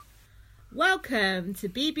Welcome to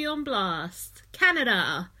BB on Blast,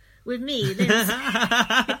 Canada, with me, Lindsay.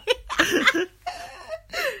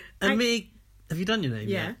 And me... Have you done your name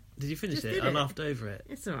Yeah. yet? Did you finish Just it? did I it. laughed over it.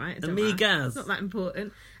 It's alright. And me, Gaz. It's not that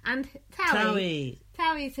important. And Towie. Towie.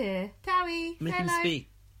 Towie's here. Towie, Make say him hello. speak.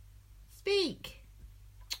 Speak.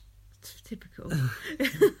 Typical.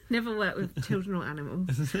 Never worked with children or animals.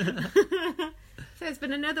 So it's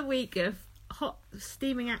been another week of hot,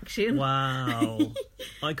 steaming action. Wow.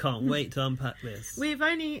 I can't wait to unpack this. We've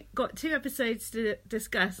only got 2 episodes to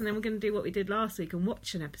discuss, and then we're going to do what we did last week and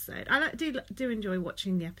watch an episode. I do enjoy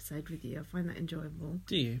watching the episode with you. I find that enjoyable.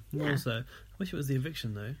 Do you? Yeah. More so. I wish it was the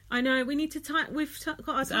eviction, though. I know, we need to we've got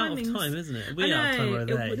our It's out timings. of time, isn't it? I We're out of time, know. or are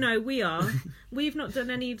they? No, we are. We've not done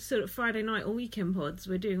any sort of Friday night or weekend pods.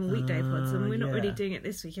 We're doing all weekday pods, and we're not really yeah. doing it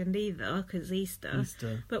this weekend either because Easter.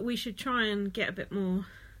 But we should try and get a bit more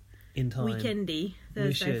In time. weekendy, We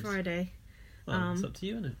Thursday, should. Friday. Well, it's up to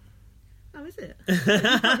you, isn't it? Oh, is it?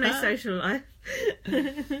 I've got no social life.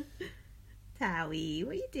 Towie,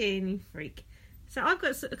 what are you doing, you freak? So I've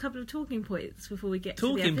got a couple of talking points before we get to the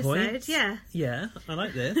Talking episode. points? Yeah. Yeah, I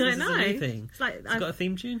like this. I This know. is a new thing. It's like It's got a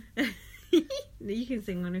theme tune? You can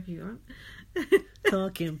sing one if you want.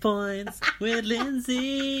 Talking points with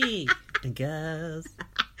Lindsay and Gaz.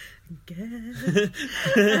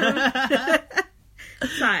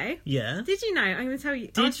 So, Yeah. did you know? I'm going to tell you.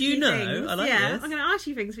 Did ask you know? Things. I like yeah, this. I'm going to ask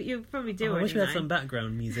you things, but you'll probably do Oh, I already wish we had know. some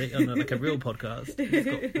background music on like a real podcast. It's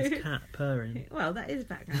got this cat purring. Well, that is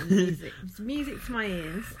background music. It's music to my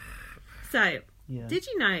ears. So, Yeah. did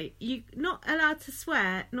you know you're not allowed to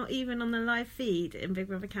swear, not even on the live feed in Big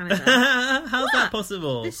Brother Canada? How's What? that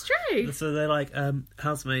possible? It's true. So they're like,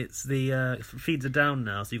 housemates, the feeds are down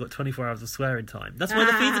now, so you've got 24 hours of swearing time. That's why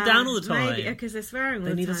the feeds are down all the time. Maybe because they're swearing all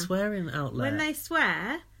They the need time. a swearing outlet. When they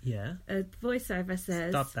swear, Yeah. a voiceover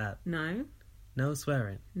says, Stop that. No, No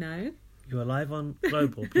swearing. no, You are live on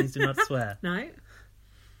Global. Please do not swear. no.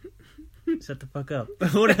 Shut the fuck up.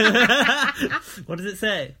 What does it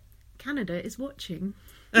say? Canada is watching.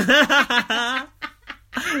 Did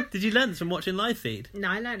you learn this from watching live feed? No,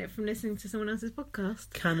 I learned it from listening to someone else's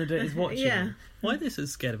podcast. Canada is watching. Yeah. Why are they so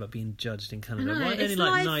scared about being judged in Canada? I know, Why are they it's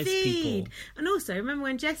only like live nice feed. people? And also, remember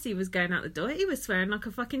when Jesse was going out the door? He was swearing like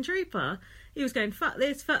a fucking trooper. He was going, fuck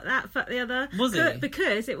this, fuck that, fuck the other. Was he?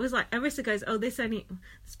 Because it was like, Arissa goes, oh, this only...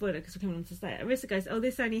 Spoiler, because we're coming on to say it. Arissa goes, oh,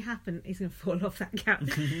 this only happened... He's going to fall off that couch.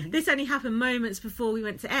 This only happened moments before we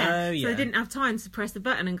went to air. Oh, yeah. So they didn't have time to press the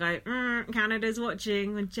button and go, Canada's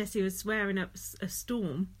watching, when Jesse was swearing up a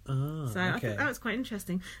storm. Oh, So I okay. thought that was quite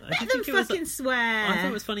interesting. I Let did them think it was fucking swear. I thought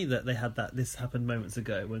it was funny that they had that. This happened moments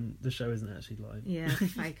ago when the show isn't actually live. Yeah,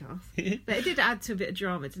 fake off. But it did add to a bit of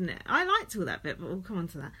drama, didn't it? I liked all that bit, but we'll come on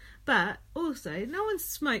to that. But also, no one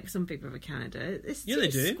smokes on Big Brother Canada. It's Yeah, too they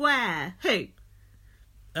do. square. Who?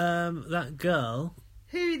 That girl,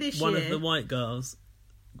 Who this one year? of the white girls.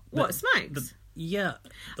 What, smokes? Yeah.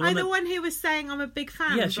 The one who was saying I'm a big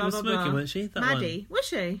fan. Yeah, blah, she was blah, smoking, blah. wasn't she? That Maddie. Was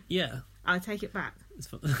she? one. Yeah. I'll take it back. It's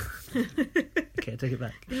fun. Okay, take it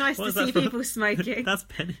back. Nice What to was that see from? people smoking. That's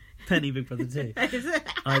Penny Big Brother 2. Is it?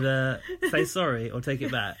 Either say sorry or take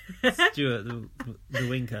it back. Stuart, the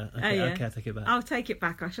winker. Okay, yeah. okay, I'll take it back. I'll take it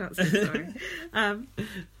back. I shan't say sorry.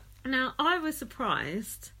 Now, I was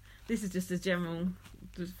surprised. This is just a general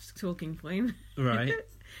talking point. Right.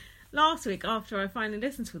 Last week, after I finally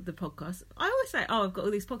listened to the podcast, I always say, "Oh, I've got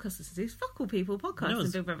all these podcasts to do." Fuck all people podcasts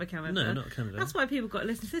in Big Brother Canada. No, not Canada. That's why people got to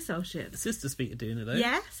listen to this old shit. Sister Speak are doing it though.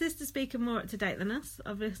 Yeah, Sister Speak are more up to date than us.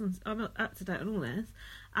 I'm not up to date on all this.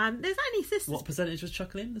 There's only Sister. What percentage was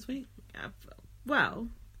chuckling this week? Well,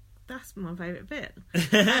 that's my favourite bit. I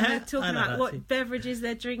They're like talking about that what too. beverages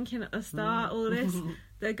they're drinking at the start. All this.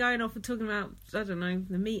 They're going off and talking about, I don't know,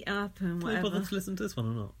 the meet up and Do they whatever. bother to listen to this one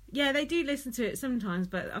or not? Yeah, they do listen to it sometimes,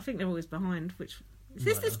 but I think they're always behind, which...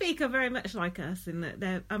 Sister Well. Speak are very much like us in that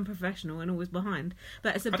they're unprofessional and always behind.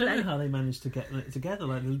 But it's a I don't know how they managed to get it together,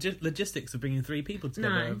 like the logistics of bringing 3 people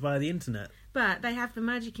together No. via the internet. But they have the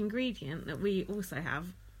magic ingredient that we also have,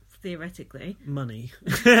 theoretically. Money.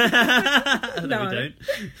 No, No. we don't.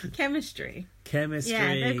 Chemistry. Chemistry.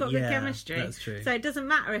 Yeah, they've got good yeah, chemistry. That's true. So it doesn't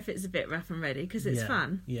matter if it's a bit rough and ready, because it's Yeah,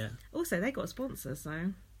 fun. Yeah. Also, they got sponsors,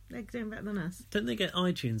 so they're doing better than us. Don't they get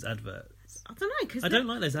iTunes adverts? I don't know, because I don't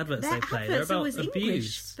like those adverts they play. They're about always English,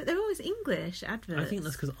 abuse. but they're always English adverts. I think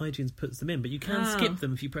that's because iTunes puts them in, but you can Oh. skip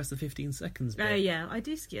them if you press the 15 seconds bit. Oh yeah, I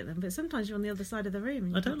do skip them, but sometimes you're on the other side of the room.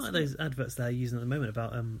 And you I don't can't like skip. those adverts they're using at the moment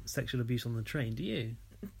about sexual abuse on the train. Do you?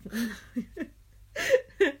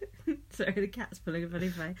 Sorry, the cat's pulling a funny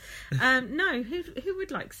face. No, who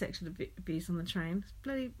would like sexual abuse on the train? It's a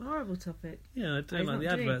bloody horrible topic. Yeah, I he's don't like not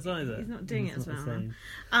the doing adverts it. either. He's not doing It's it as not the well,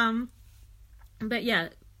 same. But yeah,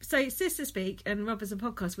 So Sister Speak and Rob as a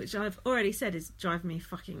podcast, which I've already said is driving me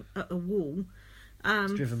fucking at the wall.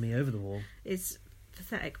 It's driven me over the wall. It's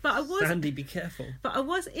pathetic. But I was... Sandy, be careful. But I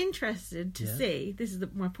was interested to see, this is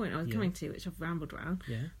my point I was coming to, which I've rambled around,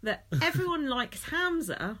 that everyone likes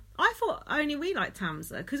Hamza. I thought only we liked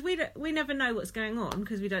Hamza, because we never know what's going on,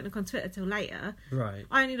 because we don't look on Twitter till later. Right.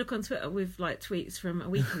 I only look on Twitter with, like, tweets from a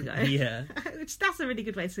week ago. Yeah. Which, that's a really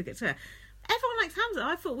good way to look at Twitter. Everyone likes Hamza.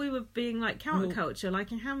 I thought we were being, like, counterculture,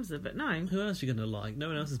 liking Hamza, but no. Who else are you going to like? No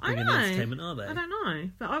one else is bringing entertainment, are they? I don't know,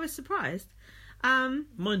 but I was surprised.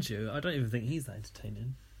 Mind you, I don't even think he's that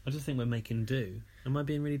entertaining. I just think we're making do. Am I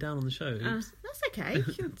being really down on the show? That's okay. You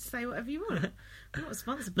can say whatever you want. I'm not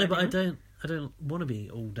sponsored by No, but anyone. I don't want to be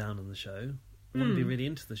all down on the show. I want to be really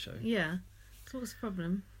into the show. Yeah. So what's the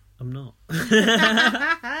problem? I'm not.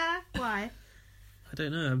 Why? I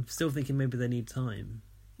don't know. I'm still thinking maybe they need time.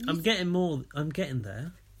 I'm getting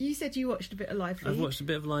there. You said you watched a bit of Live Feed. I've watched a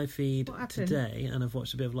bit of Live Feed What happened? today, and I've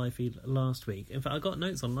watched a bit of Live Feed last week. In fact, I got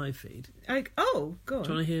notes on Live Feed. Go on. Do you want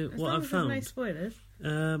to hear As what long I've as found? There's no spoilers.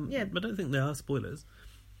 Yeah, but I don't think there are spoilers.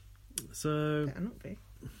 So Better not be.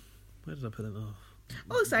 where did I put them?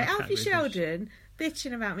 Oh, Also, my cat Alfie really Sheldon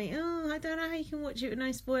bitching about me. Oh, I don't know how you can watch it with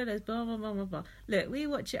no spoilers. Blah blah blah blah blah. Look, we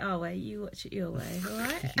watch it our way. You watch it your way. All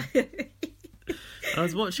right. I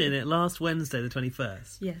was watching it last Wednesday, the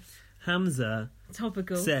 21st. Yes. Hamza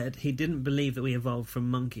Topical. said he didn't believe that we evolved from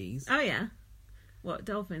monkeys. Oh yeah. What,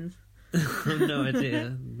 dolphins? I've no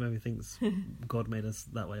idea. Maybe thinks God made us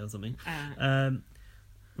that way or something.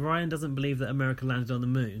 Ryan doesn't believe that America landed on the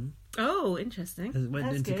moon. Oh, interesting. It went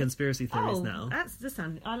That's into good. conspiracy theories Oh, now. that's the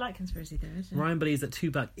sound. I like conspiracy theories. Yeah. Ryan believes that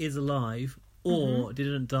Tupac is alive or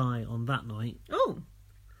didn't die on that night. Oh,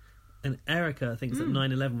 And Erica thinks that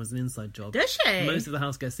 9/11 was an inside job. does she? Most of the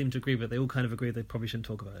house guests seem to agree, but they all kind of agree they probably shouldn't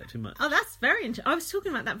talk about it too much. Oh, that's very interesting. I was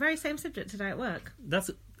talking about that very same subject today at work. That's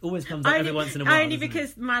always comes up every once in a while. Only doesn't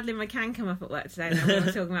because Madeleine McCann came up at work today and we were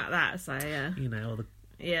talking about that, so yeah. it? You know, all the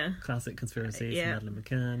Yeah. classic conspiracies, Yeah. Madeleine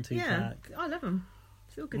McCann, Tupac. Yeah. I love them.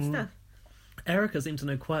 It's all good stuff. Erica seemed to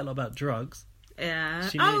know quite a lot about drugs. Yeah.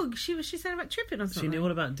 She She said about tripping or She something. knew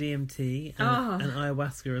all about DMT and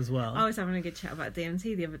ayahuasca as well. I was having a good chat about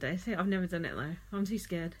DMT the other day. So I've never done it though. I'm too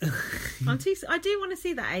scared. I do want to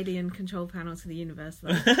see that alien control panel to the universe though.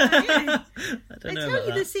 Yeah. I don't They know tell about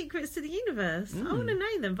you that. the secrets to the universe. I want to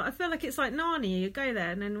know them, but I feel like it's like Narnia. You go there,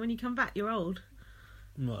 and then when you come back, you're old.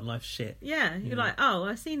 What, life's shit. Yeah, you're like, oh,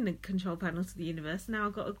 I've seen the control panel to the universe. Now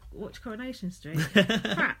I've got to watch Coronation Street.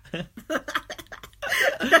 Crap.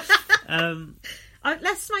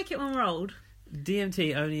 Let's smoke it when we're old.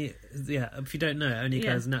 DMT only, if you don't know, it only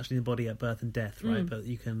occurs naturally in the body at birth and death, right? But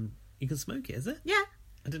you can smoke it, is it? Yeah.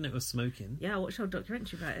 I didn't know it was smoking. Yeah, I watched a whole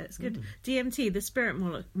documentary about it. It's good. DMT, the spirit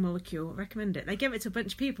molecule, recommend it. They gave it to a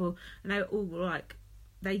bunch of people, and they all were like,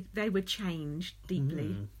 they were changed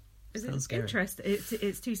deeply. Sounds scary. Interesting.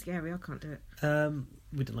 It's too scary. I can't do it.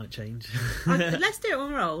 We don't like change. Let's do it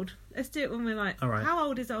when we're old. Let's do it when we're like, All right. how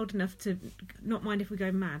old is old enough to not mind if we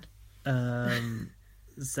go mad?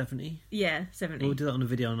 70. Yeah, 70. We'll do that on a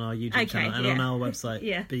video on our YouTube channel and on our website,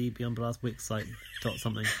 Yeah. Beyond Blast Wix site dot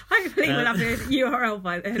something. Hopefully we'll have the URL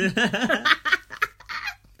by then.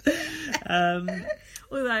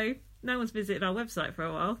 Although no one's visited our website for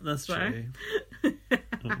a while. That's so. true.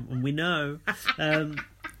 And we know.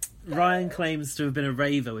 Ryan claims to have been a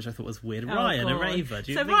raver, which I thought was weird. Ryan, a God. raver?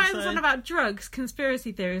 Do you so think Ryan's so? on about drugs,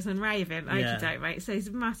 conspiracy theories, and raving. Yeah. Okay, don't, mate. So he's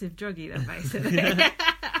a massive druggie, then, basically.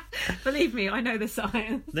 Believe me, I know the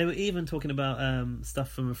science. They were even talking about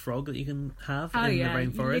stuff from a frog that you can have Oh, in yeah. the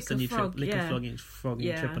You rainforest, lick a and you frog, lick yeah. a frog and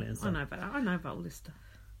you trip on it and stuff. I know about that. I know about all this stuff.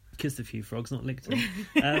 Kissed a few frogs, not licked them.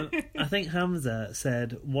 I think Hamza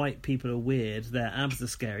said white people are weird, their abs are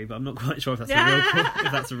scary, but I'm not quite sure if that's a real quote.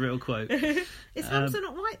 If that's a real quote. Is Hamza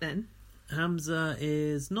not white then? Hamza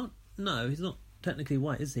is not. No, he's not technically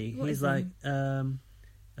white, is he? What He's is like. I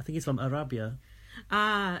think he's from Arabia.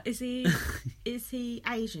 Is he? Is he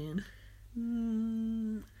Asian?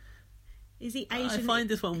 Is he Asian? I find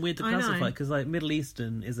this one weird to I know. classify because like Middle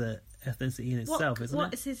Eastern is a ethnicity in itself, isn't What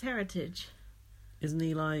it? is his heritage? Isn't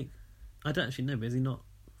he like? I don't actually know, but is he not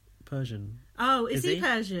Persian? Oh, is Is he he?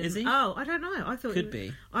 Persian? Is he? Oh, I don't know. I thought Could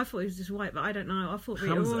be. I thought he was just white, but I don't know. I thought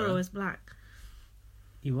Rita Hamza. Ora was black.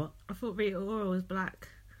 You what? I thought Rita Ora was black.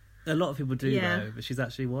 A lot of people do Yeah. though, but she's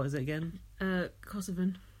actually what is it again?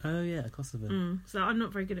 Kosovan. Oh yeah, Kosovo. So I'm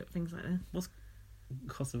not very good at things like that. What's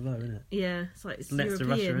Kosovo, isn't it? Yeah, it's like it's Next to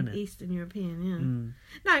European, Russia, innit? Eastern European.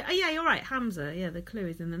 Yeah. No, yeah, you're right. Hamza. Yeah, the clue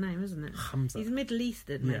is in the name, isn't it? Hamza. He's Middle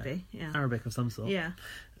Eastern, maybe. Yeah. Arabic of some sort. Yeah.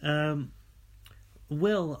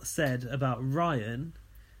 Will said about Ryan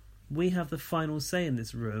We have the final say in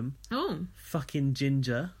this room. Oh. Fucking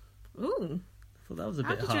Ginger. Ooh. I thought that was a bit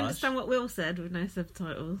harsh. How did you understand what Will said with no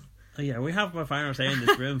subtitles? Oh, yeah, we have my final say in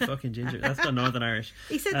this room. Fucking Ginger. That's got Northern Irish.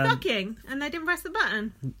 He said fucking, and they didn't press the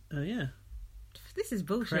button. Oh, yeah. This is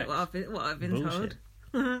bullshit, what I've been bullshit.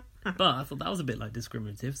 told. But I thought that was a bit like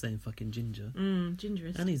discriminative, saying fucking Ginger.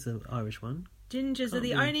 Gingers. And he's the Irish one. Gingers are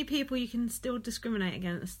the only people you can still discriminate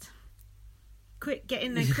against. Quick, get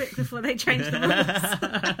in there quick before they change the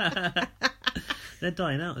rules. They're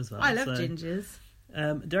dying out as well. I love gingers.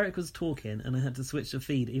 Derek was talking and I had to switch the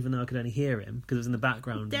feed even though I could only hear him because it was in the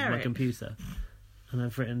background of my computer. And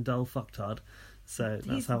I've written dull fucktard. So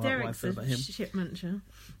that's how I feel about him. Shit muncher.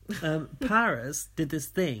 Paris did this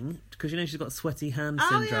thing because she's got sweaty hand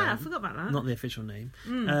syndrome. Oh yeah, I forgot about that. Not the official name.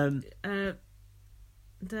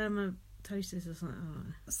 Dermatosis or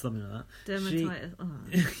something. Something like that.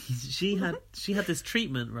 Dermatitis. She had this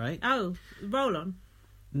treatment, right? Oh, roll on.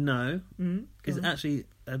 No, it's actually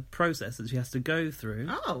a process that she has to go through.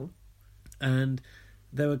 Oh, and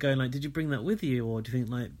they were going like, "Did you bring that with you, or do you think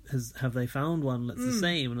like have they found one that's the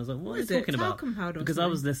same?" And I was like, "What are you talking about?" Because I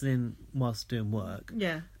was listening whilst doing work.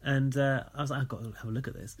 Yeah, and I was like, "I've got to have a look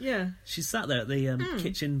at this." Yeah, she sat there at the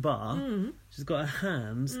kitchen bar. She's got her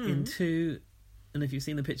hands in two. And if you've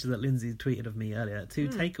seen the picture that Lindsay tweeted of me earlier, 2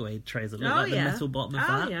 takeaway trays that look like the metal bottom of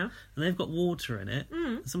that. Yeah. And they've got water in it.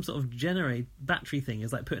 Some sort of battery thing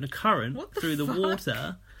is like putting a current through the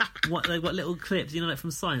water. They've got little clips, like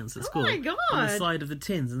from science at school. Oh my God. On the side of the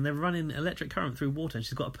tins. And they're running electric current through water and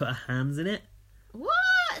she's got to put her hands in it. What?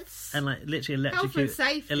 And like literally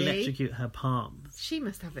electrocute her palms. She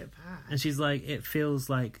must have it bad. And she's like, it feels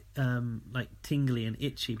like tingly and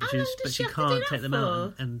itchy, but she can't take them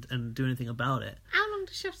out and do anything about it. How long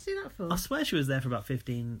does she have to do that for? I swear she was there for about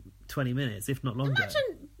 15, 20 minutes, if not longer.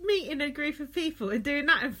 Imagine meeting a group of people and doing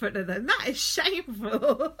that in front of them. That is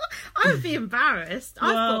shameful. I would be embarrassed.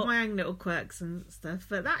 I've got my own little quirks and stuff,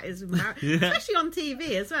 but that is embarrassing. Especially on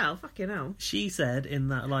TV as well. Fucking hell. She said in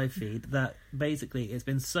that live feed that basically it's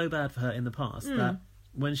been so bad for her in the past that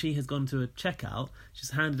when she has gone to a checkout,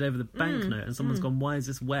 she's handed over the banknote and someone's gone, "Why is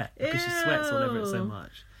this wet?" Because she sweats all over it so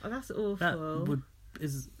much. Oh, that's awful.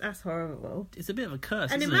 That's horrible. It's a bit of a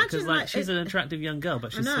curse, isn't it? Because she's an attractive young girl,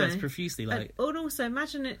 but she sweats profusely. And also,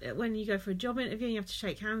 imagine it when you go for a job interview and you have to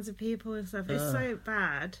shake hands with people and stuff. It's so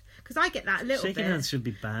bad. Because I get that a little Shaking bit. hands should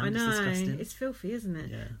be banned. I know. It's disgusting. It's filthy, isn't it?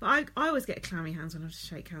 Yeah. But I always get clammy hands when I have to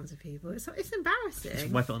shake hands with people. It's embarrassing. Just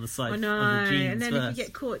wipe it on the side. I know. On your jeans and then first. if you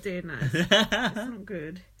get caught doing that, it's not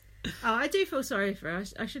good. Oh, I do feel sorry for her.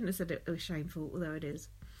 I shouldn't have said it was shameful, although it is.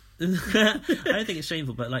 I don't think it's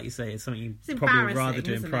shameful, but like you say, it's something you probably would rather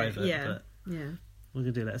do in private. Yeah, but we're going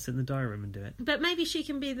to do that. Let's sit in the diary room and do it. But maybe she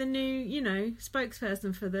can be the new,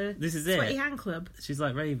 spokesperson for the Sweaty Hand Club. She's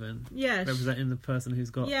like Raven. Yeah. Representing the person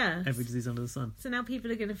who's got every disease under the sun. So now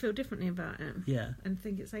people are going to feel differently about it. Yeah. And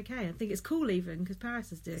think it's okay. I think it's cool even, because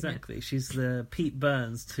Paris is doing it. Exactly. She's the Pete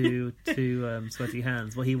Burns to Sweaty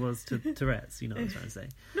Hands. Well, he was to Tourette's, you know what I'm trying to say.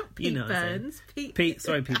 Not Pete Burns. Pete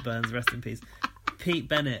Burns, rest in peace. Pete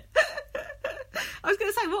Bennett. I was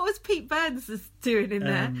going to say, what was Pete Burns doing in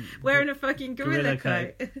there? Wearing a fucking gorilla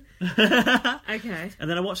coat. Okay. And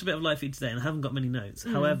then I watched a bit of Live Feed today and I haven't got many notes.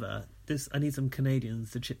 However, I need some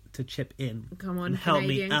Canadians to chip in. Come on, and help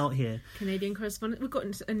me out here. Canadian correspondent. We've got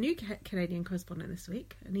a new Canadian correspondent this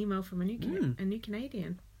week. An email from a new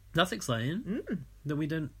Canadian. That's exciting. That we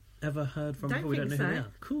don't ever heard from before. We don't know who they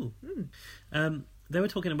are. Cool. They were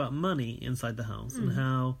talking about money inside the house and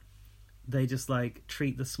how they just like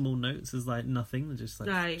treat the small notes as like nothing and just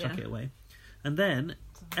like chuck it away. And then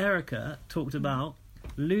Erica talked about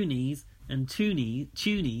loonies and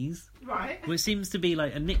tunies, right? Which seems to be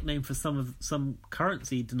like a nickname for some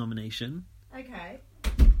currency denomination. Okay.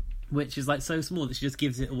 Which is like so small that she just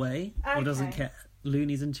gives it away or doesn't care.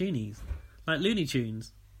 Loonies and tunies, like Looney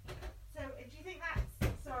Tunes. So do you think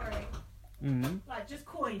that's like just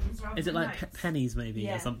coins? Rather is it than like notes? Pennies maybe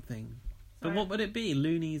or something? But what would it be?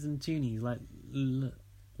 Loonies and tunies, like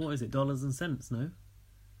what is it? Dollars and cents? No.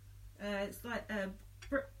 It's like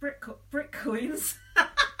brick coins.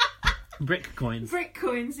 Brick coins. Brick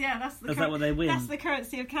coins, yeah. Is that what they win? That's the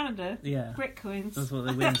currency of Canada. Yeah. Brick coins. That's what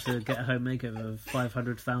they win to get a home makeover of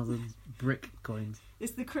 500,000 brick coins.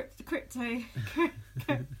 It's the crypto.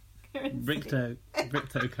 Brickto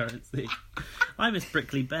currency. I miss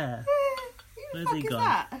Brickley Bear. Where's he gone?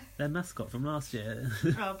 That? Their mascot from last year.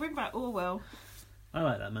 Oh, bring back Orwell. I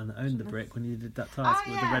like that man that owned the brick when you did that task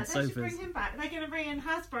with the red sofas. Should bring him back. They're going to bring in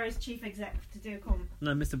Hasbro's chief exec to do a comp.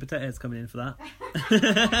 No, Mr. Potato Head's coming in for that.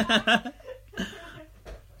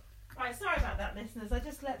 Right, sorry about that, listeners. I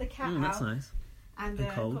just let the cat out. That's nice. And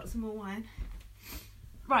got some more wine.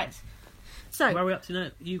 Right. So where are we up to now?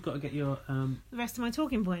 You've got to get your the rest of my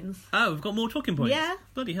talking points. Oh, we've got more talking points. Yeah.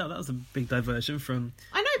 Bloody hell, that was a big diversion from.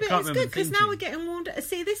 I know, but it's good because now we're getting warmed up.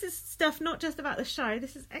 See, this is stuff not just about the show.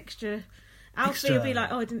 This is extra. Alfie will be like,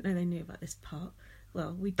 "Oh, I didn't know they knew about this part."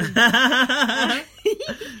 Well, we do.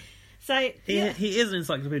 So he is an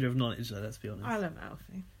encyclopedia of knowledge, though. Let's be honest. I love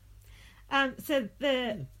Alfie. So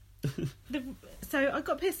so I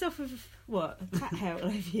got pissed off with what cat hair all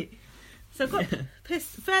over you. So I got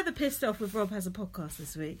further pissed off with Rob Has a Podcast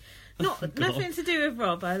this week. Nothing to do with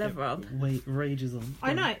Rob. I love Rob. Wait, rages on.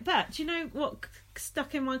 I know, but do you know what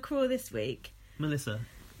stuck in my craw this week? Melissa.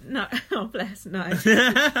 No, oh bless, no.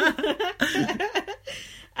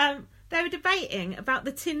 They were debating about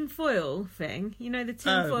the tin foil thing. You know, the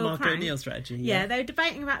tin foil Mark prank. O'Neill strategy. Yeah, they were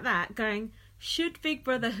debating about that, going, should Big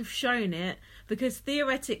Brother have shown it? Because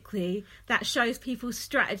theoretically, that shows people's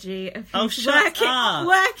strategy of who's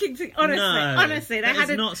working to. Honestly,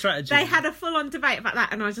 not strategy. They had a full-on debate about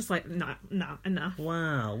that, and I was just like, no, enough.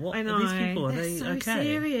 Wow, what are these people? Are they so okay?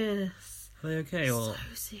 Serious. Are they okay? Or so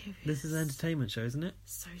serious. This is an entertainment show, isn't it?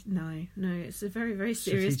 No, it's a very, very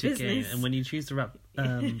serious strategic business. Game. And when you choose to wrap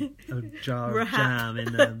a jar of jam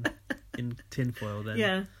in tinfoil, then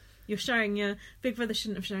yeah, you're showing your Big Brother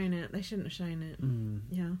shouldn't have shown it. They shouldn't have shown it.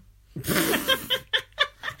 Yeah.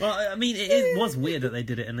 Well, I mean, it was weird that they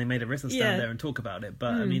did it and they made Arissa stand there and talk about it.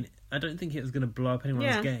 But I mean, I don't think it was going to blow up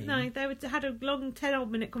anyone's game. No, they had a long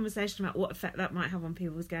 10-odd-minute conversation about what effect that might have on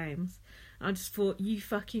people's games. I just thought, you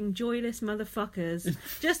fucking joyless motherfuckers,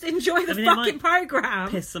 just enjoy the fucking programme.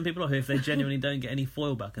 Piss some people off if they genuinely don't get any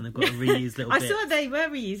foil back and they've got to reuse little bits. I saw they were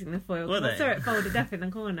reusing the foil. Were they? I saw it folded up in the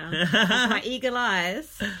corner. My eagle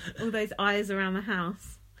eyes. All those eyes around the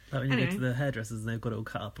house. Like when you go to the hairdressers and they've got it all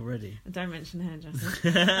cut up already. Don't mention the hairdressers.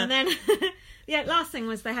 And then, last thing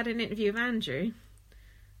was they had an interview of Andrew.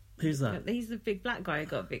 Who's that? He's the big black guy who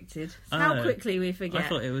got evicted. How quickly we forget. I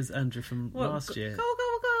thought it was Andrew from last year. Go.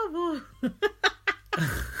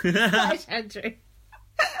 Which Andrew?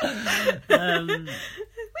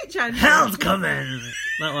 Which Andrew? Hell's coming!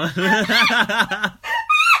 That one. I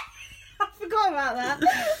forgot about that.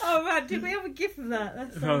 Oh man, did we have a gift of that?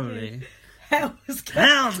 That's so probably. Good. Hell's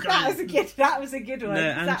coming. That was a good one.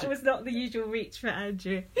 No, that was not the usual reach for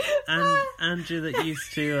Andrew. Andrew that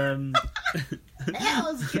used to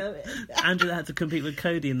Hell's coming. Andrew that had to compete with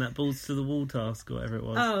Cody in that balls to the wall task or whatever it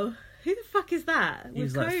was. Oh, who the fuck is that? He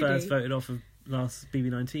was like first voted off of last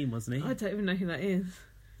BB19, wasn't he? I don't even know who that is.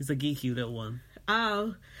 He's a geeky little one.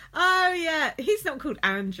 Oh yeah. He's not called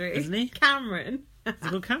Andrew, isn't he? Cameron. Is he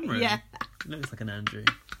called Cameron? Yeah. He looks like an Andrew.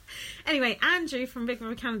 Anyway, Andrew from Big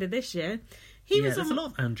Brother Canada this year. There's a lot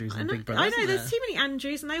of Andrews in Big Brother. I know, there's too many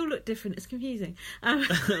Andrews and they all look different. It's confusing. At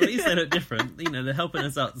least they look different. You know, they're helping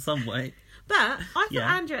us out some way. But I thought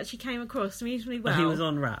Andrew actually came across reasonably well. He was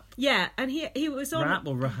on Rap. Yeah, and he was on... Rap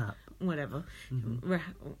or Rahap? Whatever. Mm-hmm.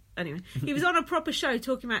 Anyway, he was on a proper show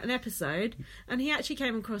talking about an episode, and he actually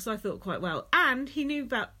came across, I thought, quite well. And he knew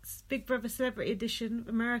about Big Brother Celebrity Edition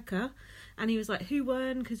America, and he was like, who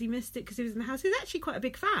won? Because he missed it because he was in the house. He was actually quite a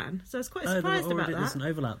big fan, so I was quite surprised about that. There's an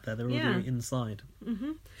overlap there. They're already inside.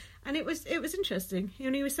 Mm-hmm. And it was interesting.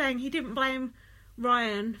 And he was saying he didn't blame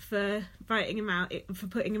Ryan for voting him out, for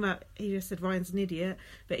putting him up. He just said Ryan's an idiot,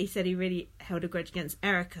 but he said he really held a grudge against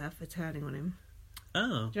Erica for turning on him.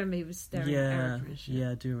 Oh. Do you remember he was staring at Erica and shit?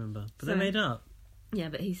 Yeah, I do remember. But they made up. Yeah,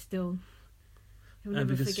 but he's still... He'll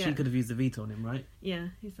never because forget. she could have used the veto on him, right? Yeah,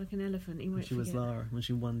 he's like an elephant. He won't She was Lara when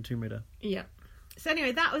she won Tomb Raider. Yeah. So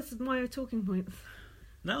anyway, that was my talking points.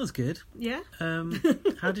 That was good. Yeah.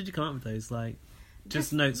 How did you come up with those? Like,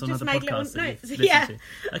 just notes on other podcasts that you yeah. listen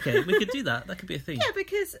to? Okay, we could do that. That could be a thing. Yeah,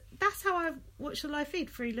 because that's how I watch the live feed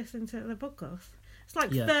free listening to the podcast. It's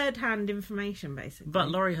like third-hand information, basically. But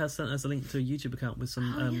Laurie has sent us a link to a YouTube account with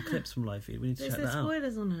some clips from live feed. We need to check that out.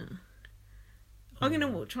 There's spoilers on it. I'm going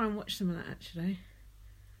to try and watch some of that, actually.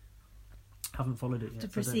 Haven't followed it yet. To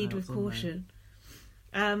proceed with caution.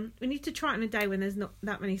 We need to try it on a day when there's not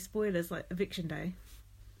that many spoilers, like Eviction Day.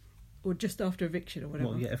 Or just after eviction or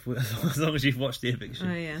whatever. Well, yeah, as long as you've watched the eviction.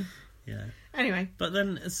 Oh, yeah. Yeah. Anyway. But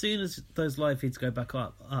then, as soon as those live feeds go back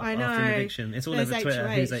up I know. after an eviction, it's all over Twitter.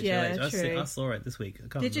 Who's HOH? Yeah, I saw it this week.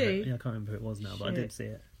 Did you? Yeah, I can't remember who it was now, but I did see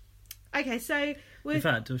it. Okay, so... In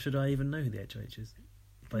fact, should I even know who the HOH is?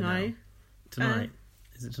 Now? Tonight.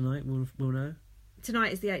 Is it tonight? We'll know?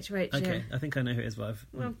 Tonight is the HOH, Okay, I think I know who it is, but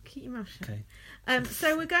Well, keep your mouth shut. Okay.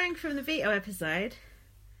 So we're going from the veto episode.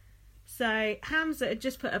 So Hamza had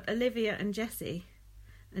just put up Olivia and Jessie.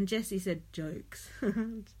 And Jessie said, jokes.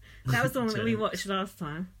 That was the one that we watched last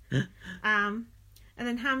time. And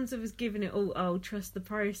then Hamza was giving it all, trust the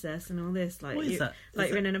process and all this. Like, what is that? Like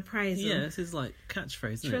you're in an appraisal. Yeah, this is like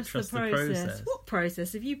catchphrase, isn't it? Trust the process. What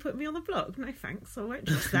process? Have you put me on the block? No thanks, I won't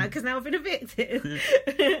trust that because now I've been evicted.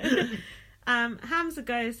 Hamza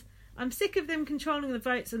goes, I'm sick of them controlling the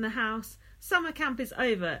votes in the House. Summer camp is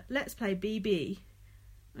over. Let's play BB.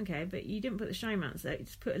 Okay, but you didn't put the showmance there. You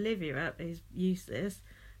just put Olivia up. Who's useless.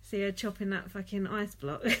 See her chopping that fucking ice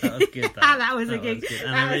block. That was good. That was a good.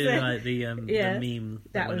 And I really like the meme.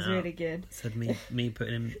 That was really good. It said me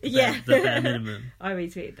putting in the bare minimum. I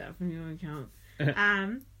retweeted that from your account.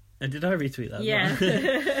 And did I retweet that? Yeah.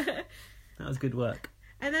 That was good work.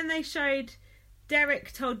 And then they showed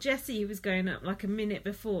Derek told Jesse he was going up like a minute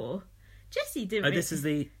before. Jesse didn't. Oh, this is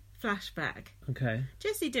the flashback. Okay.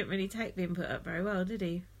 Jesse didn't really take being put up very well, did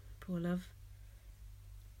he? Poor love.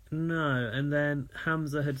 No, and then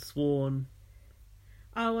Hamza had sworn.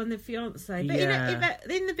 Oh, on the fiancé.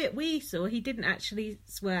 But in the bit we saw, he didn't actually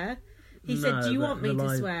swear. He said, "Do you want me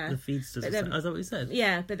to swear?" The feedsters. Is that what he said?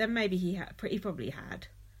 Yeah, but then maybe he probably had.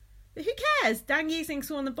 But who cares? Dan Yeasing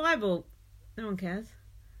swore on the Bible. No one cares,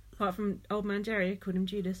 apart from old man Jerry, who called him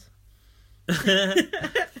Judas.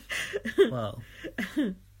 Well,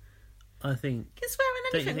 I think. You can swear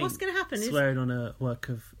on anything. What's going to happen? Swearing on a work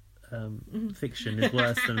of fiction is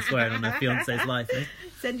worse than swearing on a fiance's life. Eh?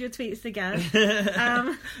 Send your tweets to Gaz.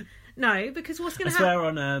 No, because what's going to happen? I swear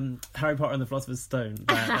on Harry Potter and the Philosopher's Stone.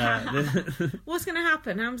 That, what's going to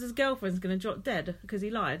happen? Hamza's girlfriend's going to drop dead because he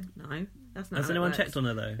lied. No, that's not. Has anyone checked on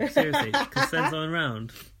her though? Seriously, because send someone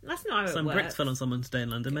round. That's not how it works. Some bricks fell on someone today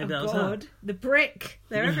in London. Maybe that was her. The brick.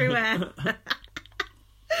 They're everywhere.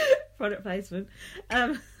 Product placement.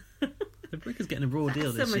 The brick is getting a raw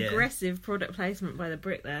deal this year. Some aggressive product placement by the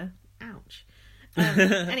brick there. Ouch.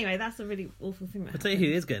 Anyway, that's a really awful thing. I'll tell you who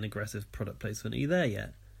is getting aggressive product placement. Are you there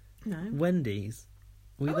yet? No. Wendy's.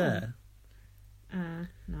 Are we there?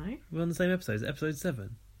 No. We're on the same episode. Is it episode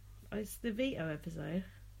 7? Oh, it's the veto episode.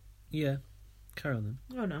 Yeah. Carry on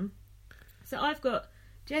then. Hold on. So I've got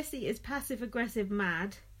Jesse is passive aggressive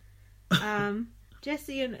mad.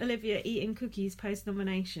 Jesse and Olivia eating cookies post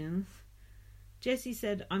nominations. Jesse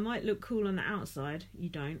said, I might look cool on the outside. You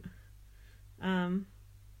don't.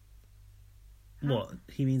 What?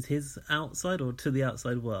 He means his outside or to the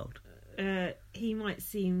outside world? He might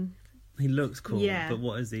seem... He looks cool, yeah. But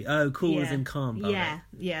what is he? Oh, cool as in calm.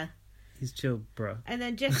 Yeah. He's chill, bro. And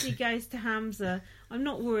then Jesse goes to Hamza, I'm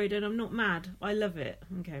not worried and I'm not mad. I love it.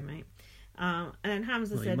 Okay, mate. And then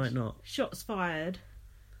Hamza said, might not. Shots fired.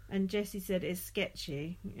 And Jesse said, it's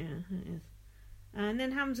sketchy. Yeah, it is. And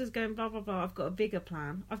then Hamza's going, blah, blah, blah, I've got a bigger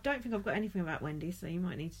plan. I don't think I've got anything about Wendy, so you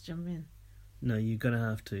might need to jump in. No, you're going to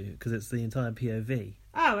have to, because it's the entire POV.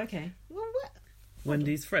 Oh, okay. Well, what?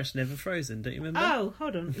 Wendy's fresh, never frozen, don't you remember? Oh,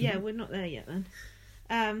 hold on. Yeah, we're not there yet then.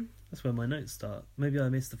 That's where my notes start. Maybe I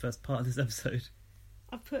missed the first part of this episode.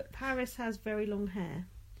 I've put Paris has very long hair.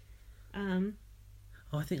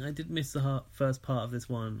 I think I did miss the first part of this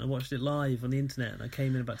one. I watched it live on the internet and I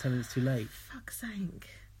came in about 10 minutes too late. Fuck's sake.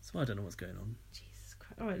 So I don't know what's going on. Jesus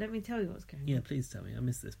Christ. Alright, let me tell you what's going on. Yeah, please tell me. I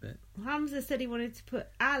missed this bit. Hamza said he wanted to put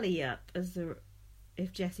Ali up as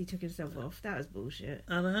if Jesse took himself off. That was bullshit.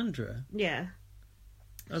 Alejandra? Yeah.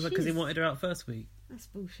 I was like, because he wanted her out first week. That's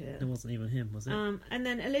bullshit. It wasn't even him, was it? And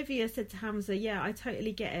then Olivia said to Hamza, yeah, I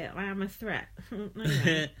totally get it. I am a threat.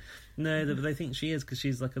 No, they think she is because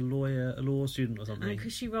she's like a law student or something.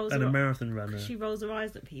 Because she rolls and a marathon runner. She rolls her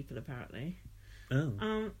eyes at people, apparently.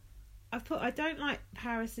 Oh. I don't like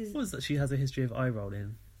Paris's... What was that? She has a history of eye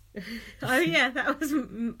rolling. Oh, yeah, that was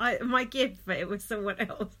my gift, but it was someone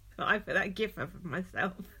else. I put that gift up for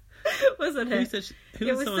myself. Wasn't it?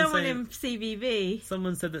 It was someone in CBB.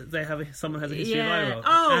 Someone said that someone has a history of eye rolling.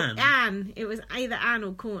 Oh, Anne. It was either Anne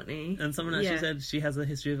or Courtney. And someone actually said she has a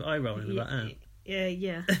history of eye rolling about Anne.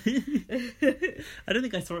 Yeah. I don't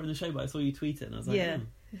think I saw it in the show, but I saw you tweet it and I was like, yeah.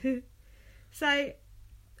 So,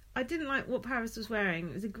 I didn't like what Paris was wearing.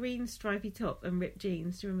 It was a green stripy top and ripped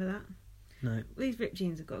jeans. Do you remember that? No. These ripped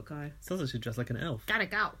jeans have got to go. Sounds like she's dressed like an elf. Gotta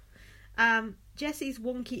go. Jesse's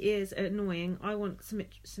wonky ears are annoying. I want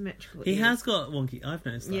symmetrical ears. He has got wonky. I've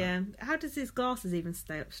noticed that. Yeah. How does his glasses even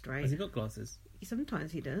stay up straight? Has he got glasses?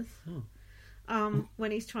 Sometimes he does. Oh.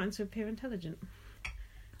 When he's trying to appear intelligent.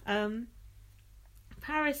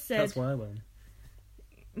 Paris said... That's why I wear them.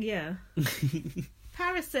 Yeah.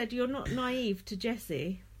 Paris said, you're not naive to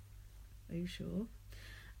Jesse. Are you sure?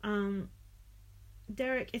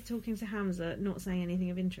 Derek is talking to Hamza, not saying anything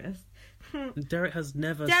of interest. Derek has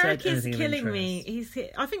never said anything of interest. Derek is killing me.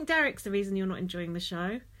 I think Derek's the reason you're not enjoying the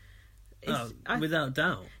show. Without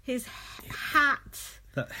doubt. His hat,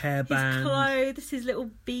 that hairband, his clothes, his little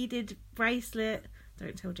beaded bracelet.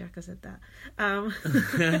 Don't tell Jack I said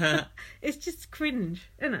that. It's just cringe,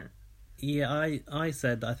 isn't it? Yeah, I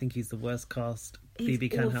said that I think he's the worst cast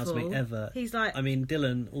BB Can housemate ever. He's like... I mean,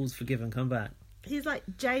 Dylan, all's forgiven, come back. He's like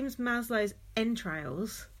James Maslow's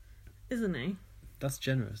entrails, isn't he? That's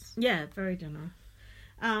generous. Yeah, very generous.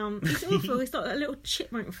 He's awful. He's got a little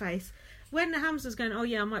chipmunk face. When Hams was going, oh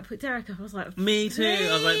yeah, I might put Derek up, I was like, me too. Please.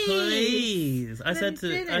 I was like, please.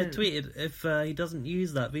 I tweeted, if he doesn't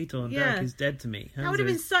use that veto on Derek, he's dead to me. That would have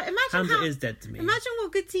been so. Hamza is dead to me. Imagine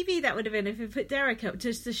what good TV that would have been if he put Derek up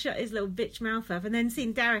just to shut his little bitch mouth up, and then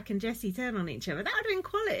seen Derek and Jesse turn on each other. That would have been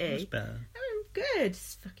quality. Much better. That would have been good.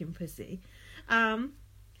 Fucking pussy. So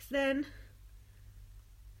then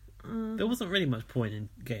there wasn't really much point in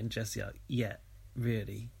getting Jesse out yet,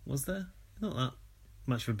 really, was there? Not that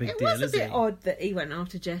much of a big deal, is it? It was a bit odd that he went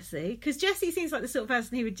after Jesse, because Jesse seems like the sort of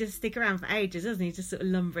person who would just stick around for ages, doesn't he? Just sort of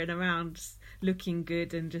lumbering around, just looking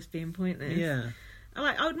good and just being pointless. Yeah.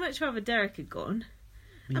 I would much rather Derek had gone.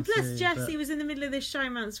 And plus, Jesse was in the middle of this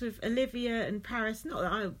showmance with Olivia and Paris. Not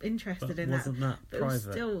that I'm interested in that. Wasn't that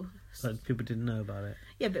private? Still... Like, people didn't know about it.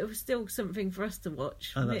 Yeah, but it was still something for us to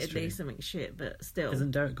watch. Oh, admittedly, something shit, but still.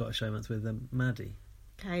 Hasn't Derek got a showmance with Maddie?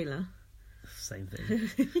 Kayla. Same thing.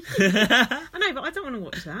 I know, but I don't want to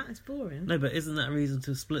watch that. It's boring. No, but isn't that a reason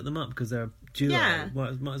to split them up? Because they're a duo. Yeah.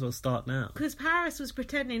 Might as well start now. Because Paris was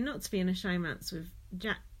pretending not to be in a showmance with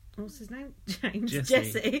Jack. What's his name? James.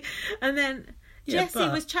 Jesse. And then Jesse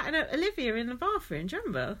was chatting up Olivia in the bathroom. Do you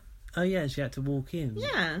remember? Oh yeah, she had to walk in.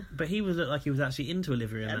 Yeah. But he looked like he was actually into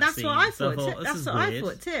Olivia in that That's scene. what I thought. That's what I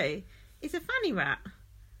thought too. He's a fanny rat.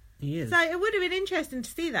 He is. So it would have been interesting to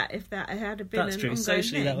see that if that had been That's an true. ongoing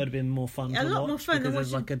Socially, thing. that would have been more fun to watch. A lot more fun because than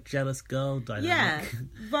there's watching... like a jealous girl dynamic. Yeah,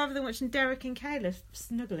 rather than watching Derek and Kayla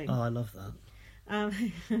snuggling. Oh, I love that.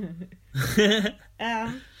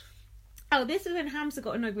 Oh, this is when Hamza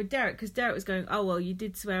got annoyed with Derek, because Derek was going, oh, well, you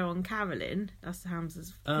did swear on Carolyn. That's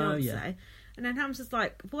Hamza's fiancée. Yeah. And then Hamza's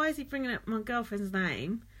like, why is he bringing up my girlfriend's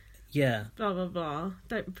name? Yeah. Blah, blah, blah.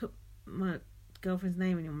 Don't put my girlfriend's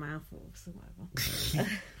name in your mouth or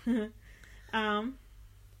whatever.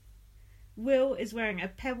 Will is wearing a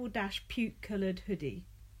Pebble Dash puke-coloured hoodie.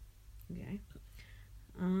 Okay.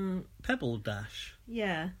 Pebble Dash?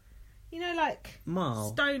 Yeah. You know, like...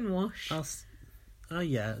 Marl. Stonewash. Oh,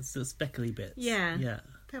 yeah, it's the speckly bits. Yeah.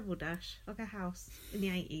 Pebble Dash, like a house in the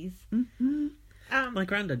 80s. Mm-hmm. My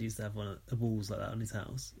granddad used to have one of the walls like that on his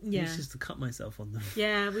house. Yeah. He used to cut myself on them.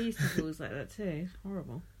 Yeah, we used to have walls like that too.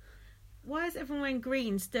 Horrible. Why is everyone wearing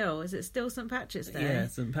green still? Is it still St. Patrick's Day? Yeah,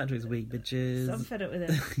 St. Patrick's Week, bitches. So I'm fed up with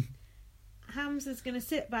it. Hamza's going to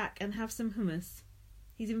sit back and have some hummus.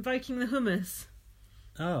 He's invoking the hummus.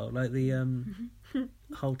 Oh, like the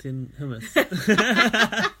Halton hummus.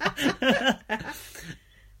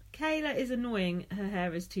 Kayla is annoying. Her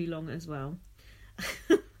hair is too long as well.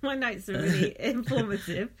 My notes are really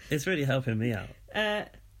informative. It's really helping me out.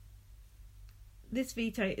 This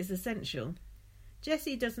veto is essential.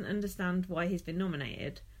 Jesse doesn't understand why he's been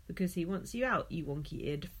nominated, because he wants you out, you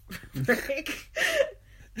wonky-eared prick.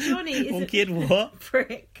 Johnny is wonky-eared what?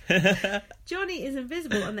 Prick. Johnny is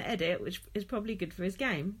invisible on the edit, which is probably good for his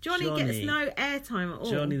game. Johnny gets no airtime at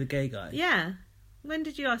all. Johnny the gay guy? Yeah. When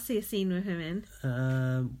did you last see a scene with him in?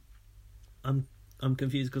 I'm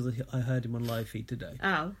confused because I heard him on live feed today.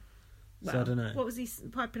 Oh. Well, so I don't know. What was he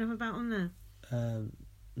piping up about on there?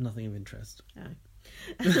 Nothing of interest. Oh.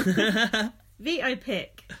 Veto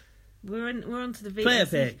pick. We're on to the veto. Player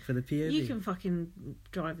pick for the POV. You can fucking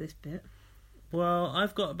drive this bit. Well,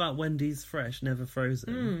 I've got about Wendy's fresh, never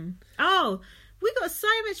frozen. Oh, we got so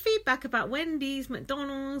much feedback about Wendy's,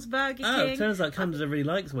 McDonald's, Burger King. Oh, it turns out Canada really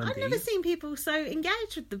likes Wendy's. I've never seen people so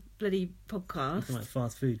engaged with the bloody podcast. Nothing like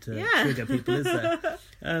fast food to trigger people, is there?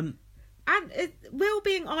 And Will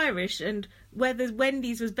being Irish and whether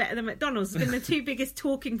Wendy's was better than McDonald's has been the two biggest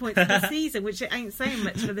talking points of the season, which it ain't saying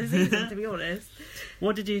much for the season, to be honest.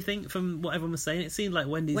 What did you think from what everyone was saying? It seemed like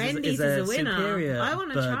Wendy's is a winner. Superior I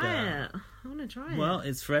want to burger. try it. I want to try it. Well,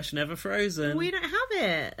 it's fresh, never frozen. We don't have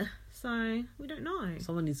it, so we don't know.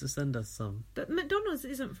 Someone needs to send us some. But McDonald's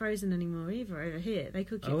isn't frozen anymore either over here. They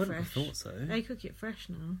cook it fresh. I wouldn't have thought so. They cook it fresh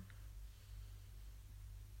now.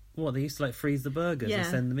 What, they used to freeze the burgers and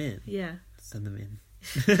send them in? Yeah. Send them in.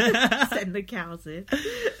 Send the cows in.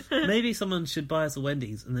 Maybe someone should buy us a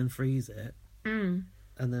Wendy's and then freeze it. And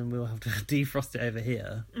then we'll have to defrost it over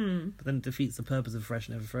here. But then it defeats the purpose of fresh,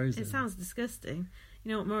 never frozen. It sounds disgusting.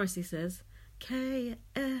 You know what Morrissey says?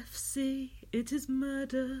 KFC, it is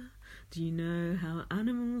murder. Do you know how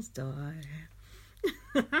animals die?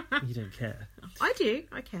 You don't care. I do.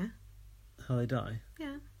 I care. How they die?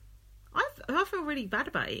 Yeah. I feel really bad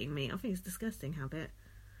about eating meat. I think it's a disgusting habit.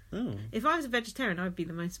 Oh. If I was a vegetarian, I'd be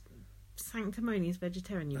the most sanctimonious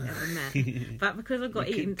vegetarian you've ever met. But because I've got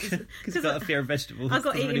eating... Because you've got a fear of vegetables. I've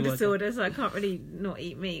got eating disorder, so I can't really not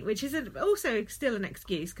eat meat, which is also still an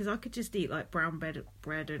excuse, because I could just eat like brown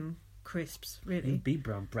bread and crisps, really. You'd be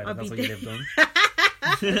brown bread if that's what you lived on.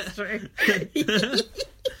 That's true.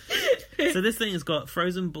 So this thing has got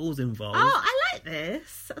frozen balls involved. Oh, I like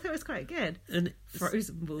this. I thought it was quite good. And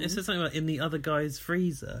frozen balls. It says something like in the other guy's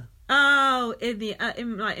freezer. Oh,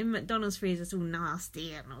 in McDonald's freezer, it's all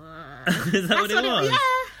nasty and. Is that what it was? Yeah.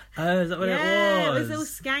 Oh, is that what it was? Yeah, it was all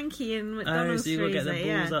skanky in McDonald's freezer. So you got to get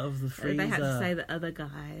the balls out of the freezer. They had to say the other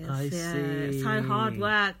guys. I see. It's so hard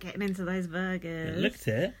work getting into those burgers. It looked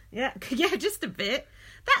it. Yeah, just a bit.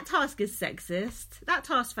 That task is sexist. That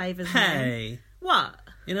task favours men. Hey. What?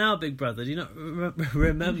 In our Big Brother, do you not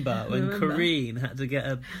remember when Corrine had to get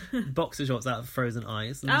her boxer shorts out of frozen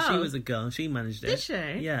ice? And she was a girl, and she managed it. Did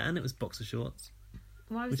she? Yeah, and it was boxer shorts.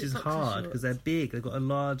 Why was which it is hard because they're big. They've got a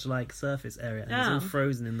large surface area, and it's all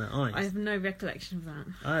frozen in that ice. I have no recollection of that.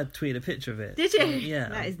 I tweeted a picture of it. Did you? Yeah,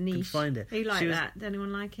 that is niche. Can find it. Who like that? Did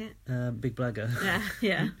anyone like it? Big blagger.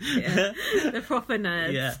 Yeah. The proper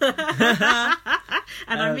nerds. Yeah.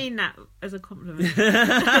 And I mean that as a compliment.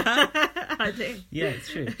 I do. Yeah, it's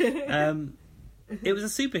true. It was a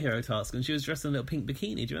superhero task, and she was dressed in a little pink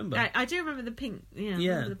bikini. Do you remember? I do remember the pink. Yeah, I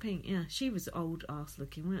remember the pink. Yeah, she was old ass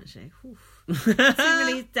looking, wasn't she? Too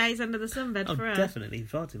many days under the sunbed for her. Definitely,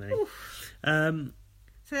 far too many. So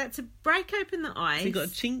that's to break open the ice. So you got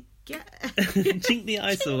to chink the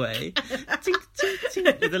ice away. Chink, chink,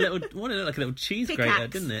 chink. With a little, what it looked like a little cheese grater,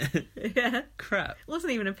 didn't it? Yeah. Crap. It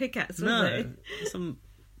wasn't even a pickaxe, was it? Some.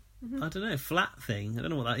 I don't know, flat thing. I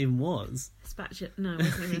don't know what that even was. Spatula. No, it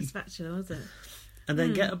wasn't even a spatula, was it? And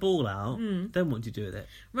then get a ball out. Then what do you do with it?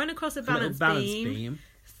 Run across a balance beam.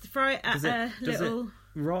 Throw it at a little... Does it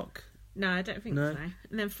rock? No, I don't think so.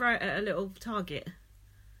 And then throw it at a little target.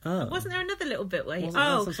 Oh. Wasn't there another little bit where...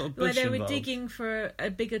 where they were digging for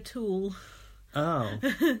a bigger tool. Oh.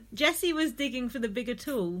 Jessie was digging for the bigger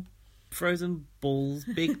tool. Frozen balls,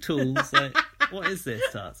 big tools. What is this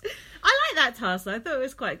task? I like that task though. I thought it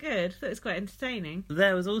was quite good. I thought it was quite entertaining.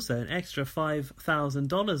 There was also an extra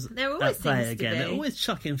 $5,000 at play again. They're always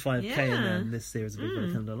chucking $5,000 in this series of Big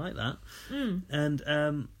Brother Canada. I like that. And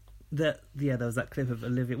there was that clip of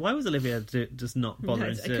Olivia. Why was Olivia just not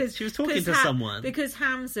bothering to do it? She was talking to someone. Because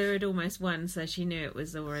Hamza had almost won, so she knew it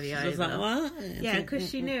was already over. She was like, what? Yeah, because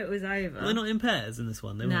she knew it was over. They're not in pairs in this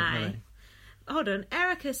one. They weren't. Hold on,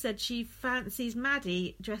 Erica said she fancies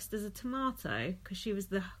Maddie dressed as a tomato because she was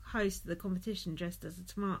the host of the competition dressed as a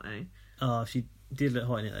tomato. Oh, she did look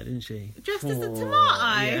hot in it though, didn't she? Dressed as a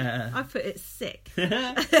tomato? Yeah. I put it sick.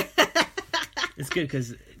 It's good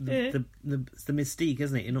because the mystique,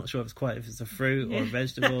 isn't it? You're not sure if it's a fruit or a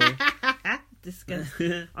vegetable.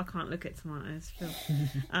 Disgusting. I can't look at tomatoes.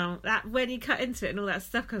 That when you cut into it and all that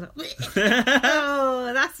stuff comes up.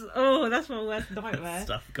 That's my worst nightmare.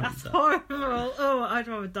 That's horrible. Oh, I'd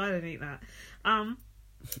rather die than eat that.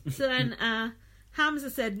 So then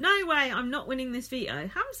Hamza said, "No way, I'm not winning this veto."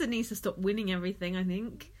 Hamza needs to stop winning everything, I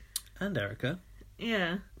think. And Erica.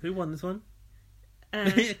 Yeah. Who won this one?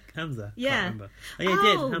 Hamza. Yeah. Can't remember. Oh, yeah, he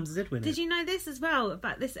did. Hamza did win it. Did you know this as well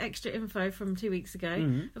about this extra info from 2 weeks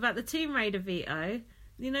ago about the Tomb Raider veto?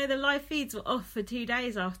 You know, the live feeds were off for 2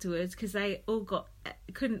 days afterwards because they all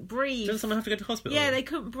couldn't breathe. Didn't someone have to go to hospital? Yeah, they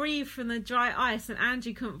couldn't breathe from the dry ice, and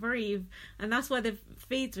Andrew couldn't breathe, and that's why the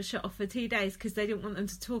feeds were shut off for 2 days because they didn't want them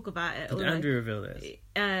to talk about it. Did Andrew reveal this?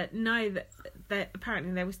 No, that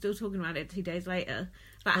apparently they were still talking about it 2 days later.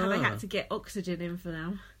 About how they had to get oxygen in for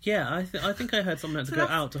them. Yeah, I think I heard someone had to go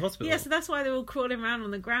out to hospital. Yeah, so that's why they're all crawling around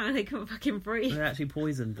on the ground. They couldn't fucking breathe. They actually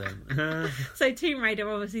poisoned them. So Tomb Raider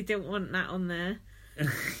obviously didn't want that on their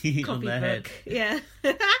on their head. Yeah.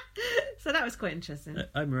 So that was quite interesting.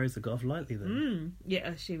 Omarosa got off lightly then.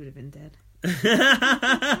 Yeah, she would have been dead.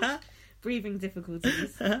 Breathing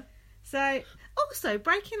difficulties. So, also,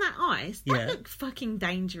 breaking that ice, that looked fucking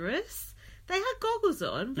dangerous. They had goggles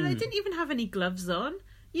on, but they didn't even have any gloves on.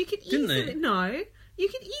 You could easily... No. You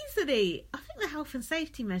could easily... I think the health and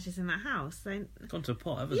safety measures in that house... Gone to a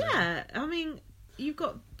pot, haven't they? Yeah. I mean, you've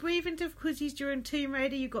got breathing difficulties during Tomb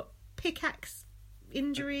Raider. You've got pickaxe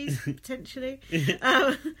injuries, potentially.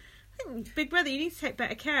 I think, Big Brother, you need to take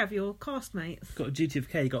better care of your castmates. Got a duty of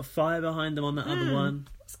care. You got fire behind them on that other one.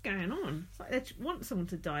 What's going on? It's like they want someone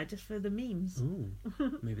to die just for the memes. Ooh,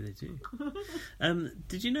 maybe they do.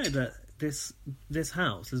 Did you know that this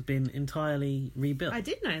house has been entirely rebuilt? I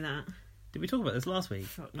did know that. Did we talk about this last week?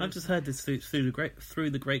 I've just heard this through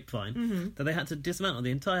the grapevine that they had to dismantle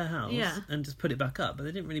the entire house and just put it back up, but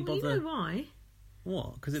they didn't really bother. You know why?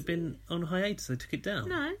 What? Because it'd been on hiatus, they took it down?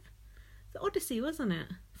 No. The Odyssey, wasn't it?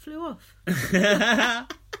 Flew off.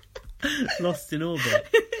 Lost in orbit.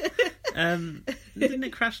 Didn't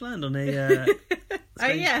it crash land on a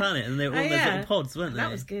strange planet? And they were all those little pods, weren't they?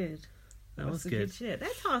 That was good. That was good. Shit. Their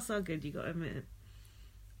tasks are good, you got to admit.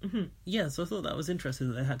 Mm-hmm. Yeah, so I thought that was interesting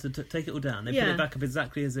that they had to take it all down. They put it back up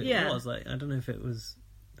exactly as it was. Like, I don't know if it was...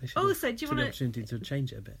 They should have took the opportunity to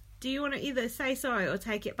change it a bit. Do you want to either say sorry or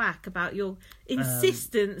take it back about your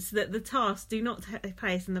insistence that the tasks do not take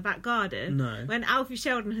place in the back garden? No. When Alfie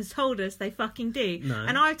Sheldon has told us they fucking do. No.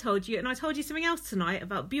 And I told you something else tonight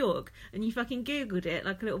about Bjork, and you fucking Googled it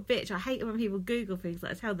like a little bitch. I hate it when people Google things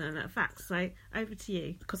like I tell them that facts. So, over to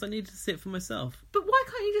you. Because I needed to see it for myself. But why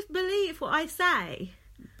can't you just believe what I say?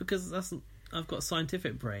 Because I've got a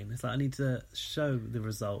scientific brain. It's like I need to show the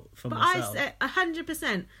result for myself. But I said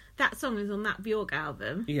 100% that song is on that Bjork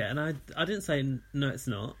album. Yeah, and I didn't say no, it's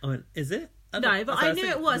not. I went, is it? No, but I knew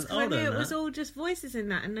it was because I knew it was all just voices in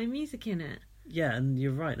that and no music in it. Yeah, and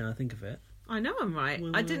you're right now I think of it. I know I'm right.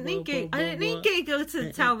 I didn't need Google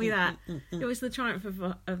to tell me that. It was The Triumph of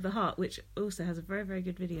the Heart, which also has a very, very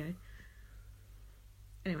good video.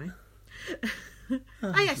 Anyway.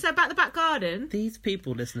 Oh yeah, so about the back garden. These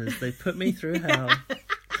people, listeners, they put me through hell.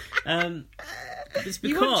 It's because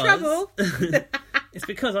you want trouble. It's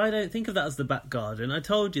because I don't think of that as the back garden. I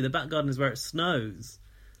told you the back garden is where it snows.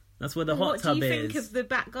 That's where the hot tub is. What do you think of the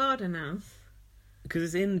back garden as? Because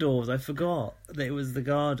it's indoors. I forgot that it was the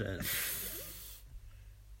garden.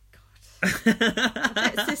 God.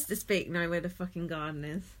 Let Sister Speak know where the fucking garden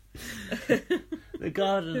is. The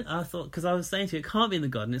garden, I thought, because I was saying to you, it can't be in the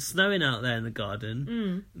garden. It's snowing out there in the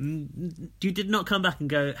garden. You did not come back and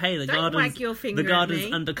go, hey, the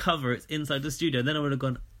garden's undercover. It's inside the studio. Then I would have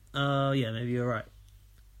gone, oh yeah, maybe you're right.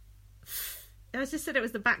 I just said it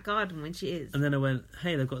was the back garden when she is. And then I went,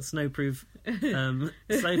 hey, they've got snowproof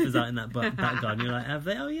sofas out in that back garden. You're like, have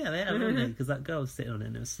they? Oh yeah, they have, haven't they? Because that girl was sitting on it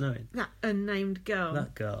and it was snowing. That unnamed girl.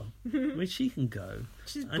 That girl. Where she can go.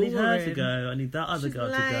 She's I need her to go. I need that other girl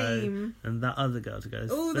to go. And that other girl to go.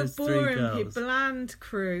 All the boring, bland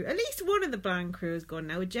crew. At least one of the bland crew has gone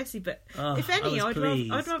now with Jesse. But if any, I'd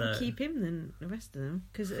rather keep him than the rest of them.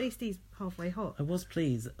 Because at least he's halfway hot. I was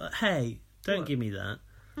pleased. Hey, don't give me that.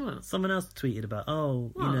 What? Someone else tweeted about,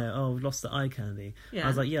 we've lost the eye candy. Yeah. I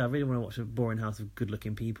was like, yeah, I really want to watch a boring house of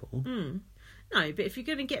good-looking people. No, but if you're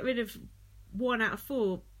going to get rid of 1 out of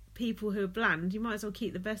 4 people who are bland, you might as well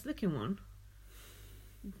keep the best-looking one.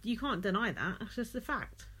 You can't deny that. That's just a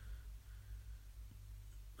fact.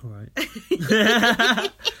 All right.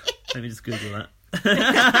 Let me just Google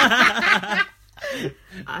that.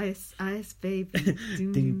 Ice, baby.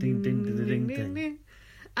 Ding, ding, ding, ding, ding, ding, ding.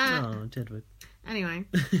 Oh, Jedward. Anyway,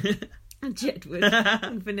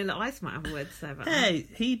 Jedward. Vanilla Ice might have a word to say about that. Hey,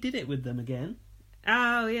 he did it with them again.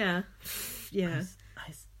 Oh, yeah. Yeah.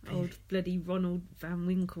 Ice, old bloody Ronald Van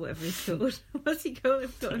Winkle, whatever he's called. What's he called? He's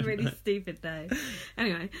got a really stupid name.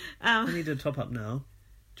 Anyway. I need to top up now.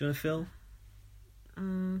 Do you want to fill? Do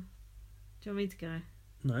you want me to go?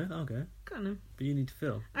 No, I'll go. Go on then. But you need to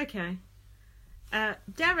fill. Okay.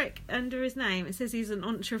 Derek, under his name, it says he's an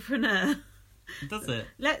entrepreneur. Does it?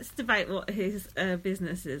 Let's debate what his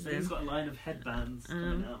business is. He's got a line of headbands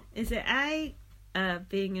coming out. Is it A,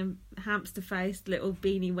 being a hamster-faced little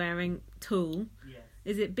beanie-wearing tool? Yes.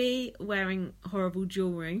 Is it B, wearing horrible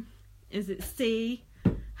jewellery? Is it C,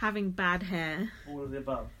 having bad hair? All of the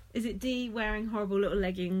above. Is it D, wearing horrible little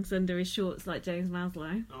leggings under his shorts like James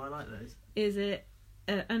Maslow? Oh, I like those. Is it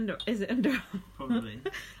under? Probably.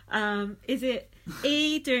 Is it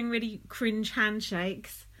E, doing really cringe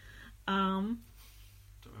handshakes? Don't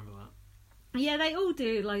remember that. Yeah, they all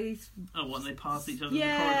do like these. Oh, what? They pass each other in the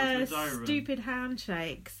corridors in the diary room. Stupid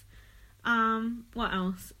handshakes. What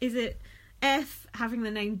else? Is it F, having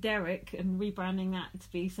the name Derek and rebranding that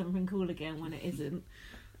to be something cool again when it isn't?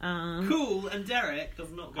 Cool and Derek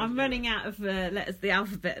does not go. I'm running out of letters of the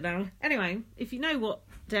alphabet now. Anyway, if you know what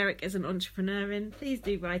Derek is an entrepreneur in, please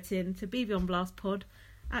do write in to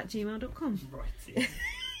bbonblastpod@gmail.com. Right in.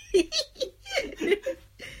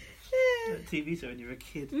 TV show when you were a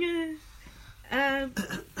kid. Yeah.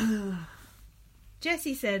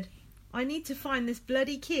 Jesse said, I need to find this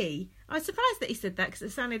bloody key. I was surprised that he said that because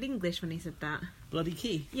it sounded English when he said that. Bloody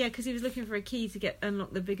key? Yeah, because he was looking for a key to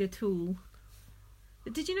unlock the bigger tool.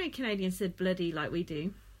 But did you know Canadians said bloody like we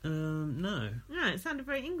do? No. No, it sounded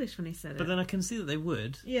very English when he said it. But then I can see that they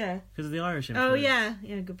would. Yeah. Because of the Irish influence. Oh, yeah.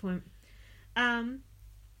 Yeah, good point.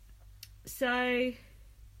 So,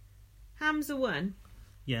 Hamza won.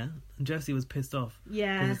 Yeah, and Jesse was pissed off.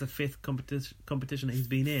 Yeah. Because it's the 5th competition that he's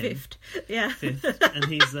been in. 5th, yeah. 5th, and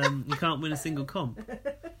he's you can't win a single comp.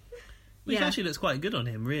 Which actually looks quite good on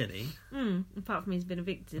him, really. Apart from he's been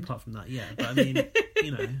evicted. Apart from that, yeah. But I mean,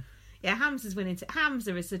 you know. Yeah, Hamza's winning.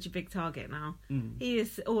 Hamza is such a big target now. He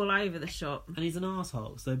is all over the shop. And he's an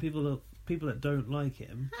arsehole, so people that don't like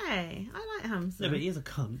him... Hey, I like Hamza. No, but he is a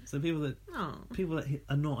cunt, so people that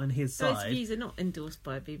are not on his side... Those views are not endorsed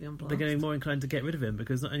by BB on Blast. They're getting more inclined to get rid of him,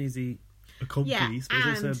 because not only is he a compiece, but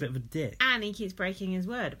he's also a bit of a dick. And he keeps breaking his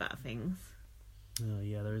word about things. Oh,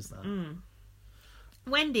 yeah, there is that.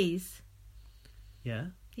 Wendy's. Yeah?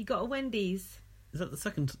 He got a Wendy's. Is that the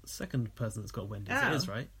second person that's got a Wendy's? Oh. It is,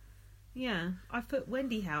 right? Yeah. I've put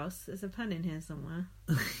Wendy House as a pun in here somewhere.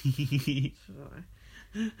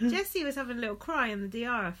 Jessie was having a little cry in the DR,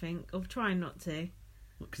 I think, of trying not to.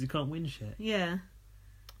 Because you can't win shit? Yeah.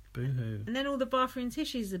 Boo-hoo. And then all the bathroom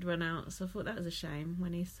tissues had run out, so I thought that was a shame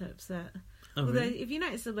when he's so upset. Oh, although, really? if you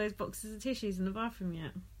notice all those boxes of tissues in the bathroom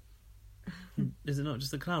yet? Is it not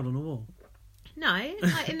just a cloud on the wall? No,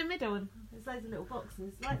 like in the middle. There's loads of little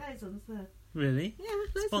boxes, like those ones there. Really? Yeah,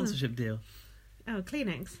 loads Sponsorship deal. Oh,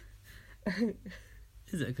 Kleenex.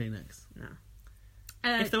 Is it a Kleenex? No.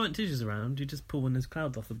 If there weren't tissues around, you'd just pull one of those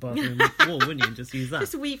clouds off the bathroom wall, wouldn't you? And just use that.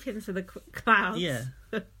 Just weep into the clouds. Yeah.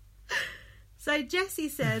 So Jessie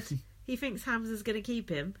said he thinks Hamza's going to keep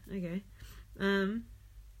him. Okay.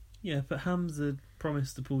 Yeah, but Hamza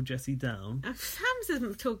promised to pull Jessie down.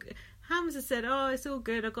 Hamza said, "Oh, it's all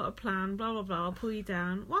good. I've got a plan. Blah blah blah. I'll pull you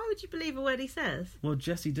down." Why would you believe a word he says? Well,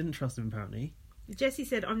 Jessie didn't trust him apparently. Jessie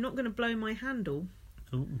said, "I'm not going to blow my handle."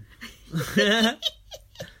 Oh.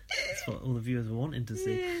 That's what all the viewers were wanting to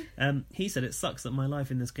see. Yeah. He said, "It sucks that my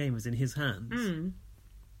life in this game is in his hands."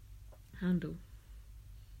 Handle.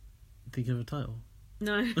 Think of a title.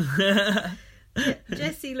 No.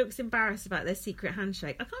 Jessie looks embarrassed about their secret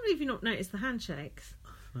handshake. I can't believe you've not noticed the handshakes.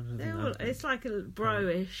 It's like a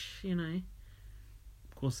bro-ish, you know.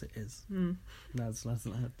 Of course it is. Lads.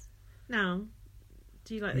 Now,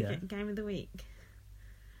 do you like the game of the week?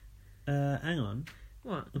 Hang on.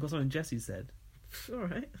 What? I've got something Jessie said.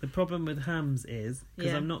 Alright. The problem with Hams is,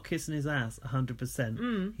 because I'm not kissing his ass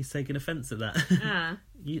 100%, he's taking offence at that.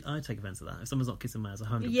 I take offence at that. If someone's not kissing my ass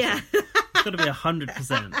 100%. Yeah. It's got to be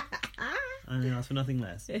 100%. I mean, ask for nothing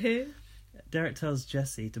less. Derek tells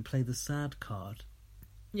Jessie to play the sad card.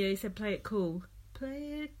 Yeah, he said play it cool.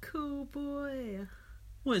 Play it cool, boy.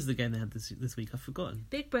 What is the game they had this week? I've forgotten.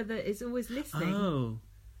 Big Brother is always listening. Oh.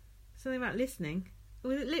 Something about listening. Or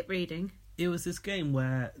was it lip reading? It was this game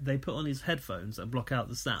where they put on these headphones that block out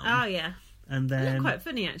the sound. Oh, yeah. And then... It looked quite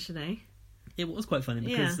funny, actually. It was quite funny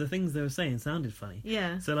because the things they were saying sounded funny.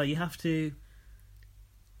 Yeah. So, like, you have to...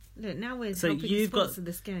 Look, now we're helping sponsor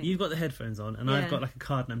this game. You've got the headphones on, and I've got, like, a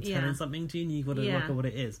card, and I'm telling something to you, and you've got to work out what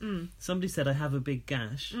it is. Somebody said, I have a big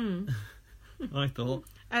gash. I thought...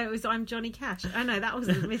 Oh, it was I'm Johnny Cash. Oh, no, that was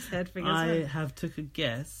a misheard thing as well. I have took a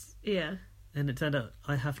guess. Yeah. And it turned out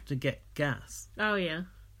I have to get gas. Oh, yeah.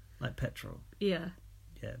 Like petrol. Yeah.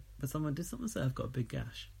 Yeah. But did someone say I've got a big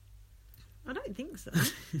gash? I don't think so.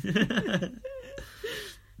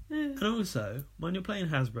 And also, when you're playing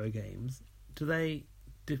Hasbro games, do they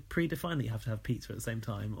predefine that you have to have pizza at the same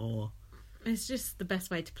time, or... It's just the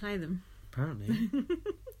best way to play them. Apparently.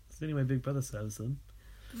 It's the only way Big Brother serves them.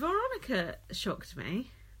 Veronica shocked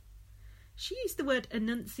me. She used the word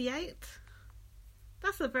enunciate.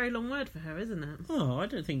 That's a very long word for her, isn't it? Oh, I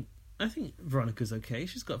think Veronica's okay.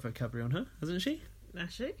 She's got vocabulary on her, hasn't she?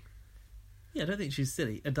 Has she? Yeah, I don't think she's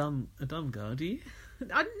silly. A dumb girl, do you?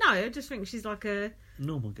 I just think she's like a...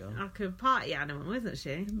 normal girl. Like a party animal, isn't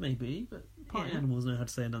she? Maybe, but party animals know how to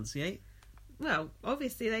say enunciate. Well,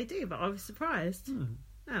 obviously they do, but I was surprised.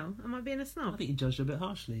 Oh, am I being a snob? I think you judged her a bit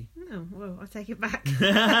harshly. No, well, I take it back.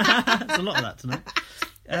 There's a lot of that tonight.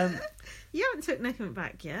 You haven't took nothing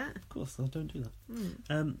back yet. Of course, I don't do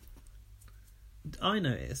that. I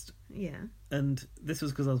noticed, and this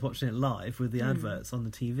was because I was watching it live with the adverts on the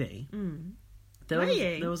TV.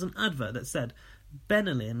 There was an advert that said,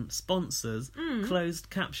 Benelin sponsors closed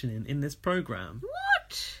captioning in this programme.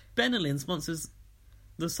 What? Benelin sponsors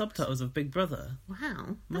the subtitles of Big Brother.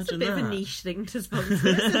 Wow. That's a bit of a niche thing to sponsor,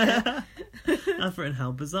 isn't it? I've written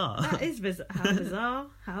how bizarre. That is bizarre. How bizarre.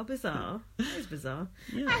 How bizarre. That is bizarre.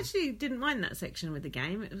 Yeah. I actually didn't mind that section with the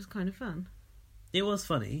game. It was kind of fun. It was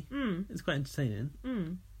funny. It was quite entertaining.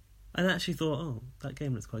 I actually thought, oh, that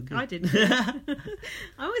game looks quite good. I did. I'm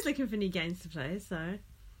always looking for new games to play, so...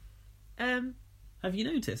 Have you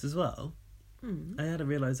noticed as well, I had a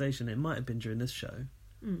realisation, it might have been during this show,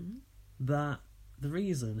 that the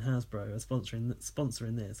reason Hasbro are sponsoring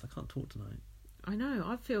this... I can't talk tonight. I know,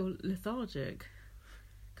 I feel lethargic.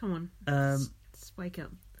 Come on, just wake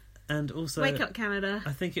up. And also... Wake up, Canada.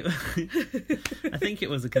 I think it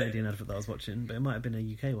was a Canadian advert that I was watching, but it might have been a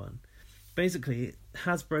UK one. basically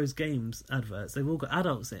Hasbro's games adverts, they've all got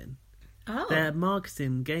adults in. Oh. They're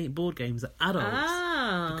marketing board games at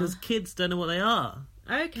adults because kids don't know what they are.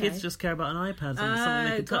 Okay. Kids just care about an iPad and something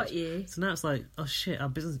they can touch. You. So now it's like, oh shit, our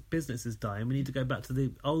business is dying. We need to go back to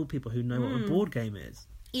the old people who know what a board game is.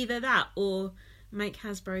 Either that or make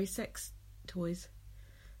Hasbro sex toys.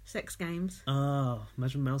 Sex games. Oh,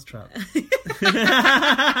 imagine Mousetrap.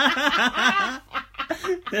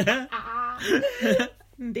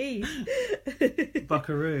 Indeed.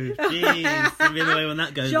 Buckaroo. Jeez. That'd be the way when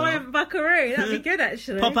that goes Giant off. Buckaroo. That'd be good,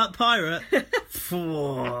 actually. Pop-up pirate.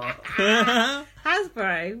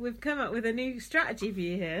 Hasbro, we've come up with a new strategy for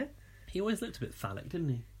you here. He always looked a bit phallic, didn't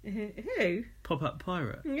he? Who? Pop-up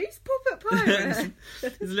pirate. Who's Pop-up pirate?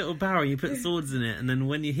 There's a little barrel, you put swords in it, and then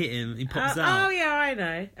when you hit him, he pops out. Oh, yeah, I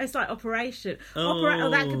know. It's like Operation. Oh,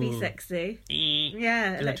 that could be sexy.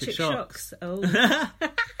 Yeah, electric shocks. Oh.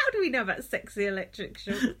 How do we know about sexy electric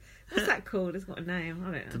shocks? What's that called? It's got a name.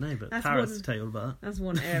 I don't know. But Paris will tell you all about that. That's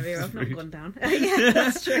one area I've not gone down. Yeah,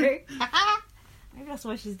 that's true. Maybe that's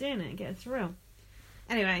why she's doing it, get a thrill.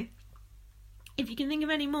 Anyway, if you can think of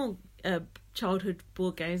any more childhood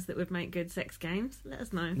board games that would make good sex games, let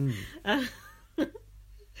us know.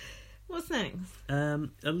 What's next?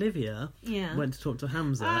 Olivia went to talk to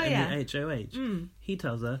Hamza in the HOH. He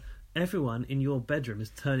tells her, everyone in your bedroom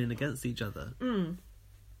is turning against each other.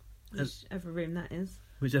 Whichever room that is.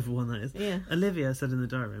 Whichever one that is. Yeah. Olivia said in the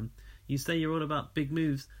diary room, you say you're all about big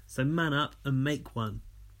moves, so man up and make one.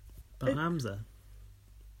 But Hamza,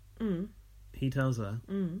 he tells her,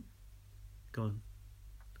 go on.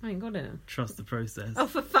 I ain't got it. Trust the process. Oh,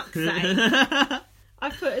 for fuck's sake. I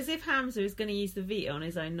put as if Hamza is going to use the veto on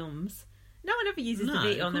his own noms. No one ever uses the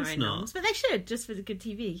veto on their own noms, but they should, just for the good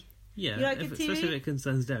TV. Yeah, you like good TV? Especially if it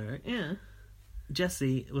concerns Derek. Yeah.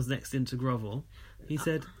 Jesse was next in to grovel. He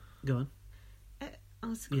said, go on. I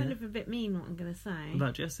was kind of a bit mean what I'm going to say.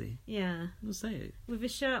 About Jesse? Yeah. We'll say it. With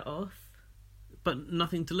his shirt off. But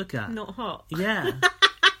nothing to look at. Not hot. Yeah.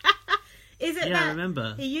 Is it that I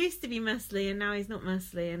remember. He used to be muscly and now he's not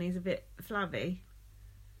muscly and he's a bit flabby?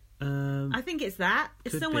 I think it's that.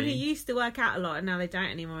 It's someone who used to work out a lot and now they don't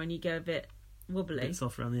anymore and you go a bit wobbly. A bit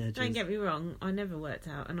soft around the edges. Don't get me wrong, I never worked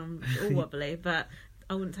out and I'm all wobbly, but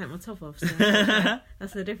I wouldn't take my top off, so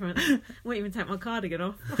that's the difference. I wouldn't even take my cardigan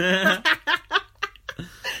off.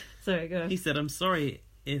 Sorry, go on. He said, I'm sorry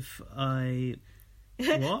if I...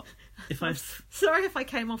 What? Sorry if I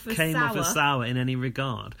came off as sour in any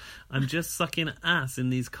regard. I'm just sucking ass in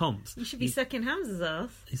these comps. You should be sucking Hamza's ass.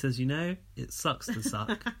 He says, it sucks to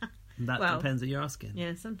suck. That depends what you're asking.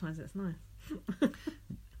 Yeah, sometimes it's nice.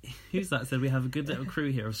 Who's that said we have a good little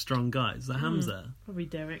crew here of strong guys? Is that Hamza? Probably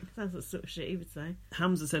Derek. That's the sort of shit he would say.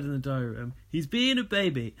 Hamza said in the diary room, he's being a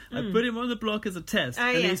baby. I put him on the block as a test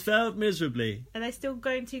and he's failed miserably. Are they still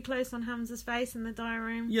going too close on Hamza's face in the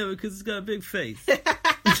diary room? Yeah, because he's got a big face. Is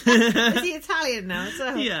he Italian now as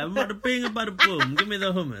well? Yeah, bada bing, bada boom. Give me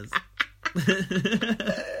the hummus.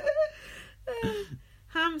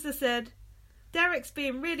 Hamza said, Derek's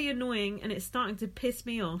being really annoying and it's starting to piss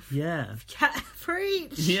me off. Yeah.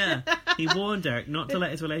 Preach! Yeah. He warned Derek not to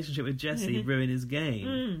let his relationship with Jesse ruin his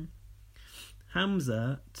game.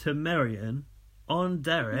 Hamza to Marion on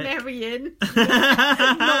Derek. Marion.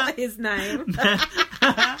 Not his name.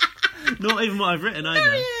 Not even what I've written either.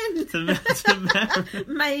 Marion! To Marion.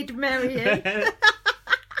 Maid Marion.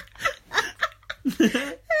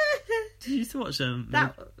 Did you used to watch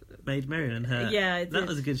Maid Marian and her? Yeah, I did. That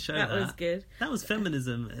was a good show. That was good. That was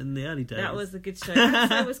feminism in the early days. That was a good show.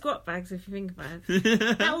 So were Squat Bags, if you think about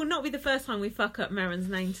it. That will not be the first time we fuck up Maron's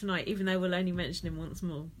name tonight, even though we'll only mention him once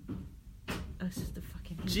more. That's just a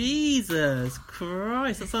fucking... Jesus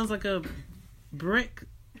Christ, that sounds like a brick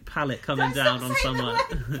pallet coming down on someone.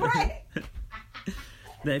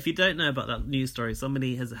 Now, if you don't know about that news story,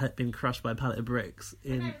 somebody has been crushed by a pallet of bricks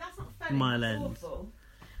in Mile End.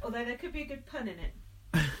 Although there could be a good pun in it.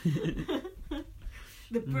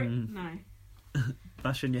 The brick, no.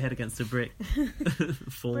 Bashing your head against a brick.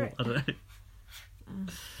 Fall, brick. I don't know.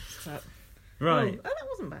 Right. Oh, that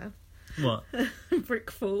wasn't bad. What?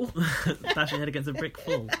 Brick fall. Bash your head against a brick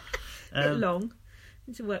fall. A bit long.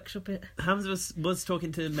 Need to workshop it. Hamza was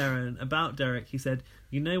talking to Maron about Derek. He said,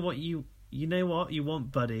 you know what you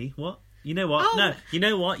want, buddy? What? You know what? Oh. No. You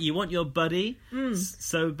know what? You want your buddy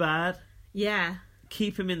so bad. Yeah.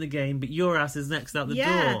 Keep him in the game, but your ass is next out the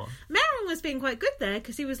door. Maron was being quite good there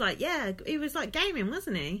because he was like, he was like gaming,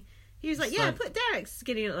 wasn't he? He was like, put Derek's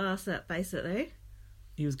skinny little ass up, basically.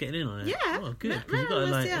 He was getting in on it. Yeah. Oh, good. Because you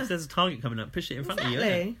got to, if there's a target coming up, push it in front of you.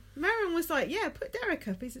 Yeah. Maron was like, put Derek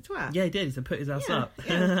up, he's a twat. Yeah, he did. He said, put his ass up.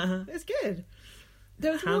 Yeah. It's good.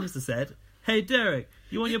 Hamza said, Hey, Derek,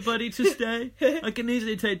 you want your buddy to stay? I can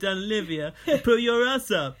easily take down Olivia and pull your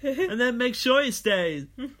ass up, and then make sure he stays.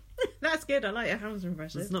 That's good. I like your Hamza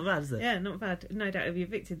impression. It's not bad, is it? Yeah, not bad. No doubt he'll be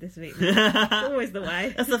evicted this week. It's always the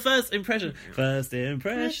way. That's the first impression. First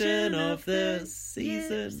impression of the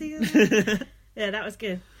season. Yeah, that was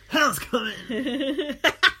good. Hell's coming!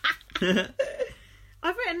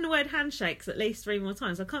 I've written the word handshakes at least 3 more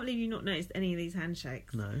times. I can't believe you've not noticed any of these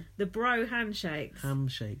handshakes. No. The bro handshakes.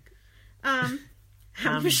 Hamshake.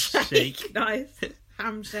 Hamshake. Nice.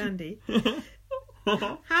 Ham shandy.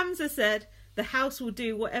 Hamza said, the house will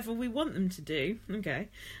do whatever we want them to do. Okay.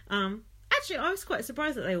 Actually, I was quite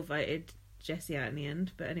surprised that they all voted Jessie out in the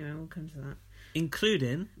end. But anyway, we'll come to that.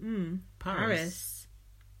 Including Paris.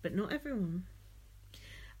 But not everyone.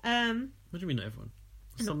 What do you mean not everyone?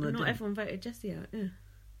 Not everyone voted Jessie out, yeah.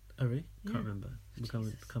 Oh, really? Can't remember. We'll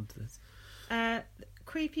come to this.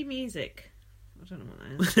 Creepy music. I don't know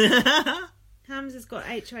what that is. Hamza's got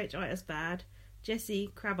HOHitis bad.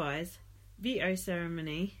 Jessie, crab eyes. Veto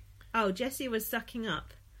ceremony. Oh, Jessie was sucking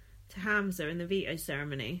up to Hamza in the veto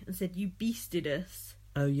ceremony and said, you beasted us.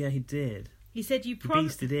 Oh, yeah, he did. He said you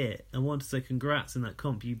beasted it. I want to say congrats in that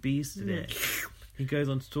comp. You beasted it. He goes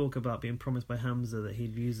on to talk about being promised by Hamza that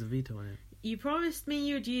he'd use the veto on it. You promised me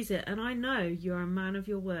you would use it, and I know you're a man of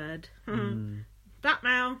your word.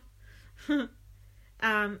 Blackmail.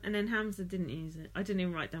 And then Hamza didn't use it. I didn't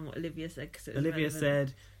even write down what Olivia said. Cause it was Olivia relevant.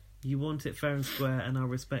 said, you want it fair and square, and I'll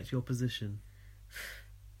respect your position.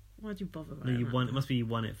 Why'd you bother writing No, it must be you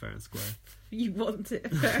want it fair and square. You want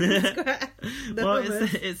it fair and square. Well,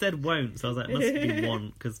 it said won't, so I was like, it must be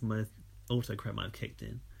want, because my autocorrect might have kicked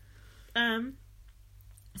in.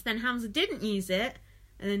 So then Hamza didn't use it,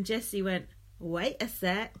 and then Jessie went, wait a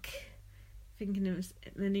sec, thinking it was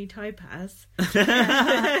the new Topaz.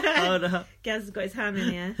 Hold up. Gaz has got his hand in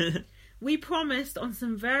the air. We promised on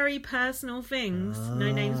some very personal things,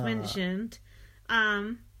 no names mentioned.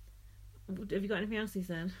 Have you got anything else he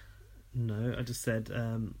said? No, I just said...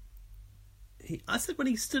 I said when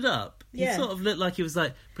he stood up, he sort of looked like he was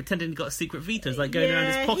like pretending he got a secret veto, like going around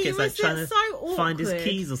his pockets, like trying to find his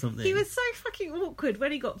keys or something. He was so fucking awkward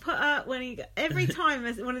when he got put up. Every time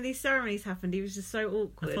as one of these ceremonies happened, he was just so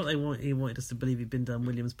awkward. I thought he wanted us to believe he'd been down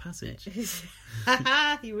William's Passage.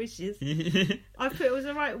 He wishes. I thought it was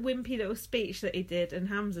a right wimpy little speech that he did, and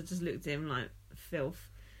Hamza just looked at him like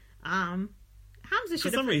filth. Hamza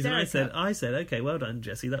should. For some reason, I said, okay, well done,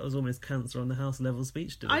 Jessie. That was almost cancer on the house level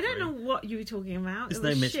speech delivery. I don't know what you were talking about. It's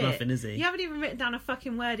no Mitch Muffin, is he? You haven't even written down a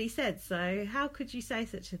fucking word he said, so how could you say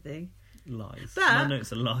such a thing? Lies. My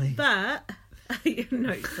notes are lies. But your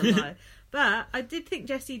notes are lies. But I did think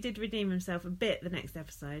Jessie did redeem himself a bit the next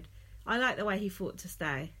episode. I like the way he fought to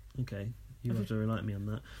stay. Okay, you have to remind me on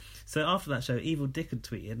that. So after that show, Evil Dick had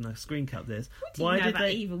tweeted, and I screen capped this. What do you know about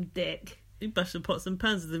Evil Dick? He bashed the pots and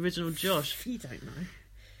pans of the original Josh. You don't know.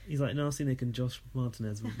 He's like Nasty Nick and Josh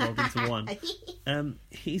Martinez rolled into one.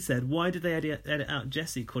 He said, why did they edit out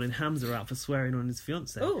Jessie calling Hamza out for swearing on his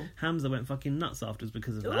fiancée? Ooh. Hamza went fucking nuts afterwards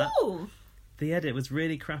because of that. Ooh. The edit was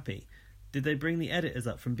really crappy. Did they bring the editors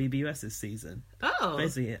up from BBUS's season? Oh.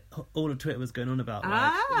 Basically, all of Twitter was going on about,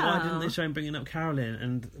 why didn't they show him bringing up Carolyn?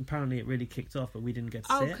 And apparently it really kicked off, but we didn't get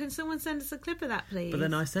to see it. Oh, can someone send us a clip of that, please? But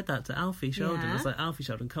then I said that to Alfie Sheldon. I was like, Alfie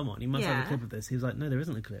Sheldon, come on, you must have a clip of this. He was like, no, there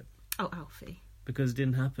isn't a clip. Oh, Alfie. Because it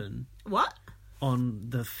didn't happen. What? On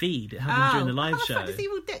the feed. It happened during the live show. How the fuck does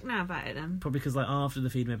Evil Dick know about it then? Probably because after the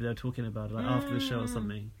feed, maybe they were talking about it, after the show or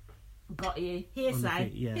something. Got you.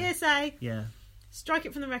 Hearsay. Yeah. Hearsay. Yeah. Strike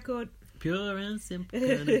it from the record. Pure and simple,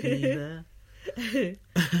 gonna be there.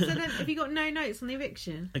 So then, have you got no notes on the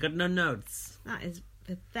eviction? I got no notes. That is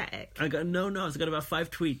pathetic. I got no notes. I got about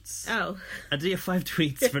 5 tweets. Oh. I did 5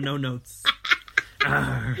 tweets for no notes.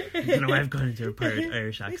 I don't know why I've gone into a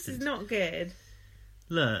Irish accent. This is not good.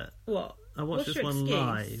 Look. What? I watched this one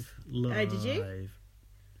live. Oh, did you?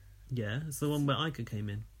 Yeah, it's the one where Ica came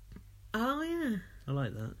in. Oh, yeah. I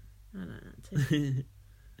like that. I like that too.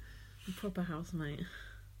 A proper housemate.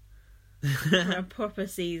 A proper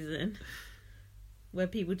season where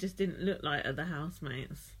people just didn't look like other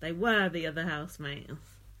housemates. They were the other housemates.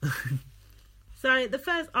 So the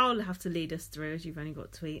first, I'll have to lead us through as you've only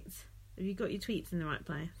got tweets. Have you got your tweets in the right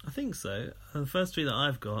place? I think so. The first tweet that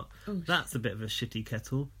I've got, that's a bit of a shitty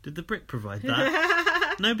kettle. Did the brick provide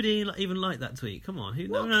that? Nobody even liked that tweet. Come on.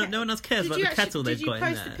 No one else cares about the kettle they've got in there.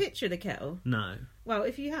 Did you post a picture of the kettle? No. Well,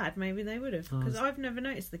 if you had, maybe they would have. Because I've never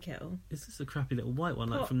noticed the kettle. Is this a crappy little white one,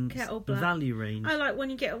 like from kettle the value range? I like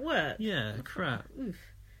when you get at work. Yeah, crap. Oof.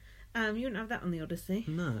 You wouldn't have that on the Odyssey.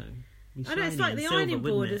 No. I know, it's like the ironing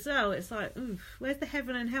board as well. It's like, oof, where's the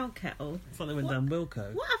Heaven and Hell kettle? It's like they went down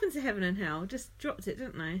Wilco. What happened to Heaven and Hell? Just dropped it,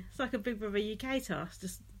 didn't they? It's like a Big Brother UK task,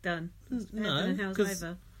 just done. No, because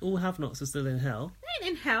all have-nots are still in hell. They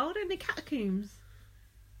ain't in hell, they're in the catacombs.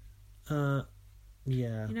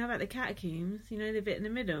 Yeah. You know about the catacombs? You know the bit in the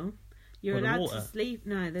middle? You're allowed to sleep.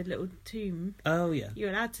 No, the little tomb. Oh, yeah. You're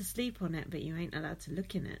allowed to sleep on it, but you ain't allowed to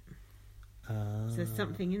look in it. So there's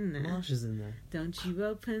something in there. Marsha's in there. Don't you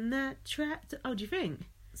open that trap. Oh, do you think?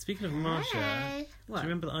 Speaking of Marsha, do you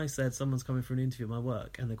remember that I said someone's coming for an interview at my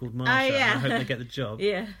work and they're called Marsha? Oh, yeah. And I hope they get the job.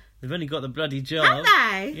 Yeah. They've only got the bloody job. Have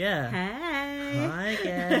they? Yeah. Hey. Hi,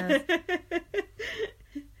 guys.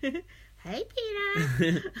 Hey,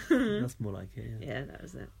 Peter. That's more like it, yeah. Yeah, that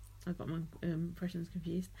was it. I got my impressions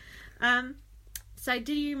confused. So,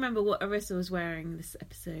 do you remember what Arissa was wearing this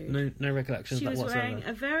episode? No recollection of that whatsoever. She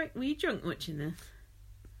was wearing Were you drunk watching this?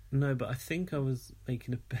 No, but I think I was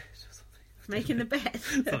making a bed or something. Making the bed?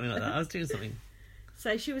 Something like that. I was doing something.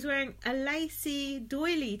 So, she was wearing a lacy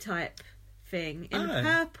doily type thing in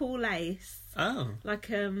purple lace. Oh.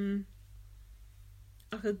 Like a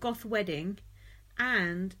goth wedding.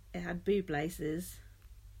 And it had boob laces.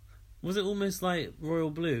 Was it almost like royal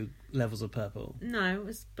blue levels of purple? No, it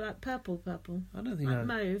was like purple. I don't think like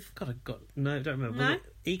mauve. God, no, don't remember. No? Was it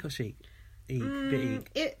eek or chic? Eek, bit eek.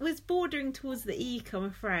 It was bordering towards the eek, I'm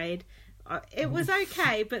afraid. It was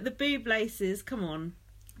okay, but the boob laces, come on.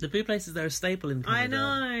 The boob laces, they're a staple in Canada.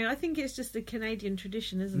 I know. I think it's just a Canadian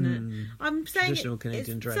tradition, isn't it? I'm saying traditional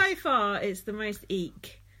Canadian dress. So far, it's the most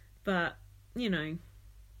eek, but you know,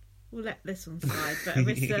 we'll let this one slide. But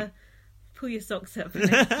Arissa, pull your socks up for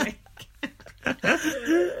next week.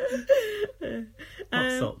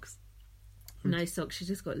 What socks? No socks. She's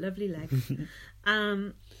just got lovely legs.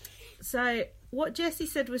 So what Jesse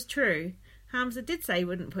said was true. Hamza did say he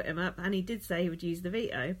wouldn't put him up, and he did say he would use the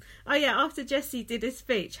veto. Oh yeah, after Jesse did his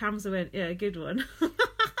speech, Hamza went, "Yeah, good one."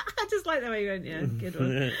 I just like the way he went, "Yeah, good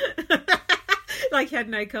one." Like he had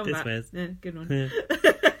no comeback. Yeah, good one. Yeah.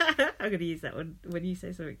 I'm going to use that one when you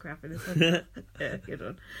say something crap in a sentence. Yeah,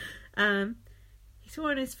 good one. He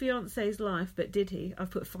swore on his fiance's life, but did he?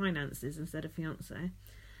 I've put finances instead of fiance.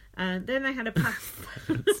 Then they had a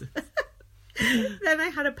Then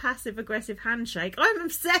they had a passive-aggressive handshake. I'm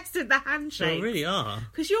obsessed with the handshake. You really are.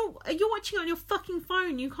 Because you're watching on your fucking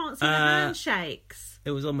phone. You can't see the handshakes.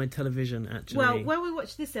 It was on my television, actually. Well, when we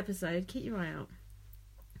watch this episode, keep your eye out.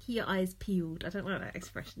 Keep your eyes peeled. I don't like that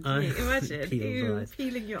expression. Imagine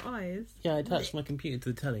peeling your eyes. Yeah, I attached my computer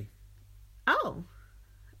to the telly. Oh,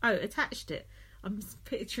 attached it. I'm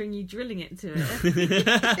picturing you drilling it to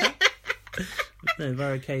it. No,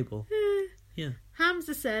 via a cable. Yeah.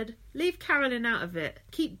 Hamza said, "Leave Carolyn out of it.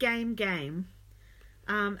 Keep game."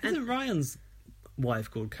 Isn't Ryan's wife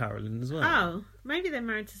called Carolyn as well? Oh, maybe they're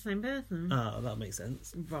married to the same person. Oh, that makes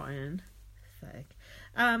sense. Ryan. Fake.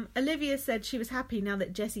 Olivia said she was happy now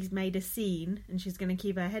that Jessie's made a scene and she's going to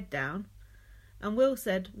keep her head down. And Will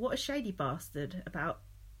said, "What a shady bastard about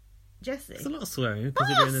Jessie." It's a lot of swearing,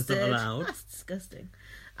 considering it's not allowed. That's disgusting.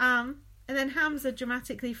 And then Hamza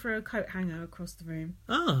dramatically threw a coat hanger across the room.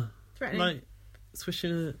 Oh. Threatening. Like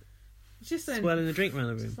swishing swirling a drink around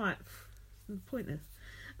the room. Just like, pointless.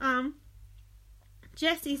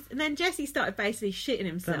 Jessie started basically shitting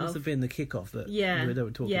himself. That must have been the kickoff that they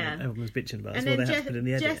were talking about. Everyone was bitching about. That's what they had to put in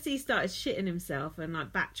the edit. Jesse started shitting himself and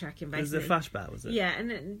like backtracking basically. It was a flashback, was it? Yeah,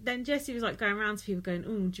 and then Jesse was like going around to people going,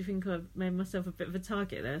 "Oh, do you think I've made myself a bit of a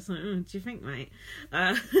target there?" It's like, "Oh, do you think, mate?"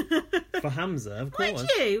 For Hamza, of course. Would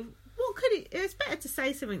you? What could he? It was better to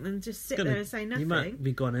say something than just sit there and say nothing. He might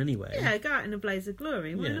be gone anyway. Yeah, go out in a blaze of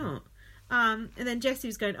glory. Why not? And then Jesse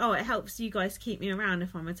was going, "Oh, it helps you guys keep me around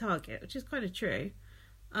if I'm a target," which is kind of true.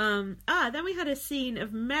 Then we had a scene of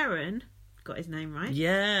Merrin, got his name right?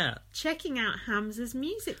 Yeah. Checking out Hamza's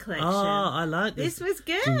music collection. Oh, I like this. This was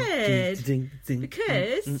good.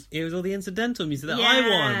 Because it was all the incidental music that I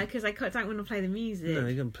want. Yeah, because I don't want to play the music. No,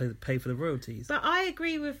 you're going to pay for the royalties. But I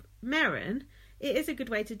agree with Merrin. It is a good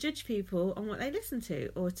way to judge people on what they listen to,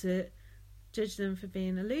 or to judge them for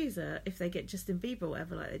being a loser if they get Justin Bieber or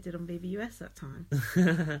whatever, like they did on BBUS that time.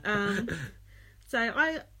 So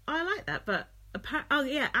I like that. But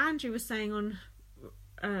Andrew was saying on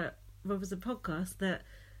Robert's podcast that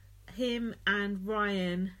him and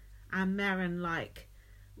Ryan and Merrin like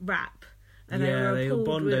rap, and they all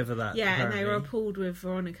bond over that. Yeah, apparently. And they were appalled with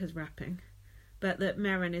Veronica's rapping, but that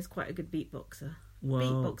Merrin is quite a good beatboxer. Well,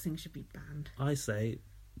 beatboxing should be banned. I say,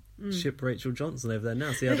 ship Rachel Johnson over there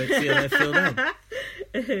now. See how they feel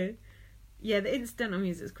then. Yeah, the incidental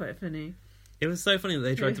music is quite funny. It was so funny that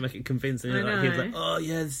they tried to make it convincing. Like, he was like, "Oh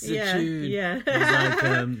yeah, this is a tune." Yeah,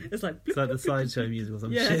 it's like the sideshow music or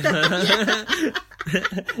some shit.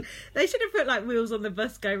 They should have put like wheels on the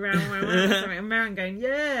bus go round, or something, and Merrin going,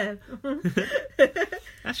 "Yeah."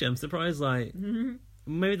 Actually, I'm surprised. Like,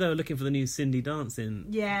 maybe they were looking for the new Cindy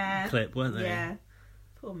dancing clip, weren't they? Yeah.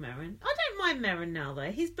 Poor Merrin. I don't mind Merrin now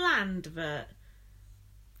though. He's bland, but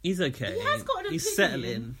he's okay. He has got an opinion. He's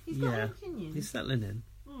settling. He's got an opinion. He's settling in.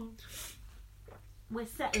 We're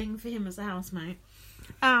settling for him as a housemate.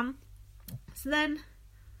 So then...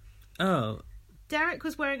 Derek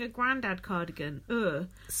was wearing a Grandad cardigan. Ugh.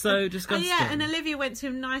 So disgusting. Oh, yeah, and Olivia went to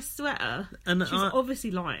him, nice sweater. And she's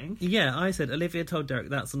obviously lying. Yeah, I said, Olivia told Derek,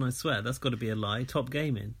 that's a nice sweater. That's got to be a lie. Top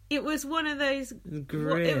gaming. It was one of those...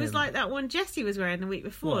 it was like that one Jessie was wearing the week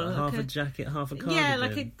before. What, half a jacket, half a cardigan? Yeah,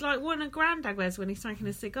 like one of Grandad wears when he's smoking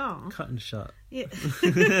a cigar. Cut and shut. Yeah.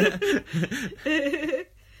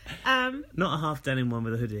 Not a half denim one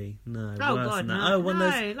with a hoodie. No. Oh worse God, than that. no. Oh, one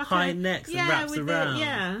of those like high necks that wraps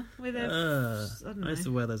around. With a. I used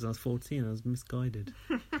to wear those when I was 14. I was misguided.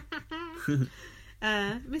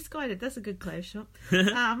 Misguided. That's a good clothes shop.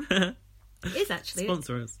 It is actually.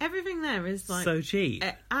 Sponsor us. Everything there is like so cheap,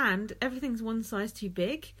 and everything's one size too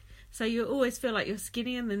big, so you always feel like you're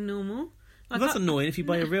skinnier than normal. Like that's annoying if you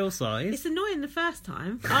buy a real size. It's annoying the first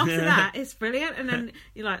time. After that, it's brilliant. And then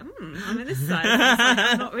you're like, I'm in this size. And it's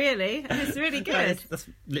like, not really. And it's really good. That's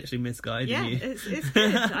literally misguided. Yeah, it's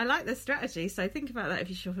good. I like the strategy. So think about that if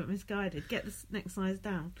you shop at Misguided. Get the next size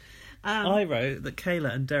down. I wrote that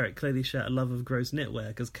Kayla and Derek clearly share a love of gross knitwear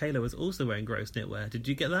because Kayla was also wearing gross knitwear. Did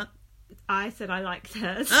you get that? I said I liked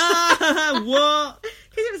hers. What?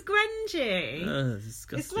 Because it was grungy.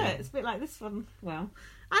 Disgusting. It's a bit like this one. Well...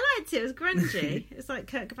 I liked it. It was grungy. It's like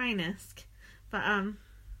Kurt Cobain-esque. But,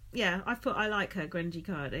 yeah, I like her grungy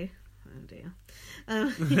cardi. Oh, dear.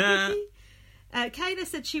 Kayla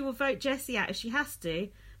said she will vote Jessie out if she has to,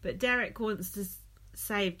 but Derek wants to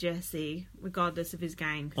save Jessie regardless of his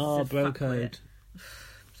gang. Oh, bro code.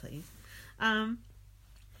 Please. And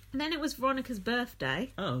then it was Veronica's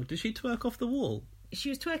birthday. Oh, did she twerk off the wall? She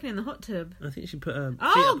was twerking in the hot tub. I think she put her feet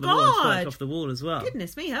up the wall and twerked off the wall as well.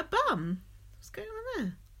 Goodness me, her bum. What's going on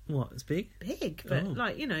there? What? It's big? Big, but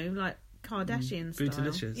like Kardashian style.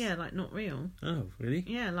 Brutalicious. Yeah, like not real. Oh, really?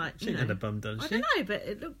 Yeah, like she had a bum, does she? I don't know, but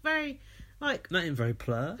it looked very like. That ain't very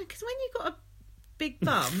plur. Because when you got a big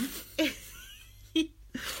bum, I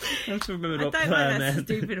have to remember what I don't plur like that meant.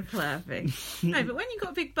 stupid plur thing. No, but when you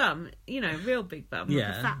got a big bum, real big bum, like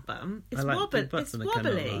a fat bum, it's wobbly. It's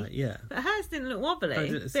wobbly. Yeah, but hers didn't look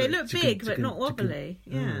wobbly. But it looked big, but not wobbly.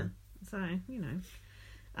 Yeah. So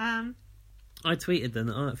I tweeted then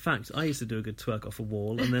that, in fact, I used to do a good twerk off a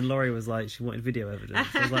wall, and then Laurie was like, she wanted video evidence.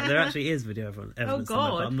 I was like, there actually is video evidence on it, but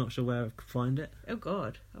I'm not sure where I could find it. Oh,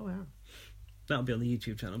 God. Oh, wow. That'll be on the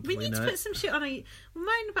YouTube channel. We need to put some shit on a... We're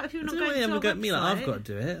moaning about people not going to our website. Me like, I've got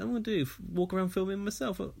to do it. I'm going to walk around filming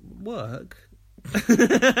myself at work. Like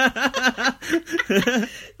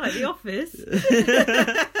The Office.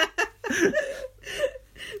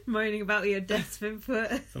 Moaning about your desk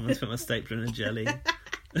put. Someone's put my stapler in a jelly.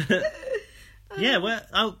 Yeah,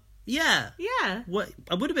 yeah. What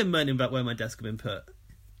I would have been moaning about where my desk had been put.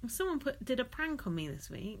 Someone did a prank on me this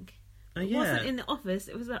week. Yeah. It wasn't in the office,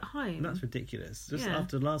 it was at home. That's ridiculous. Just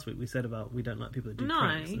after last week we said about we don't like people that do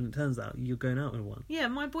pranks, and it turns out you're going out with one. Yeah,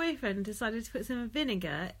 my boyfriend decided to put some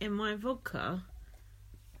vinegar in my vodka.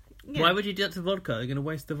 Yeah. Why would you do that to vodka? You're going to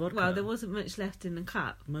waste the vodka. Well, there wasn't much left in the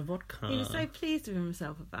cup. My vodka. He was so pleased with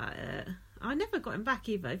himself about it. I never got him back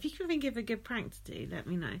either. If you can think of a good prank to do, let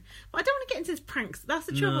me know. But I don't want to get into this pranks. That's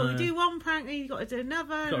the trouble. No. You do one prank and you've got to do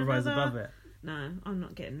another. You've got to rise above it. No, I'm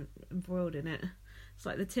not getting embroiled in it. It's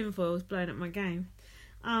like the tinfoil's blowing up my game.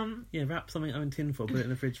 Yeah, wrap something in tinfoil, put it in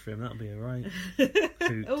the fridge for him. That'll be alright.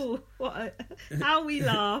 Oh, how we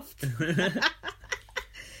laughed. So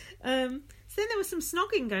then there was some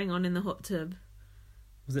snogging going on in the hot tub.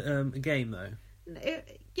 Was it a game though?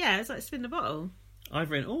 Yeah, it's like spin the bottle. I've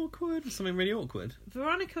written awkward, something really awkward.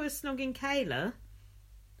 Veronica was snogging Kayla.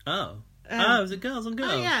 Oh. Was it girls on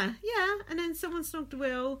girls? Oh, yeah. And then someone snogged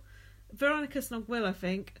Will. Veronica snogged Will, I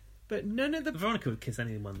think. But none of the... Veronica would kiss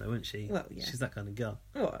anyone, though, wouldn't she? Well, yeah. She's that kind of girl.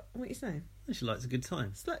 What are you saying? She likes a good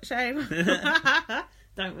time. Slut shame.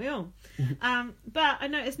 Don't we all? But I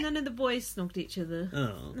noticed none of the boys snogged each other.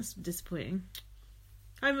 Oh. That's disappointing.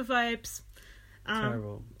 Homophobes.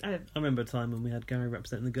 Terrible. I remember a time when we had Gary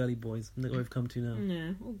representing the girly boys. Look where we've come to now.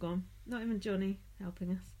 Yeah, all gone. Not even Johnny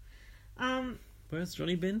helping us. Where's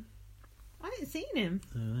Johnny been? I haven't seen him.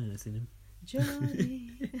 Oh, I haven't seen him. Johnny.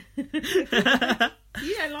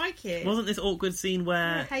 You don't like it. Wasn't this awkward scene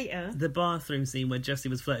where hater. The bathroom scene where Jessie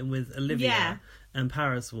was flirting with Olivia and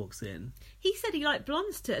Paris walks in? He said he liked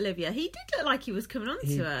blondes to Olivia. He did look like he was coming on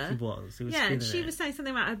to her. He was. Yeah, and she was saying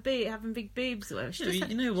something about her having big boobs or whatever.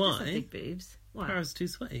 You know why? She big boobs. What? Paris is too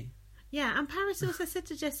sweaty. Yeah, and Paris also said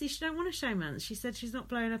to Jessie she don't want a showman. She said she's not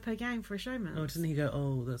blowing up her game for a showman. Oh, didn't he go,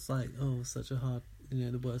 oh, that's like, oh, such a hard,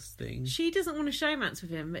 the worst thing. She doesn't want a showmance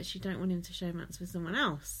with him, but she don't want him to showmance with someone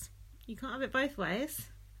else. You can't have it both ways.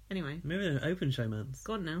 Anyway. Maybe an open showmance.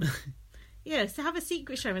 God, no. Yeah, so have a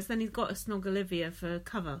secret showmance, then he's got to snog Olivia for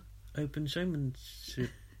cover. Open showmanship.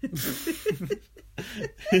 I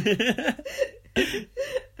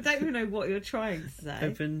don't even know what you're trying to say.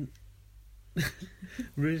 Open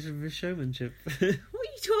showmanship. What are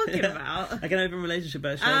you talking about? Like an open relationship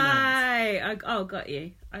about showmance. Oh, got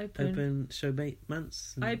you. Open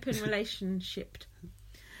showmance. Open relationship.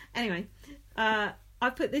 Anyway, I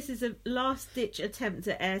put this as a last-ditch attempt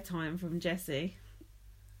at airtime from Jessie.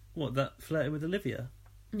 What, that flirting with Olivia?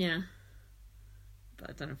 Yeah. But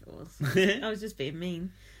I don't know if it was. I was just being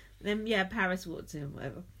mean. Then, Paris walked in,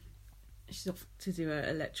 whatever. She's off to do her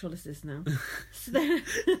electrolysis now. So then...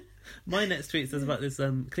 My next tweet says about this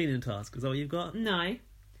cleaning task. Is that what you've got? No.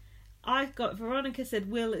 I've got... Veronica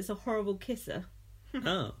said, Will is a horrible kisser.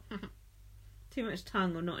 Oh. Too much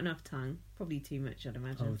tongue or not enough tongue. Probably too much, I'd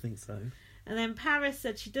imagine. I would think so. And then Paris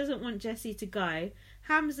said she doesn't want Jessie to go.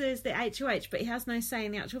 Hamza is the HOH, but he has no say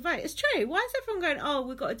in the actual vote. It's true. Why is everyone going, oh,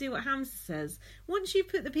 we've got to do what Hamza says? Once you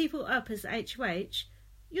put the people up as HOH,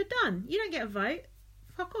 you're done. You don't get a vote.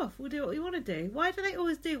 Fuck off. We'll do what we want to do. Why do they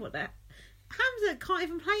always do what that... Hamza can't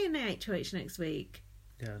even play in the HOH next week.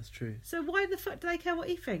 Yeah, that's true. So why the fuck do they care what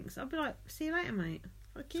he thinks? I'll be like, see you later, mate.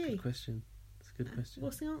 Fuck you. Good question. It's a good question.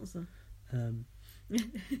 What's the answer?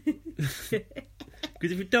 Because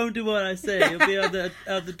if you don't do what I say, you'll be out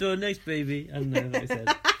the door next, baby. I don't know what I said.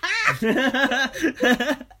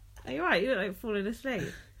 Are you right? You look like falling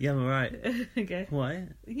asleep. Yeah, I'm alright. Okay. Why?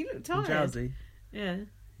 You look tired. I'm drowsy. Yeah.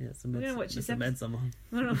 Yeah, some meds I'm on.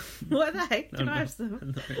 What are they? Can I have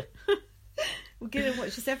some? No. We're going to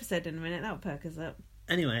watch this episode in a minute. That'll perk us up.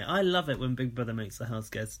 Anyway, I love it when Big Brother makes the house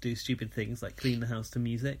guests do stupid things like clean the house to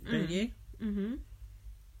music, don't you? Mm-hmm.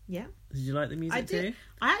 Yeah. Did you like the music too?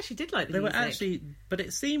 I actually did like the music. They were actually... But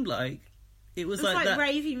it seemed like... It was like that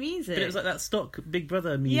ravey music. But it was like that stock Big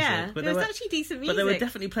Brother music. Yeah, but it was actually decent music. But they were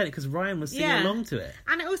definitely playing it because Ryan was singing along to it.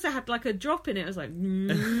 And it also had like a drop in it. It was like... I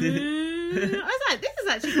was like, this is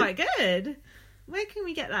actually quite good. Where can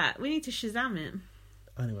we get that? We need to Shazam it.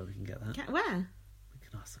 I know where we can get that. Where? We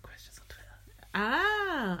can ask the questions on Twitter.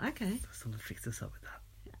 Ah, okay. Someone fixed us up with that.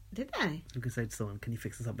 Did they? We could say to someone, can you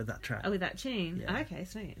fix us up with that track? Oh, with that tune? Yeah. Okay,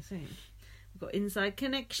 sweet. We've got inside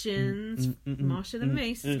connections. Marsha the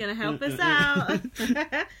Moose is going to help us out.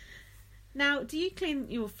 Now, do you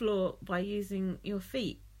clean your floor by using your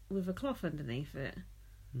feet with a cloth underneath it?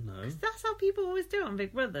 No. Because that's how people always do it on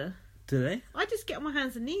Big Brother. Do they? I just get on my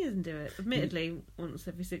hands and knees and do it. Admittedly, once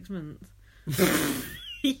every 6 months.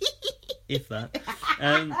 If that.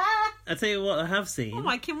 I tell you what I have seen. Oh,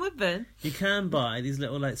 my Kim Woodburn. You can buy these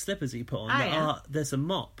little like slippers that you put on. There's a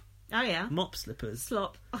mop. Oh, yeah. Mop slippers.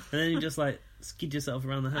 Slop. And then you just like skid yourself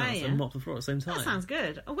around the house and mop the floor at the same time. That sounds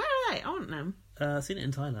good. Oh, where are they? I want them. I've seen it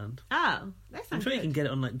in Thailand. Oh, that sounds I'm sure good. you can get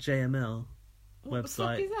it on like JML website. What the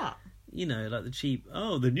fuck is that? You know, like the cheap,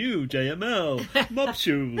 the new JML mop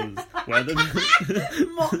shoes.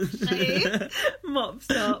 Mop shoes. Mop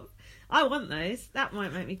stop. I want those. That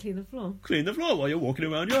might make me clean the floor. Clean the floor while you're walking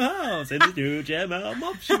around your house in the new JML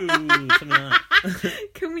mop shoes. Something like that.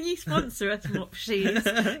 Can we sponsor us mop shoes?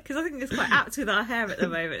 Because I think it's quite apt with our hair at the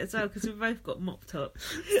moment as well, because we've both got mop tops.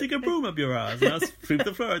 Stick a broom up your ass and I'll sweep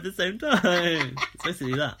the floor at the same time. It's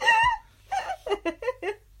basically that.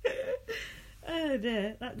 Oh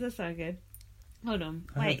dear, that does sound good. Hold on,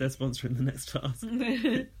 I hope they're sponsoring the next task.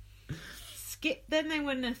 Then they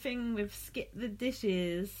won a thing with Skip the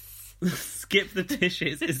Dishes. Skip the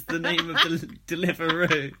Dishes is the name of the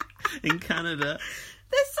Deliveroo in Canada.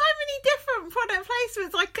 There's so many different product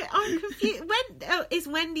placements. I'm confused. Is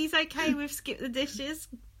Wendy's okay with Skip the Dishes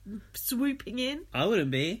swooping in? I wouldn't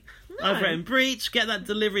be. No. I've written breach. Get that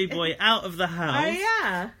delivery boy out of the house. Oh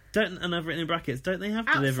yeah. And I've written in brackets. Don't they have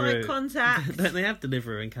Outside Deliveroo? contact. Don't they have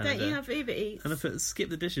Deliveroo in Canada? Don't you have Uber Eats? And I put Skip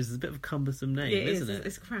the Dishes. It's a bit of a cumbersome name, isn't it?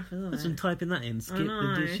 It's crap, isn't it? Imagine typing that in.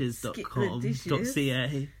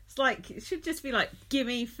 skipthedishes.com.ca. It's like, it should just be like,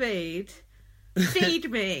 gimme food.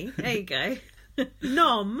 Feed me. There you go.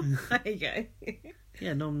 Nom. There you go.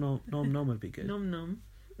 Yeah, nom would be good. Nom. Nom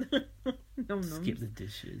nom. Skip the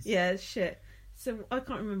Dishes. Yeah, shit. So I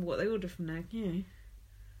can't remember what they ordered from now, can you?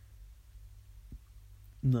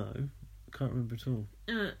 No. I can't remember at all.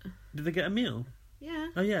 Did they get a meal? Yeah.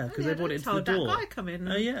 Oh, yeah, because they brought it to the door. That guy come in.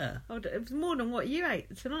 Oh, yeah. It was more than what you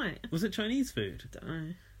ate tonight. Was it Chinese food? I don't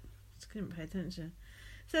know. Just couldn't pay attention.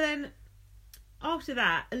 So then, after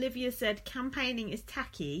that, Olivia said campaigning is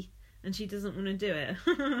tacky and she doesn't want to do it.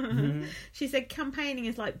 Mm-hmm. She said campaigning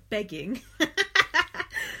is like begging.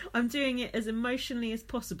 I'm doing it as emotionally as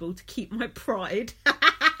possible to keep my pride.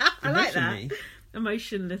 I like that.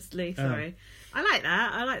 Emotionlessly, sorry. I like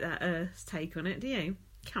that. I like that take on it, do you?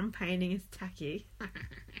 Campaigning is tacky.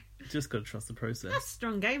 Just got to trust the process. That's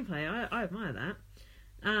strong gameplay. I admire that.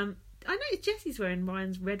 I noticed Jesse's wearing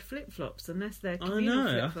Ryan's red flip-flops, unless they're communal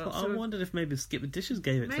flip-flops. I wondered if maybe Skip the Dishes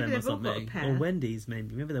gave it to them or something. Or Wendy's,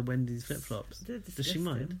 maybe. Maybe they're Wendy's flip-flops. Does she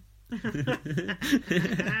mind?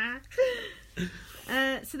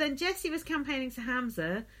 So then Jesse was campaigning to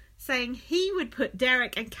Hamza, saying he would put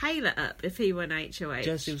Derek and Kayla up if he won HOH.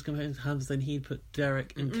 Jesse was campaigning to Hamza, saying he'd put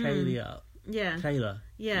Derek and Kayla up. Yeah. Kayla.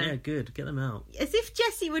 Yeah. Yeah, good. Get them out. As if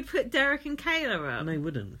Jesse would put Derek and Kayla up. No, he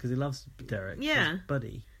wouldn't, because he loves Derek. Yeah. His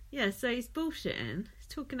buddy. Yeah, so he's bullshitting. He's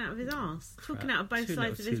talking out of his arse. Talking out of both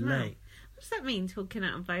sides of his mouth. What does that mean, talking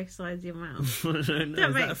out of both sides of your mouth? I don't know.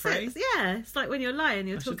 Is that a phrase? Yeah, it's like when you're lying,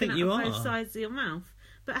 you're talking out of both sides of your mouth.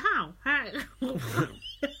 But how? Yeah,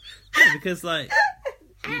 because like...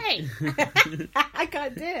 Hey! I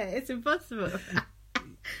can't do it. It's impossible.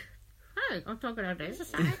 I'm talking out this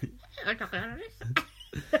side. I'm talking out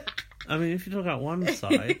this. I mean, if you talk out one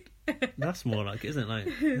side, that's more like, isn't it? Like,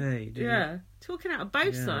 hey, dude. Yeah, talking out of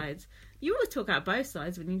both sides. You always talk out both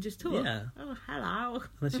sides when you just talk. Yeah. Oh, hello.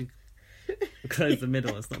 Unless you close the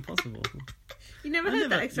middle, it's not possible. You never heard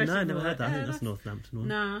that expression? No, I never heard that. I think that's Northampton one.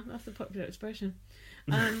 No, that's a popular expression.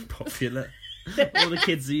 Popular. All the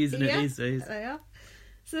kids are using it these days. They are.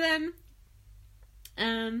 So then,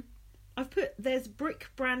 I've put, there's brick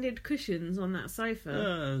branded cushions on that sofa.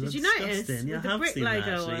 Oh, did you notice? Yeah, with the brick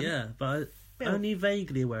logo on? Yeah, but I'm only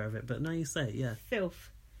vaguely aware of it. But now you say it, yeah.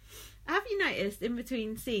 Filth. Have you noticed in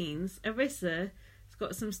between scenes, Arissa has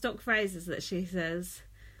got some stock phrases that she says.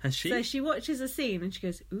 Has she? So she watches a scene and she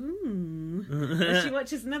goes, ooh. And she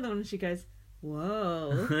watches another one and she goes,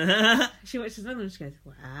 whoa. She watches another one and she goes,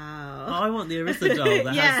 wow. Oh, I want the Arissa doll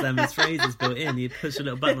that has them as phrases built in. You push a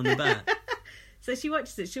little button on the back. So she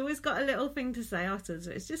watches it. She always got a little thing to say afterwards.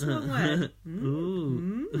 It's just one word.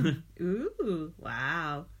 Ooh. Ooh.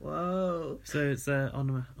 Wow. Whoa. So it's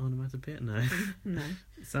onomatopoeia? No. No.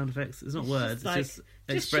 Sound effects. It's not words. Like, it's just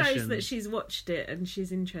expression. Shows that she's watched it and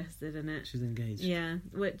she's interested in it. She's engaged. Yeah.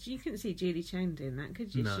 Which you couldn't see Julie Chang doing that,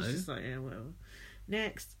 could you? No. She's just like, yeah, well.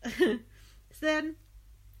 Next. So then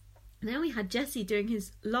we had Jesse doing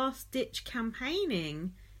his last-ditch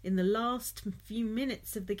campaigning in the last few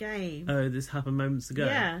minutes of the game. Oh, this happened moments ago.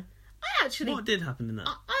 Yeah, what did happen in that?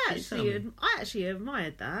 I actually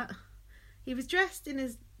admired that. He was dressed in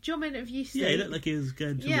his job interview suit. Yeah, he looked like he was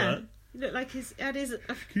going to work. He looked like had his.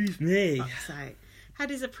 Excuse me. Had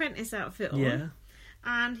his apprentice outfit on. Yeah,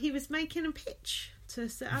 and he was making a pitch to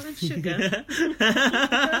Sir Alan Sugar.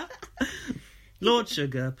 Lord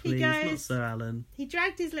Sugar, please, not Sir Alan. He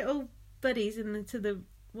dragged his little buddies into the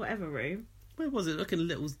whatever room. Where was it? Like a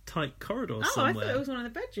little tight corridor somewhere. I thought it was one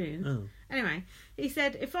of the bedrooms. Oh. Anyway, he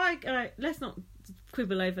said, if I go... Let's not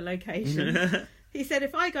quibble over location. He said,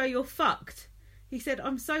 if I go, you're fucked. He said,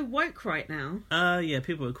 I'm so woke right now. Yeah,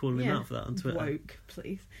 people were calling him out for that on Twitter. Woke,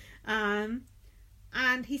 please. And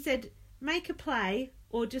he said, make a play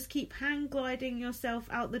or just keep hang gliding yourself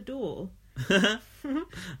out the door. I'd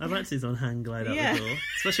like to see someone hang glide out the door.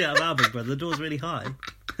 Especially out of our Big Brother. The door's really high.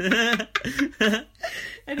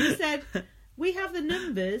 And he said... We have the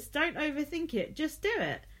numbers, don't overthink it, just do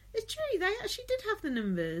it. It's true, they actually did have the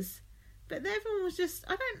numbers. But everyone was just...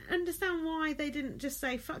 I don't understand why they didn't just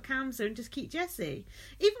say, fuck Hamza and just keep Jesse.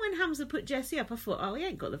 Even when Hamza put Jesse up, I thought, oh, he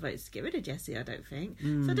ain't got the votes to get rid of Jesse, I don't think.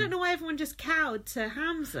 So I don't know why everyone just cowed to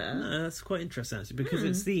Hamza. No, that's quite interesting, actually, because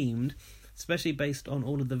it seemed, especially based on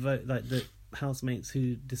all of the vote, like the housemates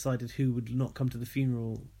who decided who would not come to the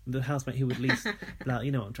funeral, the housemate who would least, like,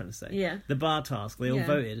 you know what I'm trying to say. Yeah. The bar task, they all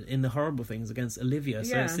voted in the horrible things against Olivia,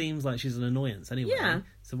 so it seems like she's an annoyance anyway. Yeah.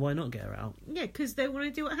 So why not get her out? Yeah, because they want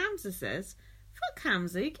to do what Hamza says. Fuck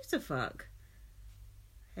Hamza, who gives a fuck?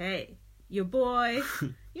 Hey, your boy.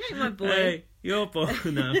 You ain't my boy. Hey, your boy.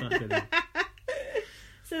 No, I'm not kidding.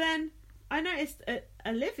 So then, I noticed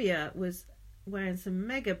Olivia was wearing some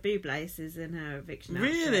mega boob laces in her eviction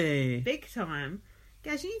outfit. Really? Big time.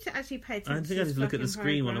 Guys, you need to actually pay attention. I think I just look at the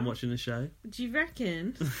screen while I'm watching the show. Do you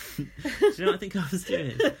reckon? Do you know what I think I was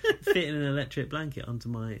doing? Fitting an electric blanket onto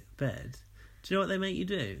my bed. Do you know what they make you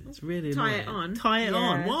do? It's really tie annoying. it on. Tie it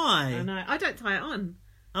on. Why? I know. I don't tie it on.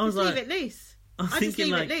 I was just like, leave it loose. I was thinking,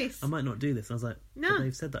 just leave it loose. I might not do this. I was like, no,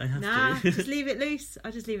 they've said that I have to. Just leave it loose.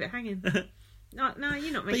 I just leeve it hanging. No,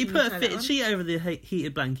 you're not making. But you put a fitted sheet over the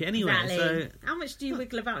heated blanket anyway. Exactly. So how much do you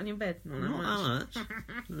wiggle about on your bed? Not that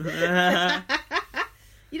much.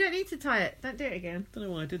 You don't need to tie it. Don't do it again. Don't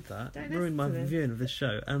know why I did that. Ruined my viewing of this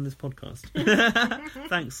show and this podcast.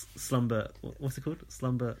 Thanks, Slumber. What's it called?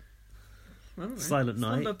 Slumber. Silent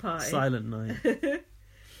Night. Slumber Party. Silent Night.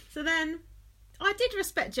 So then, I did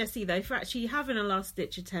respect Jessie though for actually having a last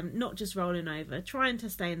ditch attempt, not just rolling over, trying to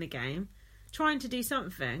stay in the game, trying to do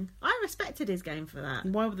something. I respected his game for that.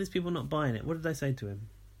 Why were these people not buying it? What did they say to him?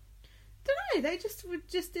 Don't know. They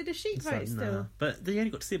just did a sheep vote still. But you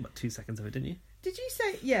only got to see about 2 seconds of it, didn't you? Did you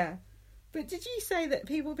say, yeah, but did you say that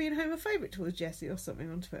people were being homophobic towards Jessie or something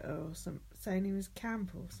on Twitter or saying he was camp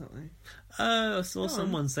or something? Oh, I saw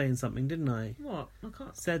someone saying something, didn't I? What? I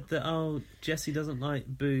can't. Said that, Jessie doesn't like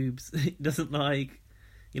boobs, he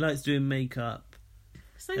likes doing makeup,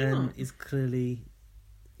 so and what? is clearly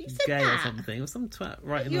gay or something. Or some twat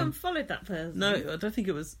writing you unfollowed that person? No, I don't think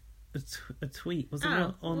it was a tweet. Was it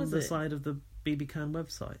not on the side of the BB Can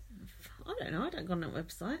website? I don't know. I don't go on that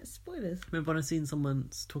website. Spoilers. Remember when I seen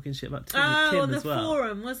someone talking shit about Tim, Tim on the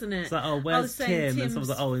forum, wasn't it? It's like, where's Tim? And someone's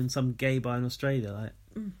like, in some gay bar in Australia. Like,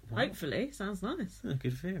 hopefully, sounds nice. Oh,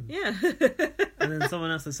 good for him. Yeah. And then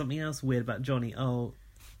someone else said something else weird about Johnny. I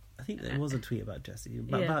think there was a tweet about Jessie,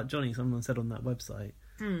 but about Johnny. Someone said on that website,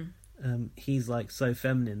 he's like so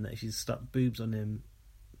feminine that she's stuck boobs on him.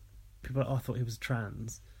 People are like, I thought he was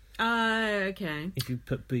trans. Oh, okay. If you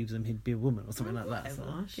put boobs on him, he'd be a woman or something like that. So,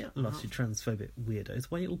 lots of transphobic weirdos.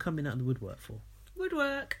 Why are you all coming out of the woodwork for?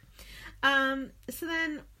 Woodwork. So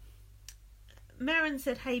then, Merrin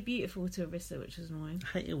said, "Hey, beautiful" to Arissa, which was annoying.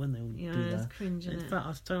 I hate it when they all do that. It's cringe, isn't it? In fact,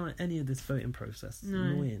 I don't like any of this voting process. It's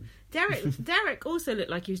annoying. Derek also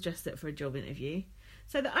looked like he was dressed up for a job interview.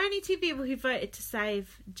 So the only two people who voted to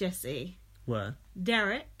save Jessie were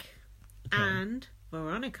Derek and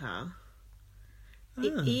Veronica.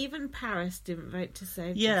 Even Paris didn't vote to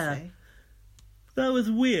save Jessie. That was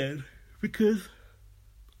weird because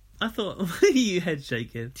I thought, why are you head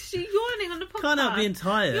shaking? You're yawning on the podcast. Can't help being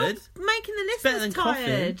tired. You're making the listeners tired.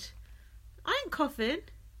 Coughing. I ain't coughing.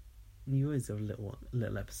 You always have a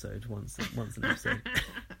little episode once an episode.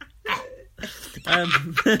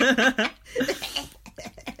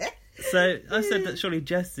 So I said that surely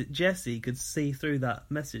Jessie could see through that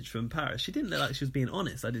message from Paris. She didn't look like she was being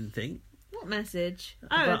honest, I didn't think. What message?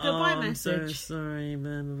 Goodbye message. I'm so sorry,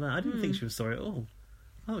 blah, blah, blah. I didn't think she was sorry at all.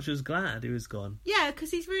 I thought she was glad he was gone. Yeah, because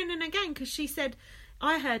he's ruining her game. Because she said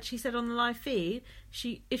on the live feed,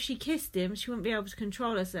 if she kissed him, she wouldn't be able to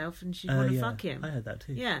control herself and she'd want to fuck him. I heard that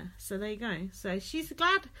too. Yeah, so there you go. So she's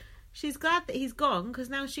glad that he's gone because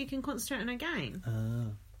now she can concentrate on her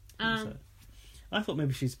game. I thought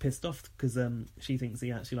maybe she's pissed off because she thinks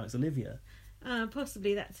he actually likes Olivia.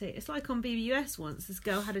 Possibly that's it. It's like on BBUS once, this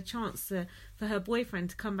girl had a chance for her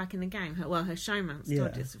boyfriend to come back in the game. Her showman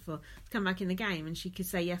told us before, to come back in the game, and she could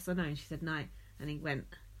say yes or no, and she said no, and he went.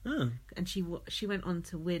 And she went on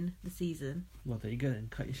to win the season. Well, there you go then.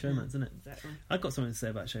 Cut your showmance, isn't it? Exactly. I've got something to say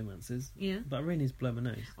about showmances. Yeah. But I really need to blow my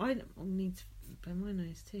nose. I need to blow my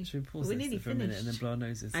nose too. Should we pause this for a minute and then blow our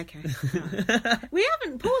noses? Okay. Right. We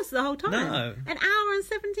haven't paused the whole time. No. An hour and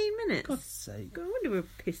 17 minutes. God's sake. I wonder we're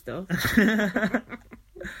pissed off. Okay.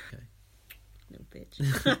 Little bitch.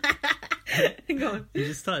 Go on. You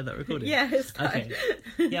just started that recording? Yeah, it started.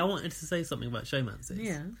 Okay. Yeah, I wanted to say something about showmances.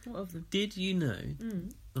 Yeah, what of them? Did you know...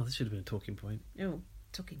 Oh, this should have been a talking point. Oh,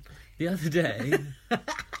 talking point. The other day...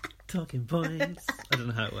 Talking points. I don't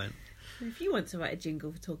know how it went. If you want to write a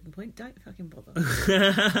jingle for Talking Point, don't fucking bother.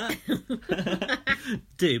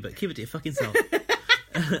 Do, but keep it to your fucking self.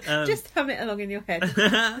 Just hum it along in your head.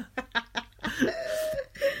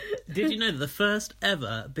 Did you know that the first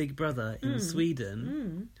ever Big Brother in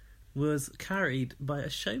Sweden was carried by a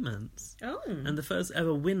showmance? Oh. And the first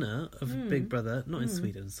ever winner of Big Brother, not in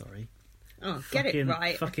Sweden, sorry. Oh, get it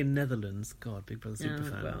right. Fucking Netherlands. God, Big Brother super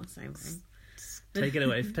fan. Well, same thing. Take it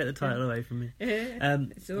away. Take the title away from me.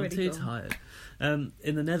 It's already I'm too tired.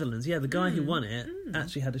 In the Netherlands, the guy who won it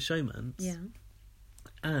actually had a showmance. Yeah.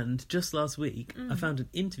 And just last week, I found an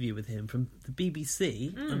interview with him from the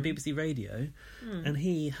BBC on BBC Radio, and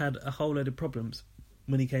he had a whole load of problems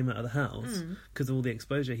when he came out of the house because of all the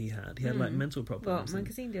exposure he had. He had like mental problems. What,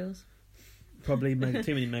 magazine deals? Probably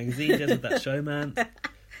too many magazine deals with that showmance.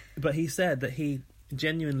 But he said that he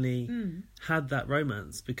genuinely had that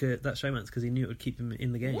showmance because he knew it would keep him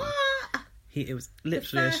in the game. What? It was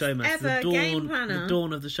literally a showmance. The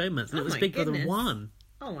dawn of the showmance. And it was Big Brother 1.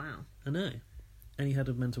 Oh, wow. I know. And he had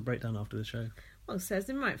a mental breakdown after the show. Well, serves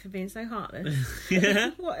him right for being so heartless.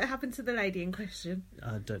 Yeah. What happened to the lady in question?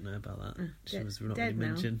 I don't know about that. She was not dead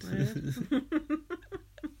really mentioned.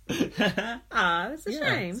 That's a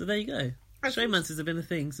shame. So there you go. Showmances have been a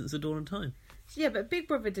thing since the dawn of time. Yeah, but Big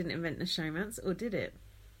Brother didn't invent the showmance, or did it?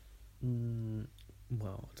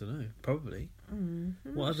 Well, I don't know. Probably.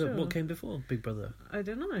 Sure. What came before Big Brother? I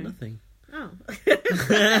don't know. Nothing. Oh.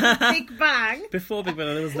 Big Bang. Before Big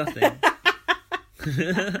Brother, there was nothing.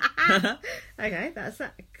 Okay, that's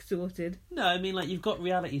that sorted. No, I mean, like, you've got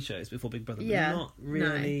reality shows before Big Brother, but not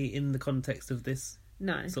really in the context of this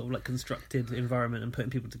sort of, like, constructed environment and putting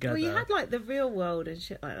people together. Well, you had, like, the Real World and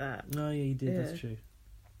shit like that. Oh, yeah, you did. That's true.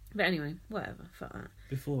 But anyway, whatever. Fuck that.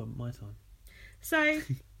 Before my time. So...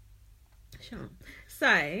 Sure.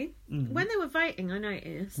 So, when they were voting, I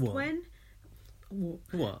noticed when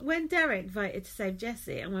Derek voted to save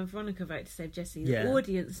Jessie and when Veronica voted to save Jessie, the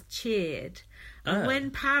audience cheered. And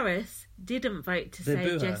when Paris didn't vote to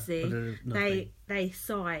save Jessie, they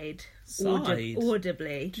sighed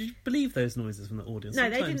audibly. Did you believe those noises from the audience? No,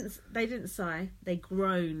 they didn't sigh. They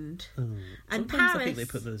groaned. Oh. And Sometimes I think they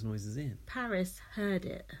put those noises in. Paris heard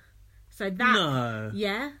it. So that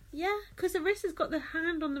yeah, because Arissa's got the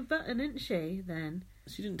hand on the button, isn't she? Then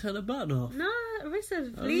she didn't turn the button off. No,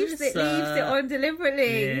 Arissa leaves it on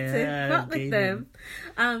deliberately to fuck with them.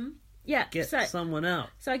 Get someone out.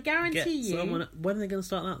 So I guarantee you. When are they going to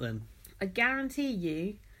start that then? I guarantee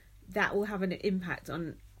you that will have an impact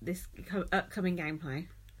on this upcoming gameplay.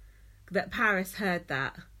 That Paris heard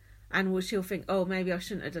that, and she'll think, oh, maybe I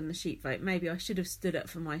shouldn't have done the sheep vote. Maybe I should have stood up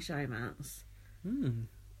for my showmance.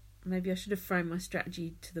 Maybe I should have thrown my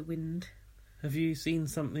strategy to the wind. Have you seen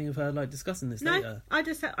something of her like discussing this later? I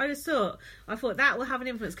just thought that will have an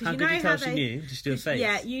influence because you know how she knew. Just do a face.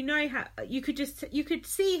 Yeah, you know how you could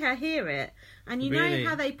see her hear it, and you know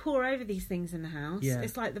how they pour over these things in the house. Yeah.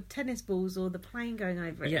 It's like the tennis balls or the plane going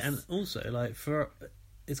over it. Yeah, and also like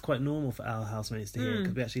it's quite normal for our housemates to hear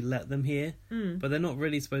because we actually let them hear, but they're not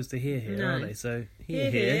really supposed to hear, are they? So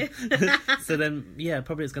hear. So then,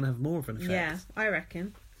 probably it's going to have more of an effect. Yeah, I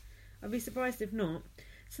reckon. I'd be surprised if not.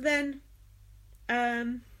 So then,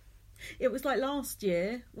 it was like last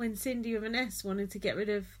year when Cindy with an S wanted to get rid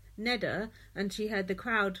of Nedda, and she heard the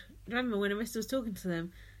crowd. Remember when Arissa was talking to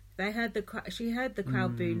them? She heard the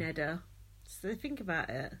crowd boo Nedda. So think about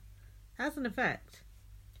it. Has an effect.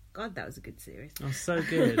 God, that was a good series. Oh, so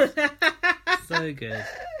good. So good.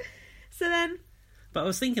 So then... But I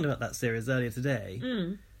was thinking about that series earlier today.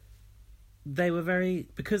 They were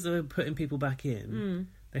because they were putting people back in,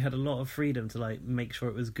 they had a lot of freedom to like make sure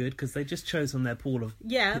it was good because they just chose from their pool of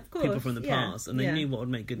people from the past and they knew what would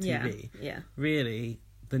make good TV. Yeah. Really,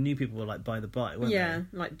 the new people were like by the by, weren't they? Yeah,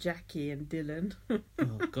 like Jackie and Dylan.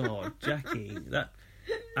 Oh, God, Jackie.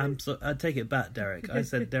 I'd take it back, Derek. I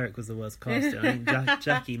said Derek was the worst casting. I think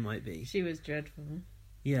Jackie might be. She was dreadful.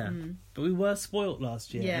 Yeah, but we were spoilt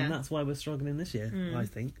last year, and that's why we're struggling this year, I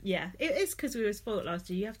think. Yeah, it is because we were spoilt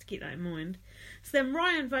last year. You have to keep that in mind. So then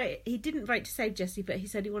Ryan he didn't vote to save Jessie, but he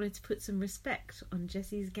said he wanted to put some respect on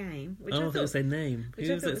Jessie's game. Which I thought it was their name.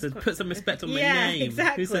 Who was it said, put some respect on my name?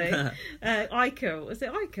 Exactly. Who said that? Iker. Was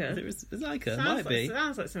it Iker? Is it Iker? Might be.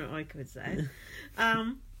 Sounds like something Iker would say.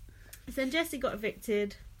 So then Jessie got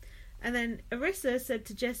evicted, and then Arissa said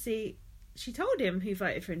to Jessie... She told him who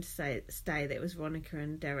voted for him to stay that it was Veronica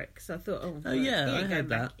and Derek. So I thought, I heard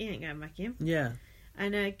that. He ain't going back in. Yeah.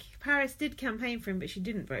 And Paris did campaign for him, but she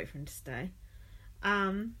didn't vote for him to stay.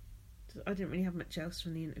 I didn't really have much else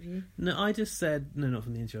from the interview. No, I just said... No, not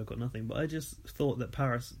from the interview, I got nothing. But I just thought that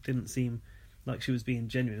Paris didn't seem like she was being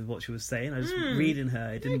genuine with what she was saying. I was reading her.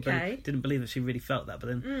 I didn't believe that she really felt that. But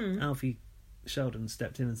then Alfie... Sheldon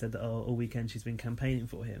stepped in and said that all weekend she's been campaigning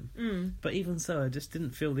for him. But even so, I just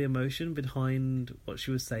didn't feel the emotion behind what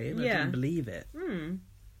she was saying. I didn't believe it.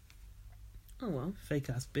 Oh well.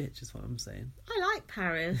 Fake ass bitch is what I'm saying. I like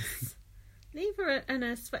Paris. Leave her and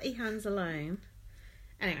her sweaty hands alone.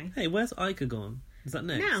 Anyway. Hey, where's Iker gone? Is that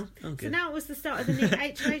next? Now. So now it was the start of the new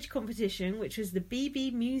HOH competition, which was the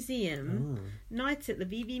BB Museum. Night at the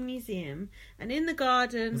BB Museum. And in the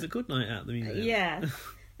garden... Was it good night at the museum? Yeah.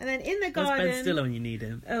 And then in the garden... Where's Ben Stiller when you need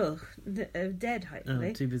him? Oh, dead, hopefully.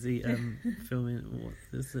 Oh, too busy filming... What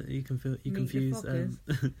is it? You confuse...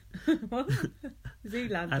 What?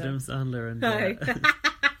 Zoolander. Adam Sandler and...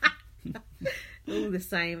 All the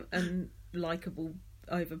same unlikable,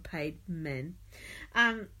 overpaid men.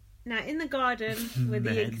 Now, in the garden were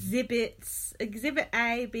the exhibits. Exhibit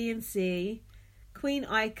A, B and C. Queen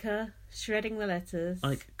Iker shredding the letters.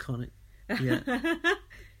 Iconic. Yeah.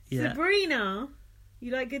 Sabrina...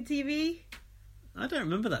 You like good TV? I don't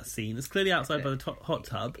remember that scene. It's clearly outside by the hot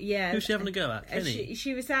tub. Yeah. Who's she having a go at? Kenny?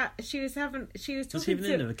 She was talking Was she even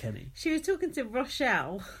in with Kenny? She was talking to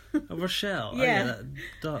Rochelle. Oh, Rochelle. Yeah. Oh, yeah,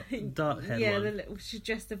 that dark head one. She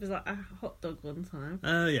dressed up as like a hot dog one time.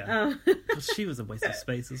 Oh, yeah. She was a waste of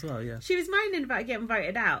space as well, yeah. She was moaning about getting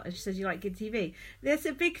voted out, and she said, you like good TV. There's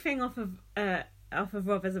a big thing off of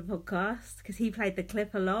Rob as a podcast, because he played the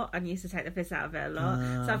clip a lot and used to take the piss out of it a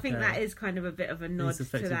lot. So I think that is kind of a bit of a nod to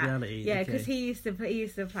that. Reality. Yeah, because he used to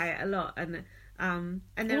play it a lot, and then,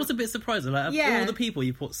 it was a bit surprising. Like, of all the people,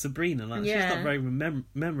 you put Sabrina. Like, she's not very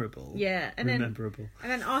memorable. Yeah, and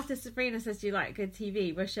then after Sabrina says, "Do you like good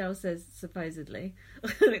TV?" Rochelle says, "Supposedly,"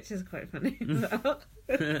 which is quite funny.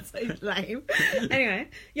 So lame. Anyway,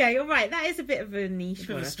 yeah, you're right. That is a bit of a niche.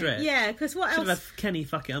 A stretch. Yeah, because what Should else? have Kenny,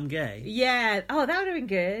 fuck it, I'm gay. Yeah. Oh, that would have been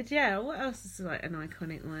good. Yeah. What else is like an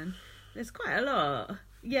iconic one? There's quite a lot.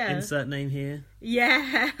 Yeah. Insert name here.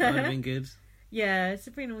 Yeah. That would have been good. Yeah,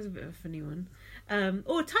 Sabrina was a bit of a funny one.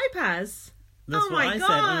 Or Topaz. That's what I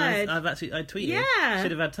said. And I tweeted. Yeah.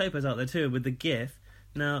 Should have had Topaz out there too with the GIF.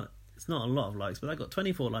 Now, it's not a lot of likes, but I got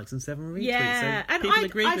 24 likes and 7 retweets. Yeah, so and people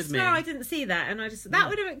agreed with me. I didn't see that, and that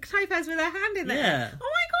would have been Topaz with her hand in there. Yeah. Oh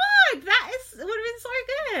my god, would have been so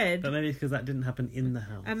good. But maybe because that didn't happen in the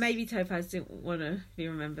house. And maybe Topaz didn't want to be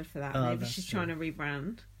remembered for that. Maybe she's trying to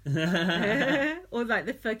rebrand. Or like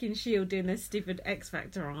the fucking Shield doing their stupid X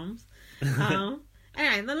Factor arms.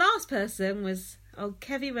 Anyway, the last person was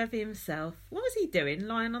Kevy Webby himself. What was he doing,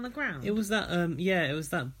 lying on the ground? It was that it was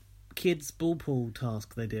that kids ball pool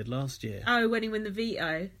task they did last year. Oh, when he won the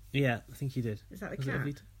veto. Yeah, I think he did. Is that the was cat? It a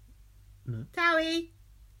veto? No. Towie.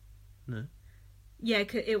 No. Yeah,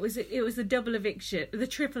 it was the double eviction, the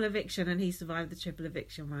triple eviction, and he survived the triple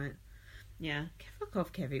eviction, right? Yeah, fuck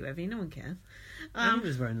off, Kevy Webby. No one cares. He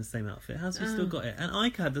was wearing the same outfit. How's he still got it? And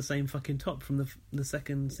Ika had the same fucking top from the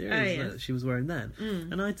second series that she was wearing then.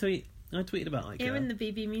 And I tweeted about Ika. You're in the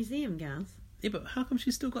BB Museum, gals. Yeah, but how come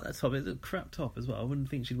she's still got that top? It's a crap top as well. I wouldn't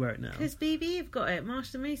think she'd wear it now. Because BB have got it.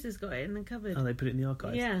 Marsha Moose's got it in the cupboard. Oh, they put it in the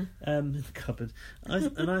archives? Yeah. In the cupboard.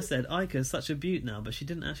 I said, Ika's such a beaut now, but she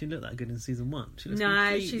didn't actually look that good in season 1. She looks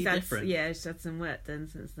completely different. She's had some work done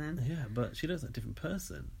since then. Yeah, but she looks like a different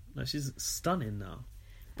person. Like, she's stunning now.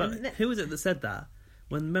 But who was it that said that?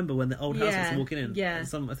 Remember when the old house was walking in? Yeah.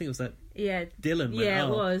 And I think it was like Dylan went, it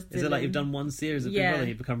was. Is it like you've done one series of Big Brother and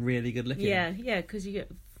you become really good looking? Yeah, because you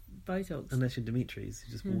get Botox. Unless you're Dimitri's,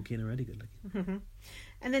 you just walk in already good looking.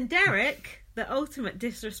 And then Derek, the ultimate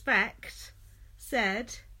disrespect,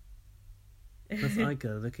 said... That's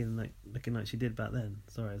Ika looking like she did back then.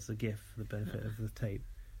 Sorry, it's a gif for the benefit of the tape.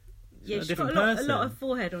 She's got a lot of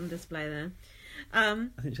forehead on display there. I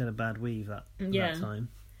think she had a bad weave that time.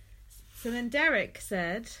 So then Derek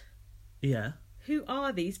said... Yeah. Who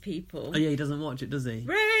are these people? Oh yeah, he doesn't watch it, does he?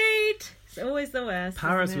 Right! It's always the worst.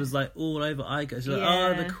 Paris was like all over Ika. She's like,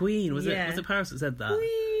 oh, the Queen. Was it Paris that said that?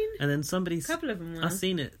 Queen. And then a couple of them were. I've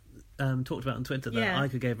seen it talked about on Twitter that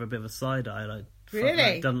Ika gave her a bit of a side eye, like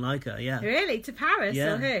really doesn't like her. Yeah. Really? To Paris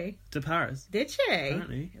or who? To Paris. Did she?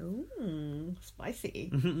 Apparently. Ooh,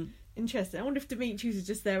 spicy. Interesting. I wonder if Dimitri's is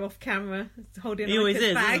just there off camera holding He always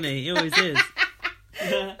is, bag. isn't he? He always is.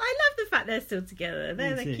 I love the fact they're still together.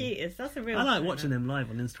 They're the cutest. That's a real. I like watching them live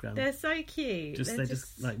on Instagram. They're so cute. They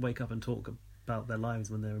just like wake up and talk about their lives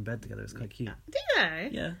when they're in bed together. It's quite cute. Do they?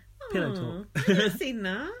 Yeah. Pillow talk. I've never seen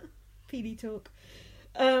that. PD talk.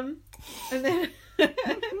 And then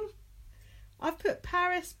I've put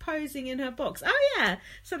Paris posing in her box. Oh yeah.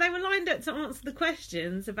 So they were lined up to answer the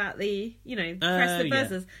questions about the, press the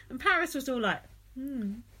buzzers. And Paris was all like,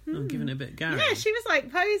 I'm giving it a bit Gary. Yeah, she was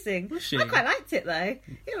like posing. Was she? I quite liked it though.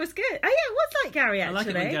 It was good. Oh yeah, it was like Gary actually. I like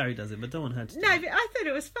it when Gary does it, but don't want her to do it. But I thought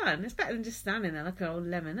it was fun. It's better than just standing there like an old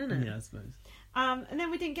lemon, isn't it? Yeah, I suppose. And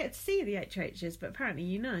then we didn't get to see the HHs, but apparently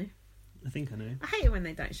you know. I think I know. I hate it when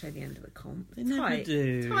they don't show the end of the comp. They never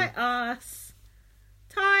do. Tight ass.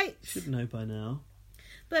 Tight. Should know by now.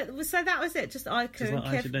 But so that was it. Just Ika and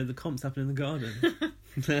I should know the comp's happening in the garden.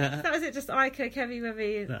 That was it. Just Ika, Kevy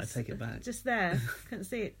Webby. No, I take it back. Just there. Couldn't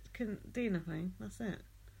see it. Couldn't do nothing. That's it.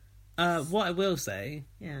 What I will say.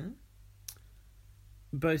 Yeah.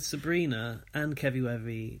 Both Sabrina and Kevy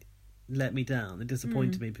Webby let me down. They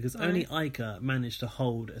disappointed me because only Ika managed to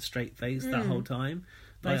hold a straight face that whole time.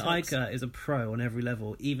 Like, Ika is a pro on every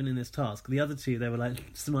level, even in this task. The other two, they were like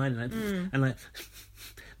smiling and like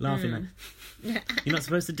laughing. Like, you're not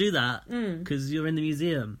supposed to do that because you're in the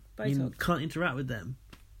museum. Botox. You can't interact with them.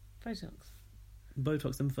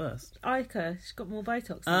 Botox them first. Ika, she's got more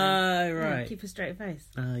Botox. Right. Yeah, keep a straight face.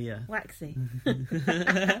 Yeah. Waxy.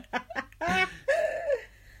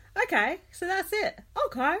 Okay, so that's it.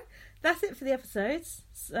 Okay. that's it for the episodes.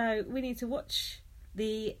 So we need to watch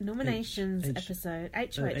the nominations episode,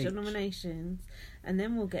 HOH or nominations, and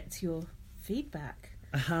then we'll get to your feedback.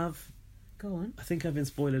 I have. Go on. I think I've been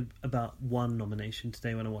spoiled about one nomination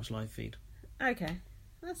today when I watch live feed. Okay.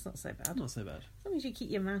 That's not so bad. Not so bad. As long as you keep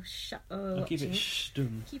your mouth shut. I'll keep it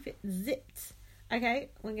stum. Keep it zipped. Okay,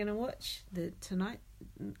 we're going to watch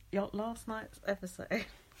last night's episode.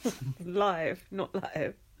 Live, not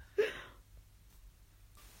live.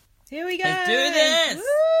 Here we go. Let's do this.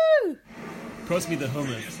 Woo! Cross me the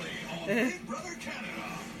hummus.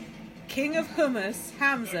 King of hummus,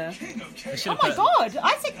 Hamza. Oh my god!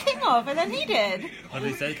 I said king of, and then he did. What did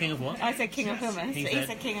he say? King of what? I said king of hummus. He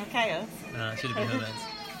said king of chaos. No, it should have been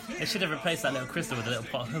hummus. They should have replaced that little crystal with a little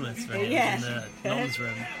pot of hummus for him in the Nom's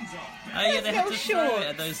room. Oh yeah, they had to throw it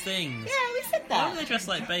at those things. Yeah, we said that. Why were they dressed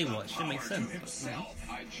like Baywatch? Didn't make sense.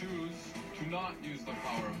 I choose to not use the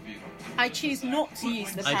power of veto. I choose not to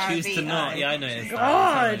use the power of veto. I choose to not. Yeah, I noticed.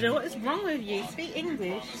 God, what is wrong with you? Speak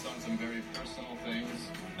English. On some very personal things.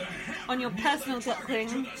 On your personal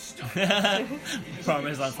thing.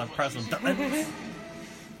 Promise that's my personal thing.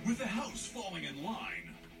 With the house falling in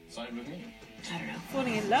line. Side with me. I don't know.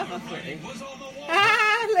 Falling in love, I thought.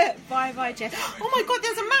 Ah, look. Bye, Jeff. Oh my God,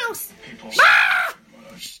 there's a mouse. Ah!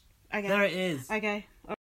 Okay. There it is. Okay.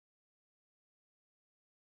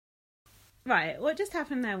 Right, what just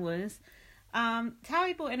happened there was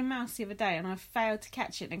Towie brought in a mouse the other day and I failed to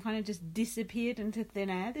catch it and it kind of just disappeared into thin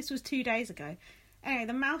air. This was 2 days ago. Anyway,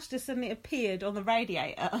 the mouse just suddenly appeared on the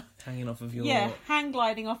radiator. Hanging off of your... Yeah, hang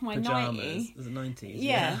gliding off my pajamas. 90. Was it 90s?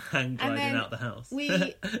 Yeah. Hang gliding out the house.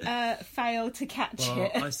 We failed to catch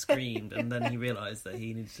it. I screamed and then he realised that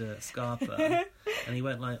he needed to scarf her and he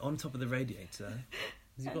went like on top of the radiator.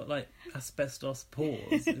 He's got like asbestos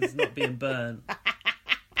pores. It's not being burnt.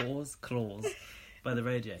 Claws by the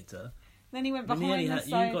radiator. Then he went behind the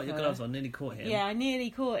sofa. You got your gloves on, nearly caught him. Yeah, I nearly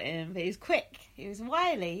caught him, but he was quick. He was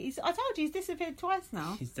wily. I told you, he's disappeared twice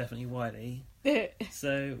now. He's definitely wily.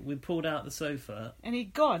 So we pulled out the sofa. And he's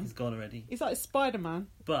gone. He's gone already. He's like Spider-Man.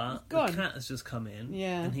 But the cat has just come in.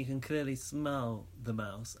 Yeah. And he can clearly smell the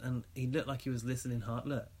mouse. And he looked like he was listening hard.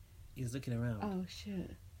 Look, he's looking around. Oh,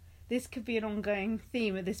 shit. This could be an ongoing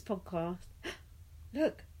theme of this podcast.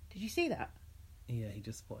 Look, did you see that? Yeah, he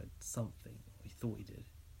just spotted something. He thought he did.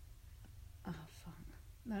 Oh, fuck.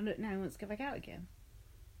 No, look, now he wants to go back out again.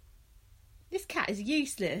 This cat is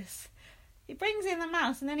useless. He brings in the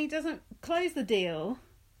mouse and then he doesn't close the deal.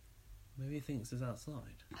 Maybe he thinks it's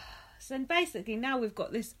outside. So basically now we've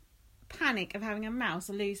got this panic of having a mouse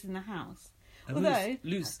loose in the house. And although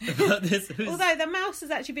loose about this. Although the mouse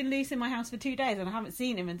has actually been loose in my house for 2 days and I haven't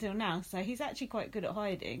seen him until now, so he's actually quite good at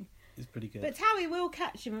hiding. He's pretty good. But Towie will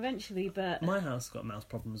catch him eventually, but... My house has got a mouse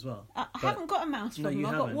problem as well. I haven't got a mouse problem.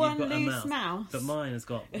 I've got one loose mouse. But mine has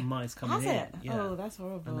got mice coming in. Has it? Yeah. Oh, that's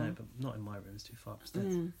horrible. I know, but not in my room. It's too far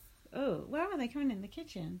upstairs. Oh, where are they coming in? The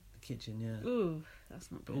kitchen? The kitchen, yeah. Ooh, that's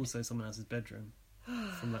not good. But also someone else's bedroom.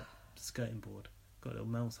 From like skirting board. Got a little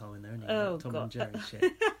mouse hole in there, and like Tom and Jerry shit.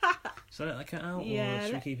 Should I let that cat out, or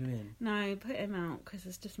should we keep him in? No, put him out, because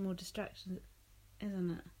there's just more distractions,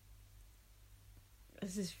 isn't it?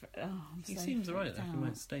 This is... He seems alright, though. He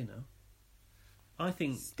won't stay now. I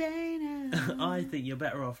think... Stay now. I think you're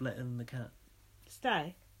better off letting the cat...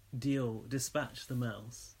 Stay? Dispatch the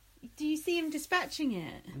mouse. Do you see him dispatching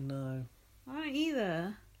it? No. I don't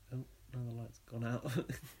either. Oh, now the light's gone out.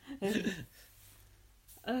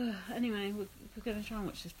 Anyway, we're going to try and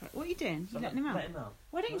watch this. What are you doing? You letting him out? Let him out.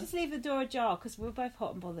 Why don't you just leave the door ajar? Because we're both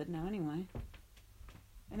hot and bothered now anyway.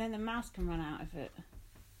 And then the mouse can run out of it.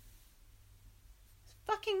 This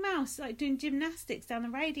fucking mouse like doing gymnastics down the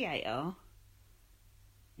radiator.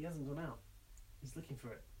 He hasn't gone out. He's looking for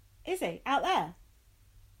it. Is he? Out there?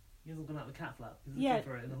 He hasn't gone out the cat flap. He's looking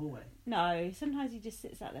for it in the hallway. No, sometimes he just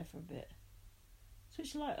sits out there for a bit.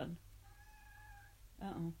 Switch the light on.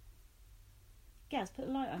 Uh-oh. Gaz, put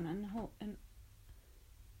the light on and hold. And...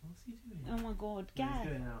 What's he doing? Oh my God, Gaz!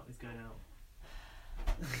 No, he's going out.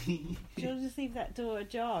 Should I just leave that door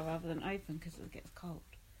ajar rather than open because it gets cold?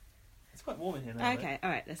 It's quite warm in here now. Okay, all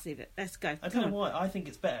right, let's leave it. Let's go. I don't know why. I think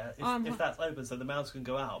it's better if that's open so the mouse can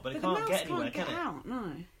go out, but it can't get anywhere, can it? Out,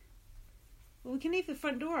 no. Well, we can leave the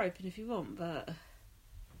front door open if you want, but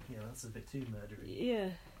yeah, that's a bit too murdery. Yeah.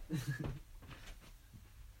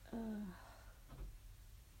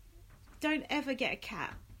 Don't ever get a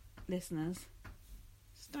cat, listeners.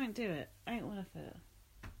 Just don't do it. Ain't worth it.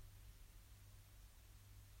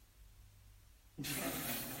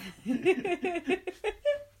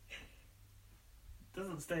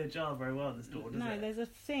 Doesn't stay ajar very well, this door, does it? No, there's a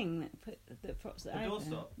thing that props it open. The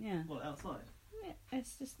doorstop? Yeah. What, outside? Yeah,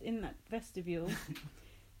 it's just in that vestibule.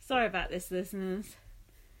 Sorry about this, listeners.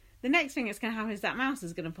 The next thing that's going to happen is that mouse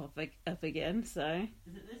is going to pop up again, so...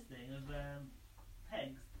 Is it this thing of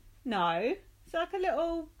pegs? No. It's like a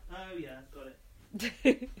little... Oh, yeah, got it. This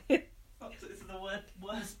is the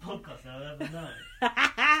worst podcast I've ever known.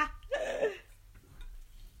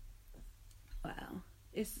 Well,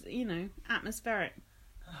 it's, atmospheric.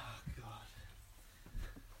 Oh,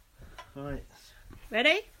 God. Right.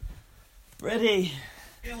 Ready? Ready.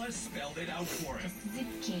 Ella spelled it out for him. This is a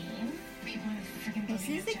game. People are freaking This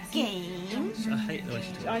is a game. I hate the way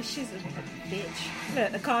she talks. Oh, she's a bitch.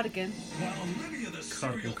 Look, the cardigan. While Olivia the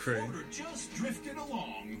serial crew. floater just drifted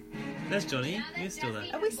along. There's Johnny. He's still there.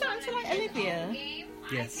 Are we starting to like Olivia?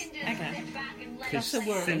 Yes. Okay. Because That's a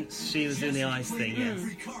worry. since she was doing the ice thing, yes.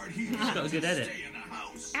 Ricard, he She's got a good edit. stay in the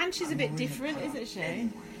house. And she's a bit different, isn't she?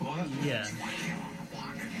 Yeah.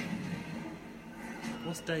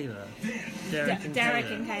 What's Dava? Derek and Derek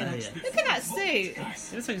Taylor. and Kayla. Oh, yeah. Look at that suit. It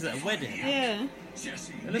looks like it's at a wedding. Yeah.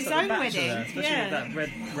 Jesse, It looks His like own the Bachelor, wedding, especially yeah. with that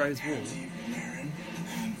red rose wall. Marin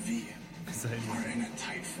and V So, are in a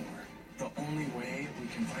tight four. The only way we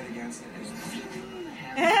can fight against it is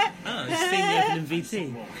oh, it's seen the opening VT.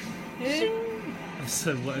 I'm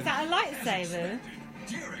so Is woke. that a lightsaber?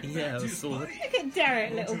 Yeah, I was sword. Look at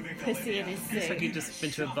Derek, little pussy in his Looks like suit. you just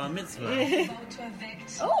been to a bar mitzvah. vote to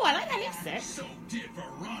evict. Oh, I like that lipstick. so did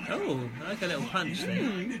Veronica. Oh, I like a little punch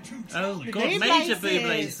thing. Oh, God, Boob major laces. boob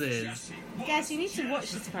laces. Guys, you need to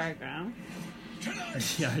watch this program.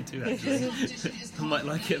 Yeah, I do actually. I might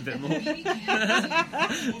like it a bit more. Rather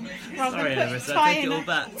Sorry, than Larissa, I take it all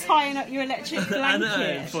back. tying up your electric I know,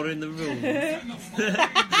 blanket. following the rules.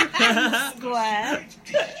 Square.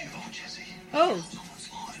 Oh.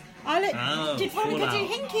 Oh, look. Oh, Did Veronica do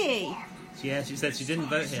fallout. Hinky? Yeah, she said she didn't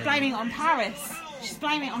vote here. Blaming it on Paris. She's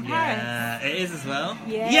blaming it on Paris. Yeah, it is as well.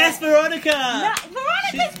 Yeah. Yes, Veronica! No,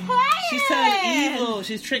 Veronica's playing! She's turned evil.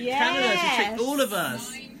 She's tricked Canada. She's tricked Yes. all of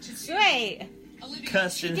us. Sweet.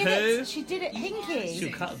 Kirsten who? She did it hinky.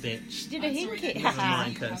 She'll cut a bitch. She did a hinky. Never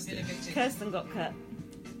mind Kirsten. Kirsten got cut.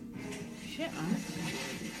 Shit, man.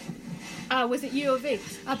 Oh, was it you or V?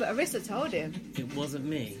 Oh, but Arissa told him. It wasn't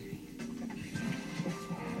me.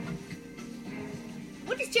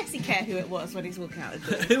 What does Jesse care who it was when he's walking out the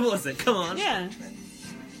door? Who was it? Come on. Yeah.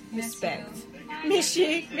 Respect. Miss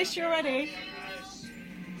you. Miss you already.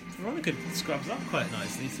 Veronica scrubs up quite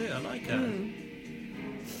nicely too. I like her.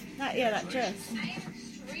 That dress. I am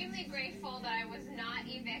extremely grateful that I was not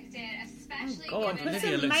evicted, especially God, given put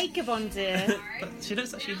Olivia some looks- makeup on, dear. But she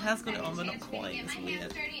looks like she has got it on, but not quite. It's Get my hands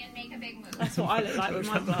weird. dirty and make a big move. That's what I look like with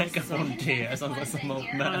my glasses Makeup on. on, dear. It sounds like some old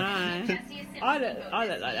I man. know. Jesse is simply I look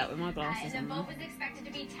voted. like that with my glasses And the on. vote was expected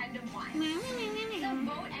to be 10 to 1. The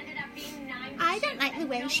vote ended up being 9 to I don't 2, like the and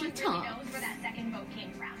way no she one really talks. knows where that second vote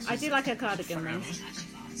came from. I do like her cardigan though.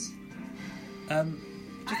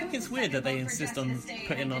 Do you think it's weird that they insist on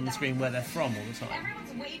putting on the screen where they're from all the time?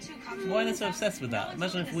 Everyone's way too comfortable. Why are they so obsessed with that?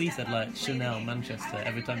 Imagine if we said like Chanel Manchester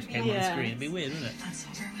every time she came on the Yeah. screen. It'd be weird, wouldn't it?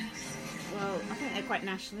 Well, I think they're quite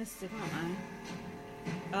nationalistic, aren't they?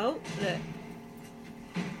 Oh, look.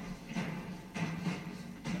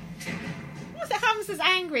 What's it? Hamster's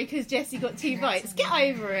angry because Jesse got 2 votes. Get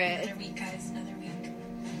over it. Another week, guys. Another week.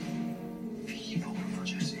 V voted for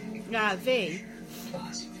Jesse. Ah, V.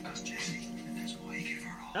 Because Jesse, that's why he gave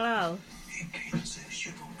her all. Oh. And Kayla says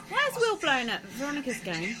you voted for Why is Will blown up Veronica's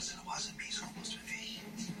game? Kayla said it wasn't me, so it must have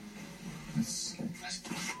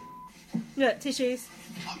been V. Look, tissues.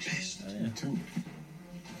 I'm pissed. Oh,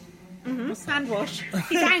 yeah. Hand wash.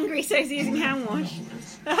 He's angry, so he's using hand wash.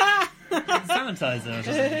 Sanitizer or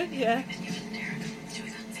something. Yeah.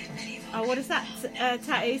 Oh, what does that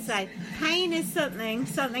tattoo say? Pain is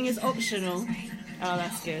something is optional. Oh,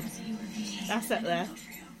 that's good. That's up there.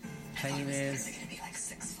 Pain is.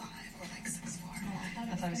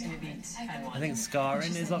 I thought it was going to be 10-1. I think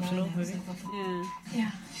scarring is optional, maybe. Yeah.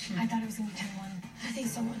 Yeah, I thought it was going to be 10-1. I think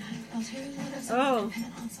someone else here was Oh.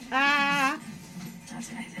 dependent on someone. Ah. That's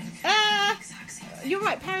what I think. Ah. Exactly. You're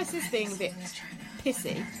right, Paris is being a bit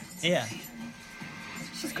pissy. Yeah.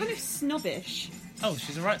 She's kind of snobbish. Oh,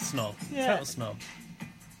 she's a right snob. Yeah. Total snob.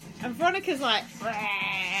 And Veronica's like, "Rah."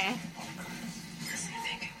 I think it was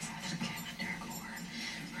either Kim and Derek or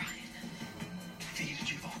Brian. V, did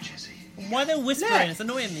you vote Jesse? Why are they whispering? Look. It's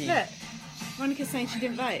annoying me. Look. Veronica's saying she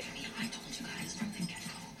didn't vote. I told you guys from the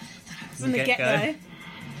get-go that I was... From the get-go.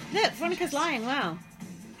 get-go. Look, Veronica's lying well.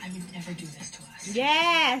 I would never do this to us.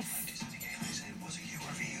 Yes. Did something Kayla said, was it you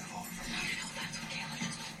or V who voted for me? I know that's what Kayla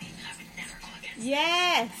just told me. I would never go against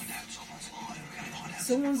Yes. Now someone's lying. We're gonna find out.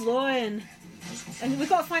 Someone's lying. And we've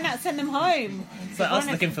got to find out, send them home. It's like us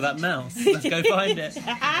looking for that mouse. Let's go find it.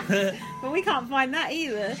 But we can't find that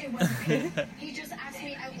either. He just asked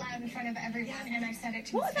me out loud in front of everyone, and I said it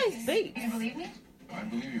to What his are those face. boots? You believe me? I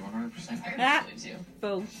believe you 100%. Ah,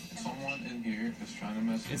 bull. Someone in here is trying to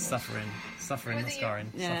mess It's with us. suffering, not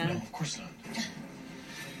scarring. Yeah. No, of course not.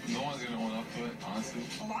 No one's gonna own up to it, honestly.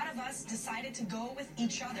 A lot of us decided to go with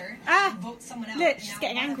each other Ah, and vote someone out. look, and she's now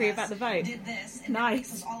getting one of angry us about the vote. Did this, and Nice. It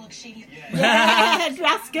makes us all look shady. Yeah,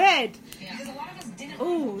 that's good. Because a lot of us didn't.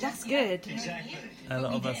 Oh, that's good. Exactly. A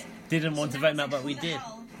lot of us didn't want to vote now, but we did.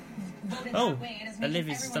 Oh,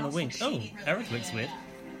 Olivia's done a wink. Oh, Eric looks weird.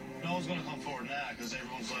 No one's gonna come forward now because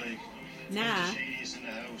everyone's like, Nah. the shadiest in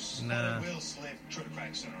the house. Nah. But it will slip through the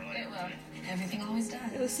cracks sooner or later. It will. right? Everything always does.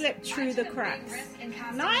 It will slip through the cracks.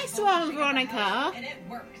 Nice Nice one, Veronica. And it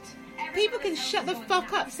worked. People can shut the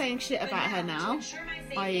fuck up saying shit about her now.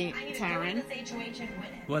 I.e. Taryn.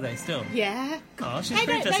 Were they still? Yeah. Oh, she's They proved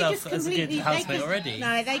don't- they herself just as a good completely- housemate they just- already.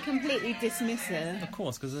 No, they completely dismiss her. Of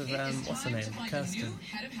course, because of what's her name, Kirsten.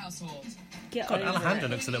 Head of household. Get God, over Alejandra it.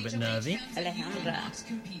 looks a little bit nervy. Alejandra.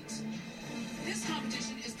 Compete. This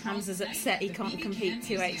competition is called Hamza's upset he can't BB compete Can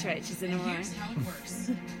two Museum, HOHs in a and row. Here's how it works.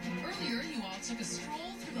 Earlier, you all took a stroll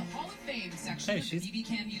through the Hall of Fame section Oh, of the she's- BB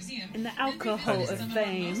Can Museum. In the and alcohol revisited of some our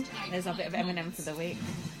fame. most There's a bit of iconic Eminem for the week.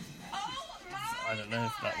 I don't know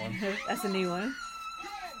if that one. That's a new one.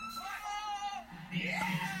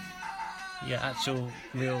 Yeah, actual,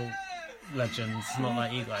 real legends, not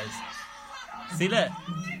like you guys. See, look.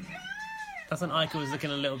 That's when Ika was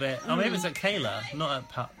looking a little bit... Oh, maybe it's at Kayla, not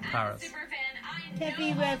at Paris.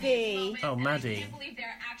 Heavy Revy. Oh, Maddie.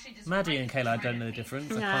 Maddie and Kayla, I don't know the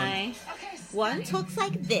difference. I can't... No. One talks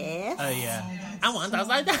like this. Oh, yeah. And one does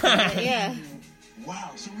like that. Yeah.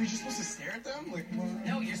 Wow, so were you just supposed to stare at them? Like, what?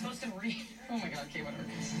 No, you're supposed to read. Oh my god, okay, whatever.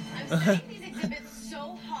 I'm studying these exhibits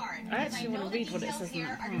so hard. I actually want to read what it says in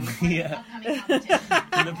the Yeah.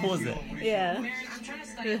 Can I pause it? Yeah. Maren, I'm trying to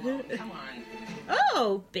study alone. Come on.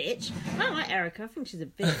 Oh, bitch. I don't like Erica. I think she's a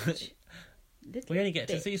bitch. We only get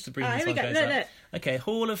to see Sabrina. Here This we one go. goes Look, up. look. Okay,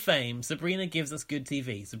 Hall of Fame. Sabrina gives us good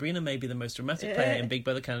TV. Sabrina may be the most dramatic player in Big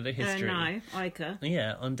Brother Canada history. No, Ica.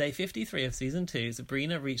 Yeah, on day 53 of season 2,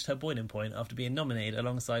 Sabrina reached her boiling point after being nominated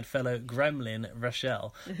alongside fellow gremlin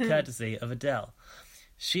Rochelle, courtesy of Adele.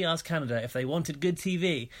 She asked Canada if they wanted good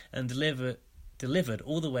TV and delivered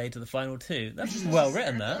all the way to the final 2. That's well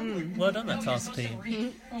written, that. Well done, that task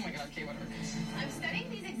team. Oh my god, okay, whatever. I'm studying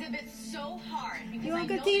these exhibits so hard because You I want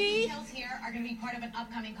know good the TV? details here are going to be part of an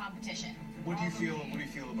upcoming competition. What do you feel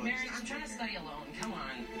about Maren, this? I'm trying to study alone. Come on.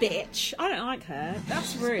 Bitch. I don't like her.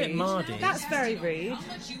 That's rude. bit Mardy. That's very rude. How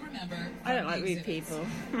much you remember I don't from like the rude exhibits. people.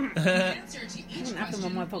 The answer to each Doesn't happen question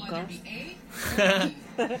on my will either podcast. be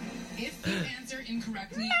A or B. If you answer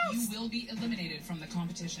incorrectly, you will be eliminated from the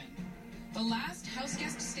competition. The last house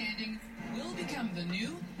guest standing will become the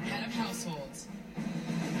new head of household.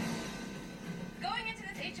 Going into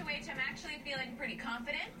this HOH, I'm actually feeling pretty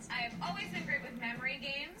confident. I have always been great with memory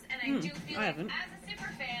games, and I do feel I like haven't. as a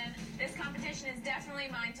super fan, this competition is definitely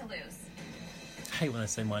mine to lose. I hate when I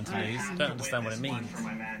say mine to lose. Don't understand what it means. For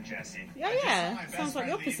my man, Jesse. Yeah, yeah. Sounds like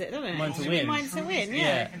the opposite, doesn't it? Mine to Should be win. Mine to win, Yeah.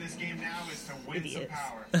 yeah. In this game now is to win Idiots.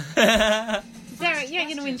 some power. Derek, you ain't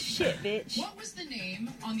gonna win shit, bitch. What was the name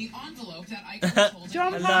on the envelope that I told you?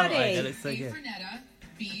 John I love Hardy. it. It looks so A good. for Netta,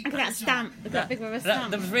 B Look for at that John. stamp. Look at that big of a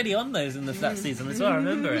stamp. That was really on those in that season as well. I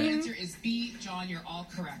remember The it. answer is B, John. You're all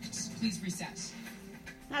correct. Please reset.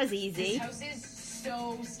 That was This easy. house is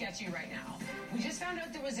so sketchy right now. We just found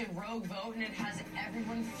out there was a rogue vote and it has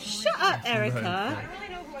everyone freaking Shut up, out. Erica. I don't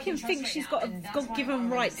really know who I Kim trust thinks right she's now, got a and that's why God-given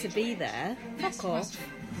I'm right already to be situated. there. Next Fuck off. question.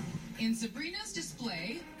 In Sabrina's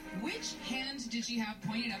display, which hand did she have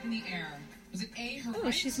pointed up in the air? Was it A, her Oh,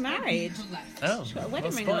 right, she's or B, married. her left? Oh, got a wedding well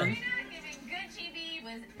ring spotted. on. Sabrina giving good TV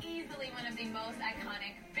was easily one of the most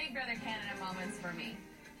iconic Big Brother Canada moments for me.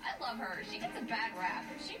 I love her. She gets a bad rap.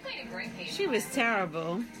 She played a great game. She was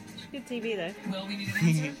terrible. She's good TV though. Will, we need an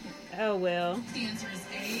answer. Oh, Will. The answer is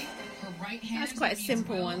A, her right hand. That's quite a means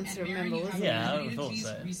simple Will, one and to Mary, remember, you have wasn't it? Yeah, I eliminated. thought Please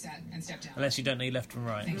so. Reset and step down. Unless you don't know your left from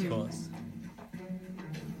right, Thank of you. course.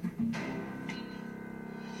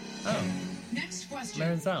 Oh, Next question.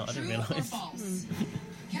 Maren's out, I didn't True or realise. false?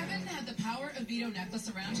 Kevin had the power of veto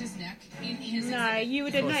necklace around his neck in his No, exhibit. you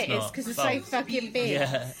would have Of course noticed not. because it's so False. fucking big.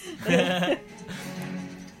 yeah.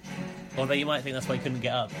 Although you might think that's why he couldn't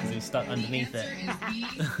get up because he was stuck underneath the it. answer is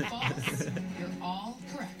B, false. You're all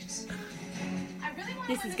correct. I really want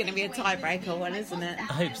This is gonna be a tiebreaker one, isn't it? I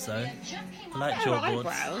hope so. I like Her chalkboards. eyebrows.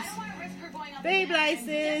 I don't want to risk her going up Boob again, and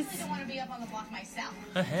laces. definitely don't want to be up on the block myself.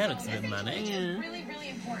 Her hair looks a So bit this manic. situation Yeah. is really, really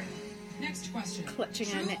important. Next question. Clutching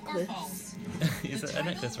her True necklace. or false? Is The it a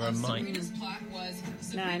necklace or a title of mic? Sabrina's plaque was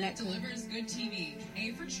Sabrina necklace. delivers good TV.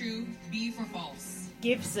 A for true, B for false.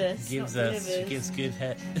 Gives us. Gives not us, she delivers. gives good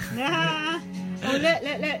head. Nah. Oh,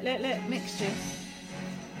 look, mixture.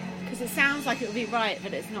 Because it sounds like it would be right,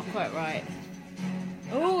 but it's not quite right.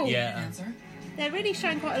 Oh, Yeah. they're really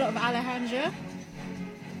showing quite a lot of Alejandra.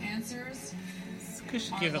 Answers. Because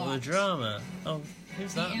she give it all the drama. Oh,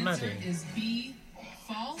 who's The that? answer Maddie. is B,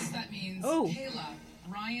 false. That means Kayla,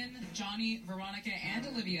 Ryan, Johnny, Veronica, and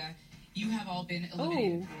Olivia, you have all been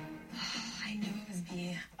eliminated. I knew it was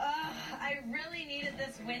B. I really needed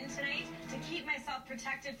this win tonight to keep myself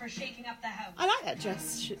protected for shaking up the house. I like that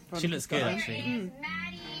dress. She looks good, actually.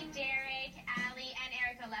 Maddie, Derek, Allie, and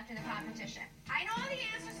Erica left in the competition. I know all the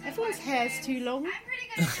answers to the Everyone's hair's too long. I'm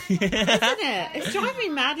pretty good at Isn't it? It's driving me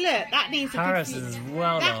mad. Look, that needs a Paris good... is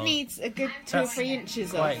well That long. needs a good 2 or 3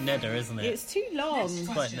 inches Quite off. nedder, isn't it? It's too long. It's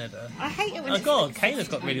quite nedder. I hate it when Oh it's... god, Kayla's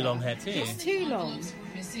got really long hair too. It's too long.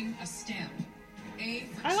 We're missing a stamp. A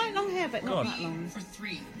for I like 2, long hair, but not God. that long. for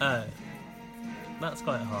 3. Oh. That's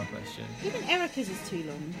quite a hard question. Even Erica's is too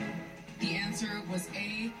long. The answer was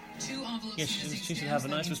A, 2 envelopes. Yeah, using she should stamps have a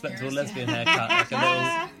that nice means respectable Paris lesbian had- haircut, like a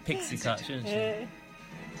little pixie cut, shouldn't she?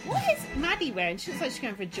 What is Maddie wearing? She looks like she's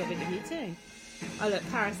going for a job interview too. Oh look,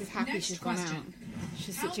 Paris is happy Next she's gone out. question.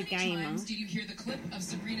 She's How such a many gamer. times did you hear the clip of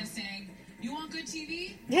Sabrina saying, "You want good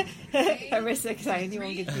TV?" Arissa saying you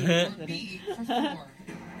want good Three, TV, or isn't it? B for 4.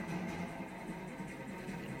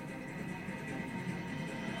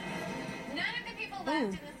 None of the people left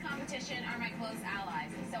in this competition are my close allies,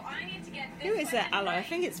 so I need to get this Who is one that ally? I tonight.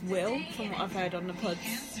 think it's Will, from what I've heard on the pods.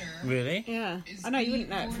 Answer Really? Yeah. is I know, you B wouldn't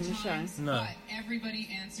know it 4 from the show. times, No. But everybody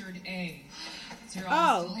answered A. So you're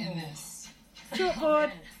all Oh. still in this.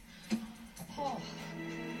 Chalkboard.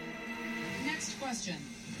 Next question.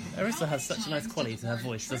 Arissa How has many such a nice times quality did to her the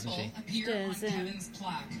voice, word doesn't she? triple appear She on does, yeah. Kevin's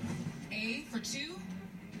plaque? A for 2,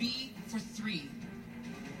 B for 3.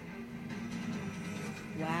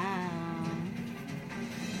 Wow.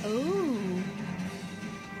 Ooh.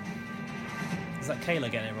 Is that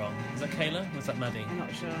Kayla getting it wrong? Is that Kayla? Or is that Maddie? I'm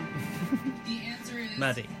not sure. The answer is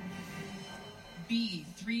Maddie. B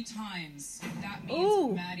 3 times. That means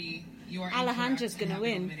Ooh. Maddie, you are Alejandra's incorrect and gonna have been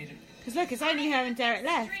win. eliminated. Because look, it's only her and Derek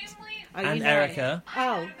left. Oh, And you know. Erica. Oh.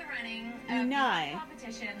 Out of the running You of know. the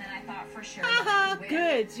competition that I thought for sure. Haha, would win.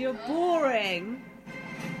 good. You're boring.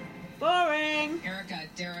 Boring. Erica,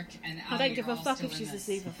 Derek, and I Ali don't give are a all fuck still if in she's a this.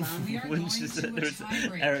 super fan. We are When going she to said a there was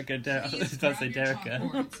tie-break. Erica, Derek, I Please was about to say grab your Dereka.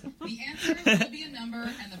 chalkboards. The answer will be a number,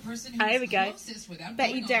 and the person who Oh, here is we go. closest without Bet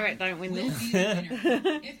going you Derek on don't win will this. be the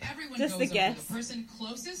winner. If everyone Just goes a guess. over, the person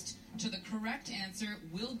closest to the correct answer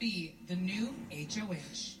will be the new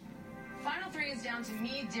HOH. Final 3 is down to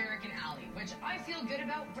me, Derek, and Allie, which I feel good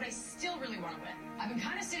about, but I still really want to win. I've been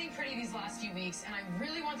kind of sitting pretty these last few weeks, and I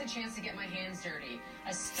really want the chance to get my hands dirty,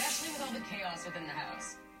 especially with all the chaos within the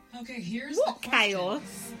house. Okay, here's What the question.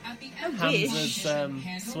 chaos? At the end of wish. the Hamza's competition,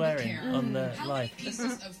 handle swearing with care. on the How live. many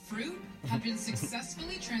pieces of fruit have been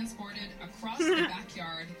successfully transported across the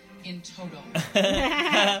backyard in total?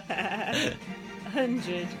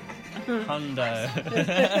 100. Hundo.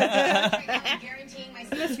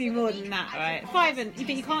 It must be more than that, right? 500, but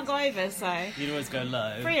you can't go over, so You'd always go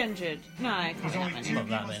low. 300. No, I can't that many. Not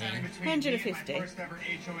that many. 150.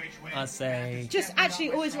 I'd say. Just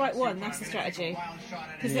actually always write one. That's the strategy.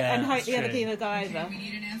 Yeah, And hope that's the other true. people go over. We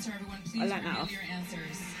need an answer, everyone. I Please learnt that reveal off. your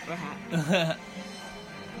answers.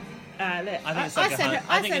 Look, I think it's like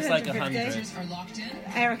I think it's like 100. Answers are locked in.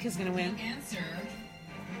 Erica's gonna win. The answer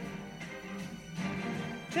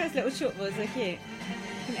Those little chalkboards are cute.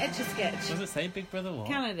 An etch a sketch. Does it say Big Brother what?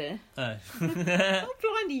 Canada. Oh. How blind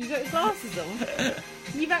are you? You've got your glasses on.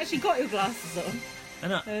 You've actually got your glasses on. I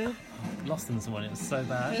know. I lost them this morning. It was so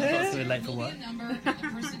bad. I got so late for will be work. a number, and the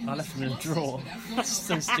person who I is left them in a closest drawer. without going That's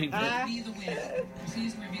so over stupid. will be the winner.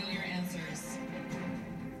 Please reveal your answers.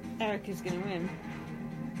 Erica's gonna win.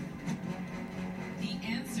 The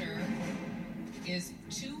answer is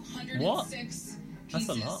 206 What? pieces That's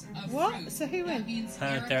a lot. of What? fruit. So who That wins? means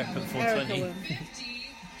Derek Erica put with 420. Erica won. 50.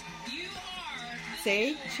 You are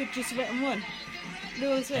See? Should have just written one.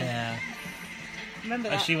 Lewis win. Yeah. Remember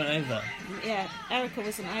Oh, that? she went over. Yeah, Erica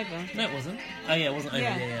wasn't over. No, it wasn't. Oh, yeah, it wasn't over.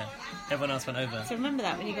 Yeah. Yeah. Everyone else went over. So remember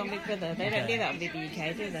that when you go on Big Brother. They don't Okay. do that on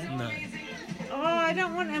BBUK, do they? No. Oh, I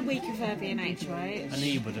don't want a week of her being HOH. I knew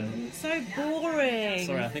you wouldn't. It's so boring.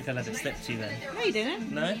 Sorry, I think I let it slip to you then. No, you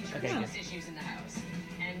didn't. No? Okay, No. good. Issues in the house.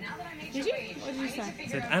 And now that I'm Did you? HOH, What did you I need to say?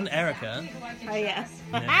 figure Said, out and Erica. Oh, yeah.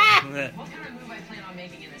 Yeah. what kind of move I plan on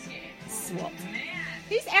making in this game. Swap. Man,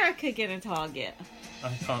 Who's Erica gonna target? I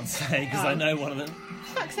can't say because I know one of them.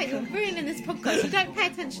 Fuck's sake, you're ruining this podcast. You don't pay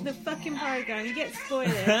attention to the fucking program. You get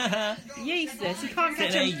spoilers. Useless. You can't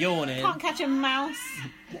catch Sitting there yawning. Can't catch a mouse.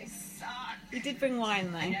 they suck. You did bring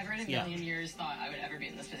wine I though. never in a Yeah. million years thought I would ever be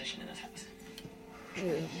in this position in this house.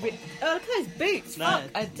 Ooh, look at those boots. Fuck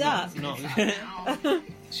a duck. Not.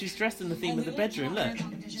 She's dressed in the theme of the bedroom. Look,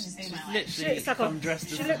 she's literally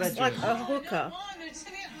dressed as the bedroom. She looks like a hooker. They're just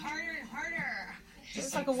gonna get harder and harder. She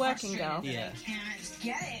looks like a working girl. Yeah. I can't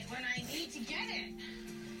get it when I need to get it.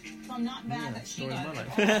 So I'm not mad that she story got of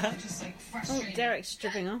it. my life. I'm just like Oh, frustrated. Derek's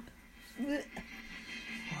stripping off.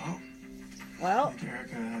 Well, I think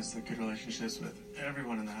Erica has the good relationships with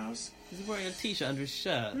everyone in the house. He's wearing a t-shirt under his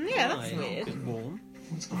shirt. Yeah, that's Nice. weird. It's warm.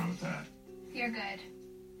 What's going on with that? You're good.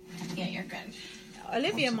 Yeah, you're good.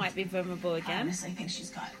 Olivia might be vulnerable I again. honestly think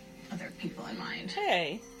she's got other people in mind.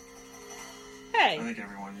 Hey. I Hey. think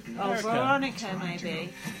everyone would be Oh, Erica. Veronica,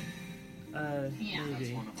 maybe. Yeah,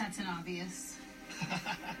 Maybe. that's an obvious.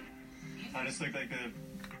 I just look like the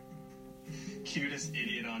cutest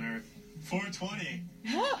idiot on earth. 420.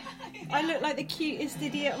 What? I look like the cutest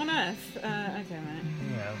idiot on earth. Okay, mate.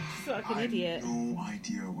 Yeah. Just look like an idiot. No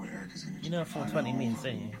idea what Erica's gonna do. You know what 420 means,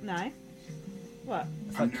 don't you? No. What?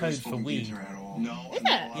 It's like code for weed. At all. No, Is I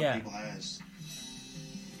know it? a lot Yeah. of people has.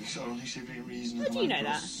 So I don't think she have any reason. How do you know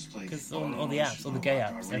that? Because on all the apps, all the gay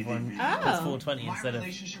apps, everyone Oh. puts 420 instead of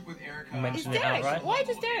Relationship with Erica. Is mentioning it Derek? outright. Why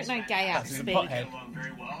does Derek know gay app He's a speak? pothead.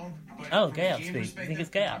 Very well, but Oh, gay from apps Jane's speak. You perspective, think it's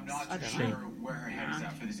gay I'm apps? not I don't sure know. where her head is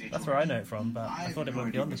at for this age. That's where I know it from, but I thought it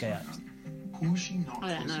would be on the gay apps. Who is she not I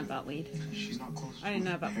don't close know with? about weed. She's not close. I don't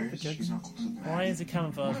know about Paris, Papa Judge. She's not close with Why Maggie. is it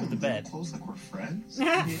camouflage with the bed? Close like we're friends.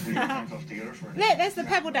 Look, there's the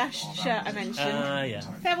Pebble Dash shirt I mentioned. Yeah.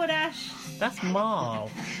 Pebble Dash. That's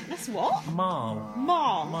Marl. That's what? Marl.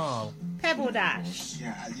 Marl. Marl. Pebble Dash.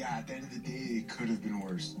 Yeah. At the end of the day, it could have been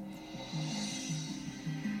worse.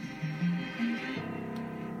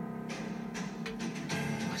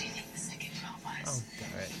 What do you think the second shot was? Oh,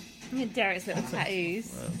 Derek. Look at Derek's little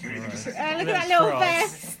tattoos. Gross. Look at that Let's little cross.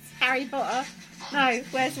 vest. Harry Potter. No,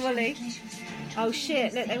 where's Wally? Oh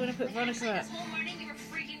shit, look, they want to put Veronica up. This whole morning you were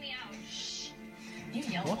freaking me out. Shh. You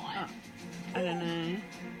yelled a lot. I don't know.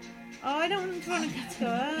 Oh, I don't want Veronica to go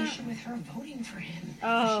up. Issue with her voting for him.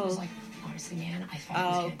 Oh. She was like, honestly, man, I thought Oh, he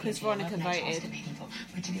was gonna 'cause be a Veronica natural voted. to pay people.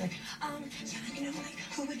 But to be like, yeah, you know, like,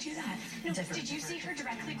 who would do that? No, Different. did you see her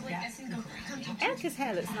directly like this and go, come talk to me? Erica's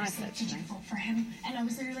hair looks nice Honestly, did you actually. vote for him? And I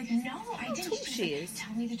was literally like, no, I didn't. tall was she like, is.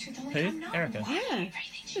 Tell me the truth. I'm like, Who? I'm not. Erica? Why? Yeah. Everything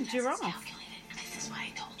she The does is giraffe. calculated. This is why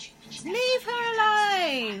I told you. She's Leave her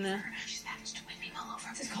alone. She's managed to win me all over.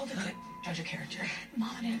 This is called a good judge of character.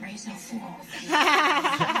 Mama didn't raise no fool.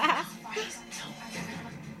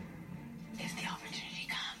 If the opportunity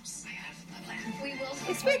comes, I have a plan. We will.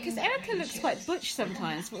 It's weird because Erica looks quite butch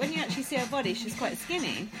sometimes, but when you actually see her body, she's quite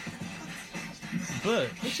skinny. But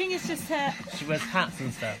The thing is just her. she wears hats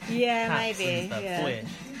and stuff. Yeah, Hats maybe. and stuff. Yeah. Boyish.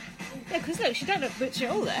 Yeah, because look, she don't look butch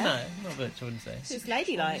at all there. No, not butch, I wouldn't say. She's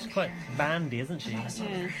ladylike. She's quite bandy, isn't she? Yeah.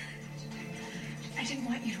 I didn't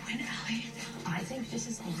want you to win, Allie. I think this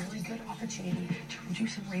is a really good opportunity to do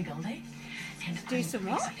some rebuilding. And Do I'm some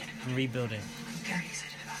very what? excited. Rebuilding. I'm very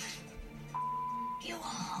excited about it. You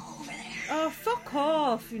all over there. Oh, fuck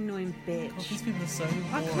off, you annoying God, bitch. these people are so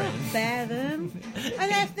I boring. can't bear them.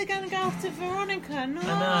 And if they're going to go after Veronica, no.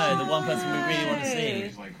 I know, the one person we really want to see.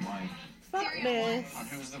 He's like mine. Fuck this.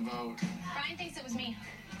 Who's the vote? Brian thinks it was me.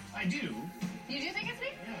 I do. You do think it's me?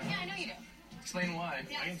 Yeah, I know you do. Explain why.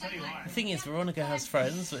 Yeah, I can tell you why. The thing is, Veronica has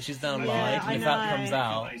friends, but she's now Yeah, lied, I and if that know. comes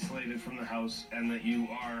out, Isolated from the house, and that you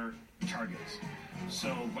are targets.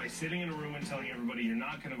 So by sitting in a room and telling everybody you're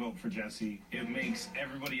not going to vote for Jesse, it makes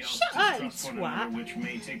everybody else Shut up, trust one twat. another, which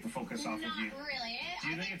may take the focus off Not of you. really. Do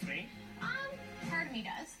you think it's me? Part of me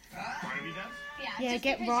does. Part of you does? Yeah. Yeah,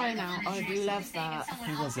 get because Ryan you're the out. one I'd who's love saying that. someone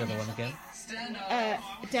who was the else other one again? Stand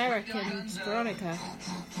up. Derek and Veronica.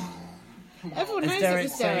 Everyone Is knows Derek it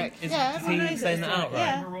was saying- Derek. is- Yeah, is everyone he knows saying it was that Derek. outright? I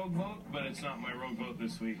Yeah. have a rogue vote, but it's not my rogue vote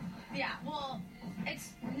this week. Yeah, well, it's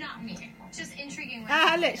not me. It's just intriguing. when Ah,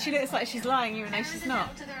 someone look, does. she looks like she's lying even though Everyone's she's not.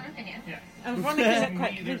 entitled to their own opinion. Yeah. And Veronica looked To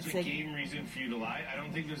quite me, there's a convincing. game reason for you to lie. I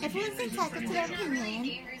don't think there's a Everyone's game reason entitled for to anybody their to There's lie. not really a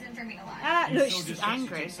game reason for me to lie. Ah, You're look, so she's just supposed to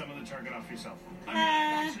angry. take some of the target off yourself. I mean,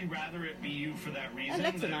 I'd actually rather it be you for that reason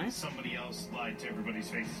looks than nice. somebody else lied to everybody's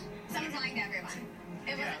face. Someone's lying to everyone.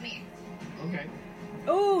 It wasn't me. Okay.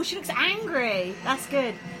 Oh, she looks angry. That's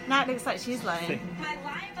good. Now it looks like she's lying. My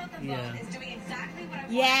lie about the vote Yeah. is doing exactly what I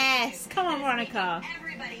want Yes, to do. come on, It's Veronica. making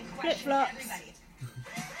everybody question Flip-flops. everybody.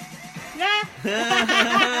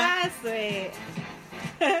 Yeah. Sweet.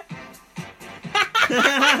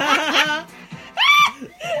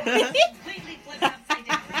 Completely flipped upside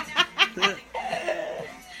down right now.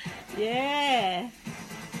 Yeah.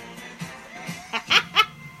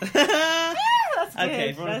 That's good.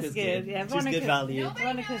 Okay, Veronica's That's good. good. Yeah, She's good Veronica's, value.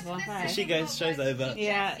 Veronica's one. Nobody Thanks. She goes, show's over.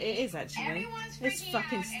 Yeah, it is actually. Everyone's This freaking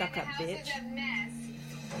fucking out, stuck and up the house bitch. is a mess.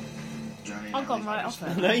 Johnny, I've gone right off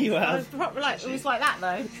it. No, you have. It was like that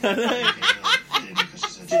though.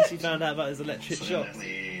 Since you found out about his electric shocks.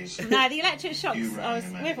 No, the electric shocks, I was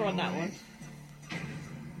with her on that one.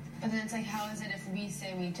 But then it's like, how is it if we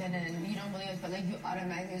say we didn't? You don't believe us, but like you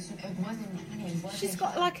automatically assume it wasn't money. She's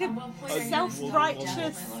got like a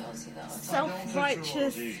self-righteous.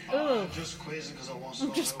 Ugh.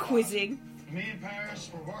 I'm just quizzing. Me and Paris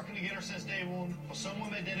were working together since day one, but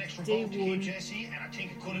someone made that extra vote to keep Jessie, and I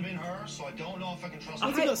think it could have been her, so I don't know if I can trust her.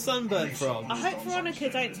 Where's he got sunburn from? I hope Veronica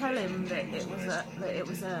don't tell him that it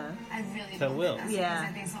was her. I really Tell Will? Yeah.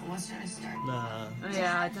 I think someone's trying to start. Nah.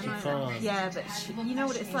 Yeah, I don't know. Can't. Yeah, but you know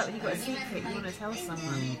what it's like when you've got a secret, you want to tell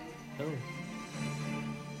someone. Oh.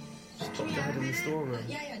 Just popped her head in the storeroom.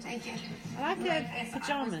 Yeah, thank you. I like her If I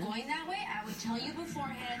pajamas. was going that way, I would tell you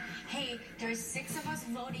beforehand, hey, there's 6 of us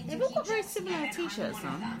voting. They've all got very similar t-shirts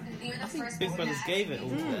on. You're the first Big Brothers gave it all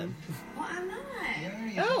to them. Well, I'm not.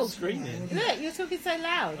 Oh, Screaming. look, you're talking so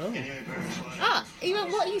loud. Oh. Ah,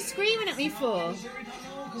 what are you screaming at me for? It's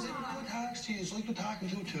like we're talking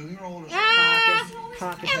to a 2-year-old or something. Ah,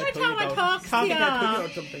 Park every time I talk to you. or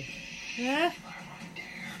something. Yeah.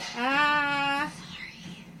 Ah.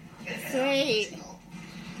 Sweet.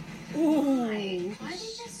 Ooh. Why are they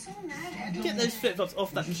just so mad at Get those flip-flops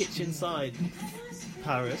off that kitchen side.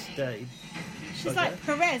 Paris, Dave. She's like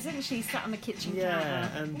Perez, isn't she? Sat on the kitchen Yeah,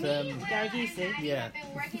 counter. and Gary Busey. yeah. We've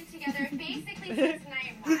been working together basically since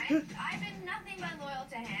night one. I've been nothing but loyal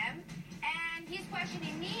to him, and he's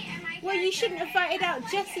questioning me and my. Well, you shouldn't have voted out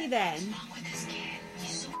Jessie then. What's with this kid?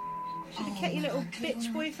 He's so Should have kept your little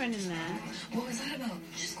bitch boyfriend in there. What was that about?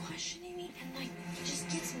 Just questioning me and like just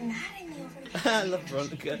gets mad at me over the I love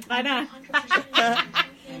Veronica. I know.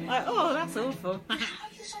 Like, oh, that's awful.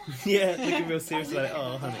 Yeah, looking real serious like,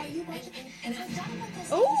 oh, honey. And I'm done with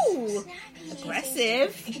this. Ooh,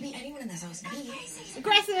 aggressive. It could be anyone in this house.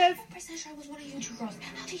 Aggressive. I'm pretty sure I was one of you two girls.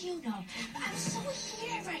 How do you know? I'm so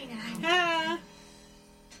heated right now. Ah.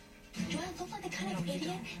 Do I look like the kind of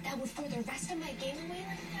idiot that would throw the rest of my game away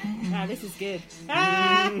like that? Ah, this is good.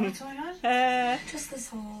 Ah. What's going on? Just this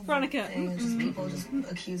whole Veronica. thing with just people just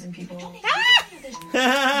accusing people.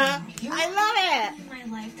 Ah. I love it. In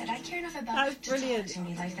my life that I care enough about That was to brilliant. talk to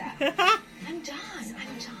me like that. I'm done.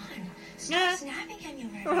 Stop Yeah. snapping at me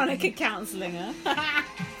already. Veronica counselling her.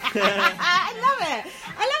 I love it.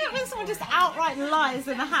 I love it when someone just outright lies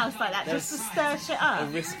in the house like that, just to stir shit A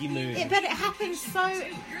up. risky move. But it happens so.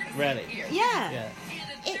 Rarely. Yeah.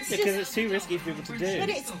 It's Because just. it's too risky for people to do. But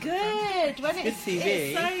it's good when Good it's TV.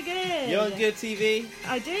 It's so good. You want good TV?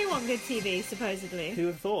 I do want good TV, supposedly. Who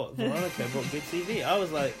would have thought Veronica brought good TV? I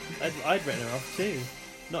was like, I'd written her off too.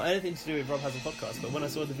 Not anything to do with Rob Has a Podcast, but when I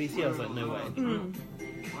saw the VC, I was like, no way.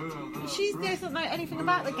 She doesn't know anything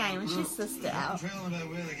about the game, and she's sussed it out. Trailing about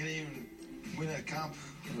whether they can even win a comp.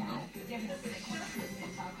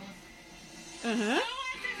 Uh-huh.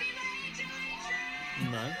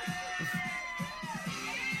 No.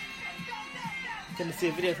 Gonna see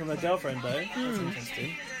a video from her girlfriend though. That's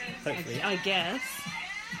interesting. Hopefully. I guess.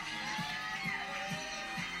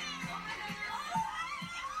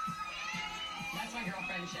 That's my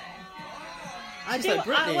girlfriend, Shay. She's like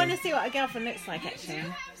I Britney. want to see what a girlfriend looks like, actually.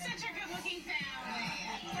 I'm such a good-looking family.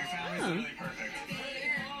 Your family's really perfect.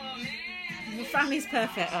 Your family's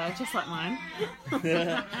perfect, just like mine. With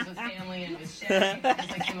family and with Shay.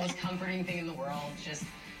 It's like the most comforting thing in the world. Just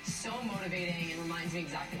so motivating and reminds me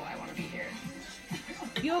exactly why I want to be here.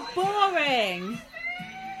 You're boring.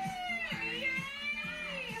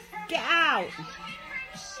 Get out.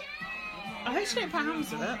 I hope she don't put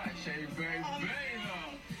hands with it.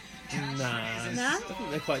 Nah. Nah? I think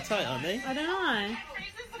they're quite tight, aren't they? I don't know.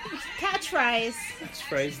 Catchphrase. Let's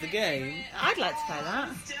phrase the game. I'd like to play that.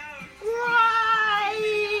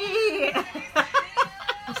 Right.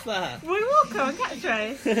 What's that? Roy Walker on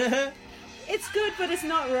catchphrase. It's good, but it's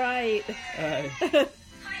not right.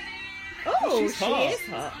 Oh, She's she hot. is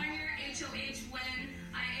hot. I'm your HOH when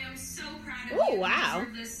I am so proud of Oh, you. wow. You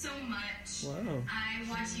deserve this so much. Wow. I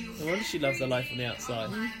watch you. No wonder she loves her life on the outside.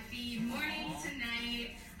 On live feed, morning to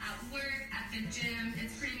night, at work, at the gym.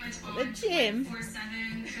 It's pretty much on The gym?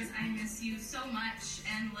 24/7 because I miss you so much,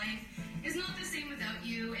 and life is not the same without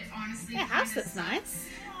you. It honestly. Yeah, house kinda looks nice.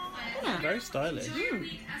 But Yeah. Very stylish. enjoy your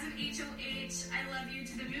week as an HOH. I love you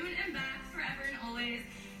to the moon and back, forever and always.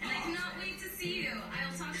 And I cannot wait to see you.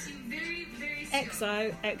 I'll talk to you very, very soon.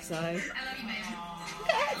 XO, XO. I love you, babe.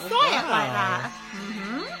 Say it like that.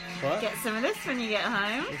 What? Get some of this when you get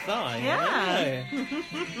home. Your thigh? Yeah.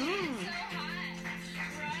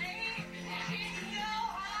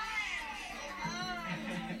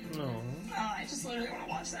 No. Oh, I just literally want to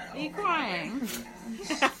watch that. Are you crying?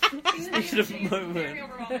 Speaking of moment. Very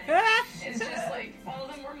overwhelming. It's just like all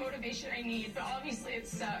the more motivation I need, but obviously it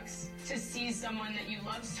sucks to see someone that you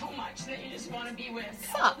love so much that you just want to be with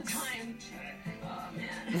all the time. Oh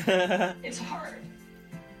man, it's hard.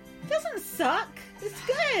 It doesn't suck. It's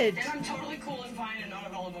good. And I'm totally cool and fine and not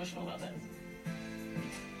at all emotional about this.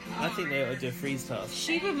 I think they ought to do a freeze task.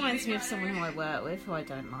 She reminds me of someone who I work with who I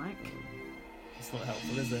don't like. It's not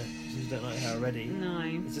helpful, is it? You don't like her already. No.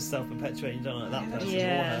 It's just self-perpetuating. You don't like that person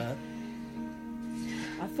Yeah. or her.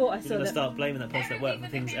 I thought I You're saw going to the. start blaming that person at work for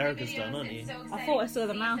things Erica's done, aren't you? I thought I saw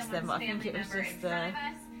the mouse then, but I think it was just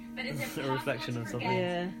a reflection of something.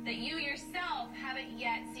 Yeah. That you yourself haven't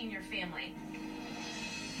yet seen your family.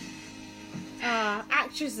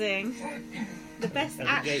 Actressing. The best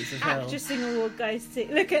At the gates of hell. actressing award goes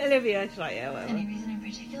to. Look at Olivia. She's like, yeah, whatever. Any reason in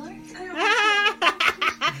particular?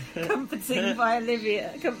 Comforted by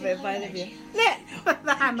Olivia. Look,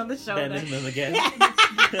 the hand on the shoulder. Ben and them again.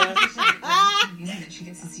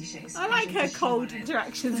 I like her cold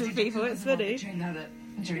interactions with people. It's funny.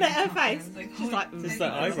 Look at her face. She's like, Just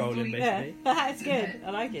that eye rolling, basically. Yeah, it's good.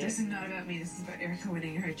 I like This it. is not about me. This is about Erica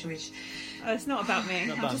winning her Jewish. Oh, it's not about me.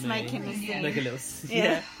 Not I'm about just me. making this thing. Make a little...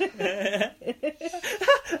 Yeah.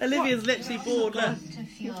 Olivia's literally bored, look. To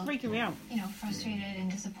feel, It's freaking me out. frustrated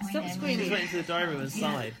and disappointed. Stop screaming. She's went into the diary room and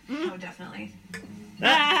sighed. Oh, definitely.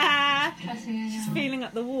 Trust me, I She's know. feeling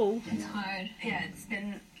up the wall. It's hard. Yeah, it's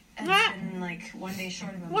been like one day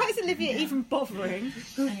short of a Why is Olivia even bothering?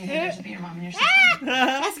 And you think I should be your mom and your sister.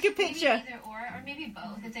 That's a good picture. Either or maybe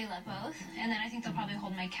both, if they let both. And then I think they'll probably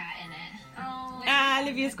hold my cat in it. Oh,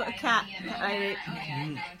 Olivia's got a cat.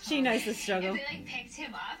 She knows the struggle. If they like picked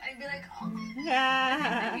him up, I'd be like,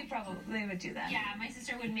 oh. They probably would do that. Yeah, my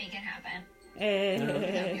sister would make it happen. That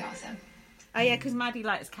would be awesome. Oh yeah, because Maddie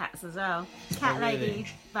likes cats as well. Cat Oh, really? lady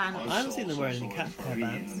band. I haven't seen them wearing any cat hair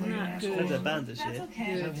bands. No, They're their band this year.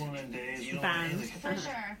 Band. For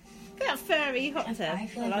sure. Look at that furry hot tub. I I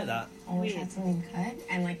feel like that. always had something cut.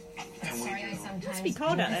 And sorry, I sometimes. Must be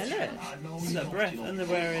cold out there, look. Isn't that breath? And they're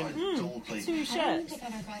wearing... 2 shirts.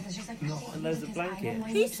 And loads of blankets.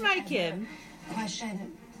 Who's smoking?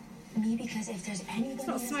 Question me because if there's anybody It's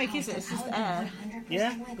not smoke, is it? It's just air.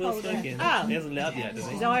 Yeah, Will's smoking. Oh. He hasn't lit up yet, does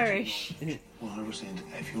he? He's Irish. 100%.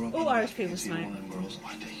 If you're up All to Irish people see smoke. one of them girls,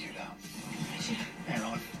 I'd take you down.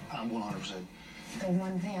 And I'm 100%. The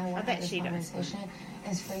one thing I I want bet out of this she does. conversation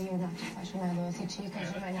is for you not to question my loyalty to you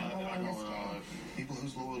because you might not know when this day. People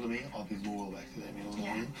who's loyal to me, I'll be loyal back to them, you know what I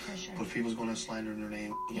Yeah, mean? for sure. But if people's going to slander their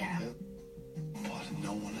name, Yeah. but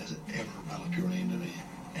no one has ever brought up your name to me.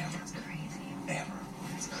 Ever. That's crazy. Ever.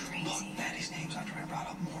 That's But crazy. Maddie's name's after I brought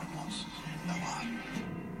up more than once. A lot.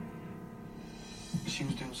 She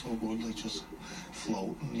was doing so good, like just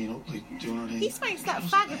floating, you know, like doing her thing. He smokes that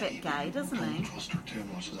fag a bit gay, doesn't Don't he? trust her too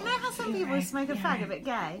much. You know how some people smoke a fag a bit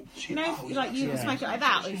gay? You know, like you smoke it like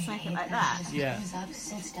that, or you smoke it like that. Yeah. I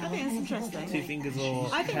think it's interesting. 2 fingers or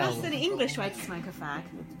I think hell. that's the English way to smoke a fag.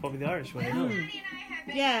 Probably the Irish way, no? Maddie and I have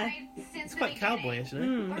been Yeah. married since It's the quite beginning. cowboyish, isn't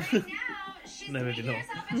it? But right now, she's No, maybe making not.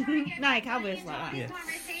 herself a target No, by cowboys going like that. into all Yeah. these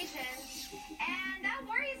conversations. And that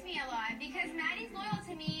worries me a lot because Maddie's loyal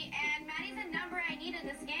to me and Maddie's a number I need in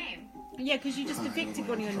this game. Yeah, because you just evicted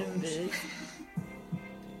one of your numbers.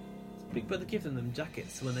 Big Brother giving them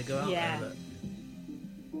jackets when they go out Yeah.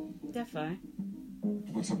 there. Defo.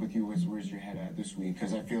 What's up with you? Where's your head at this week?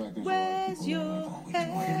 Because I feel like there's Where's a lot of people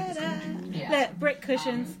your head at? Yeah. Look, brick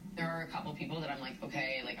cushions. There are a couple people that I'm like,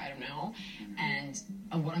 okay, like I don't know. And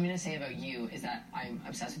what I'm gonna say about you is that I'm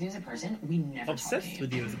obsessed with you as a person. We never Obsessed talk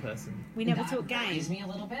with you as a person. We never that talk worries games. me a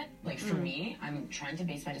little bit. Like for me, I'm trying to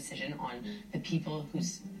base my decision on the people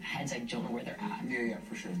whose heads I don't know where they're at. Yeah,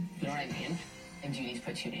 for sure. You know what I mean? And you need to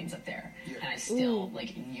put 2 names up there. And I still I'm not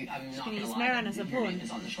Can you gonna smear lie. on as a Your name pawn?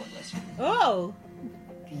 is on the short list. Oh!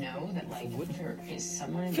 Know that like there is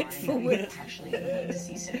someone in Fix mind the that wood. you actually need to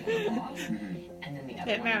see sitting on the block, and then the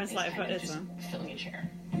other Yeah, one Marin's is like, kind "Fuck of this just one." filling a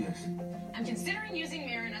chair. Yes. I'm considering using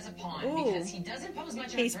Marin as a pawn Ooh. because he doesn't pose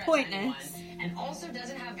much of a He's threat pointless. to anyone, and also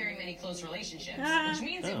doesn't have very many close relationships, Ah. which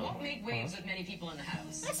means it Oh. won't make waves with many people in the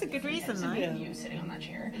house. That's a good reason, So though. with you sitting on that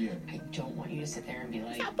chair, Yeah. I don't want you to sit there and be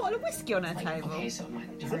like, Is that a bottle of whiskey on her like, table? okay, so am I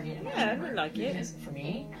the target? Am I Yeah, the I number? would like it. Because for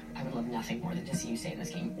me, I would love nothing more than to see you stay in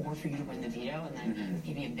this game, or for you to win the veto, and then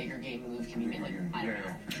maybe a bigger game move can be made. Like I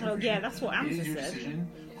don't know. Oh, yeah, that's what It Amsa is your said. decision.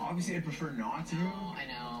 Obviously, I prefer not to. Oh, I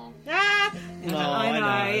know. Ah! Oh, I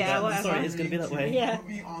know, yeah, whatever. Sorry, it's going to be that way. Yeah. Put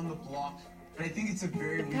me on the block, but I think it's a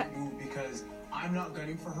very weak move because I'm not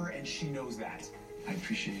gunning for her and she knows that. I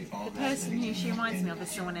appreciate all The that. person who she reminds me of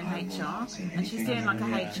is someone in HR, and she's doing like a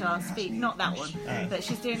HR speech. Not that one, but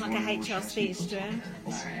she's doing like a HR speech to him.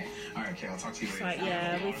 Alright, okay, I'll talk to you It's later. like,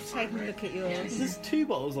 yeah, we've taken a look at yours. There's 2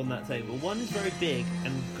 bottles on that table. One is very big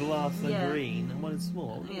and glass and green, and one is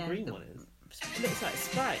small. What the green one is? Looks like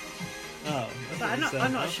Sprite. Oh, But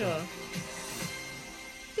I'm not sure.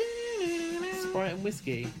 Sprite and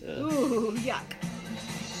whiskey. Ugh. Ooh, yuck.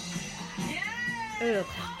 Ugh.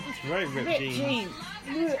 That's very ripped jeans. jeans.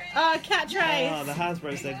 Catchphrase. Oh, the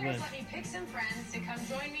Hasbro segment. Let me pick some friends to come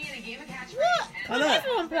join me in a game of catchphrase. What? Oh, look.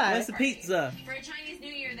 Everyone play. Where's the pizza? For Chinese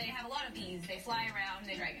New Year, they have a lot of these. They fly around,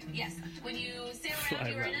 they drag it. Yes. When you sail Fly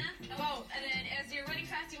around, you're in around. a... Oh, and then as you're running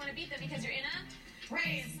fast, you want to beat them because you're in a...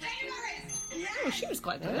 Race. Stay in the race. Oh, she was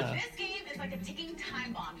quite good. Yeah. This game is like a ticking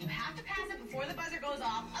time bomb. You have to pass it before the buzzer goes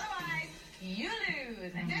off. Otherwise, you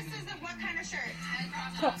lose. And this is what kind of shirt?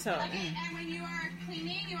 Crop top. Okay, and when you are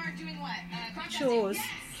cleaning, you are doing what? Crop Chores.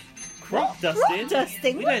 dusting. Yes. Crop dusting? Crop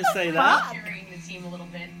dusting? We What don't the say fuck? that. Carrying the team a little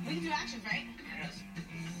bit. We can do actions, right? Yes.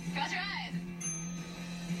 Close your eyes.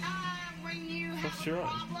 When you have Close your a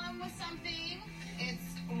eyes. problem with something,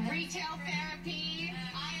 it's retail therapy.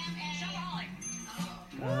 I am a shopaholic.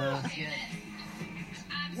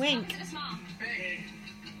 Wink.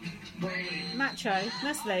 Macho.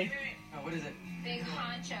 Nestle. What is it? Big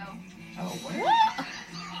honcho. Oh, what? What?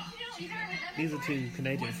 These are too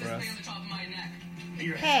Canadian for us.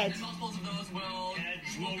 Head. Multiples of those will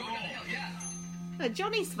go downhill, yeah.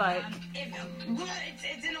 Johnny spoke.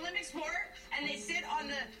 It's an Olympic sport, and they sit on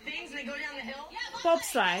the things and they go down the hill.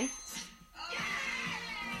 Bobsleigh.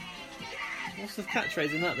 What's the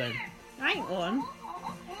catchphrase in that then? I ain't one.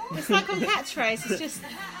 It's like on catchphrase. It's just,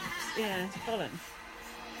 yeah, it's pollen.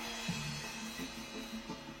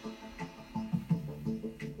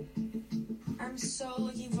 I'm so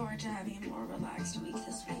looking forward to having a more relaxed week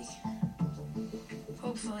this week.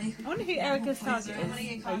 Hopefully. I wonder who Erica's target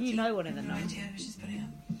is. Oh, you know one of them. No idea who she's putting up.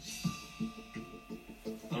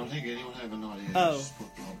 I don't think anyone have an audience. Oh.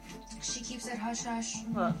 She keeps it hush hush.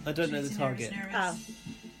 What? I don't know the target. Oh,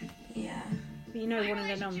 Yeah. but you know one of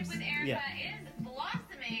the numbers. With Erica Yeah. is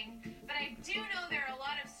blossoming, but I do know there are a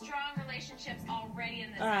lot of strong relationships already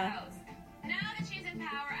in this Ah. house. Now that she's in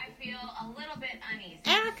power, I feel a little bit uneasy.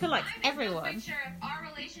 Erica likes I'm just not everyone. quite sure if our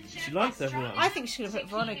relationship She likes is strong everyone. I think she should have put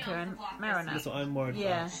Veronica and Marinette. That's what I'm worried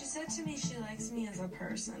Yeah. about. She said to me she likes me as a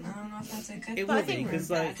person. I don't know if that's a good It But I will be, think- because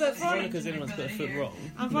like, but Veronica's the only one that's put a foot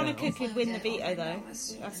wrong. And Veronica now. could win the veto though.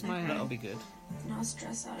 That's my That'll hope. be good. Not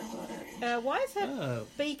stress out about it. Why is her Oh,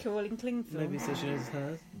 beaker all in cling film? maybe so she knows it's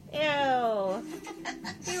hers. Ew.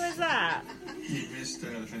 Who was that? You missed the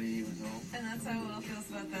 20 years old. And that's how Will feels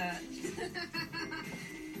about that.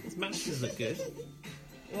 His matches look good.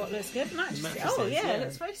 What looks good? Match. Mattresses, Oh yeah, yeah. it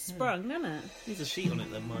looks very sprung, doesn't it? There's a sheet on it,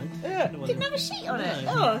 then mine. Didn't have a sheet on it.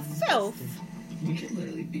 No. Oh, filth. We could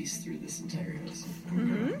literally beast through this entire house.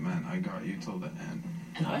 Man, I got you till the end.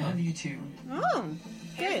 And I love you too. Oh,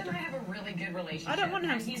 Harrison good. and I have a really good relationship. I don't want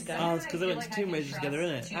and Harrison he's to go. someone Oh, it's 'cause they I went feel to Tomb I Raider can together,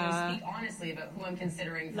 trust innit? To speak honestly about who I'm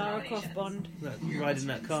considering for Lara nominations. Croft Bond. That, riding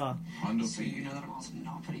that car. Hondo So you know that I'm also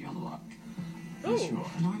not putting you on the block. Yes, you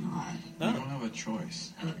are. No, I'm not. You don't have a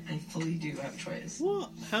choice. I fully do have choice. What?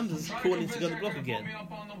 Hamza's calling to go to the block again.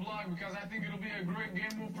 Up on the block because I think it'll be a great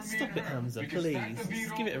game move for me Stop and it, her. Hamza, Because please. that could be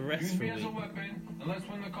Just give it a rest use for me a as week. weapon, and let's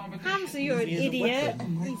win the competition. Hamza, you're an He is a idiot.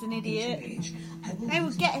 weapon. He's an idiot. They will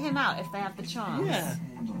get him out if they have the chance. Yeah.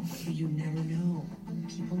 But you never know.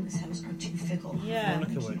 People in this house are too fickle. Yeah.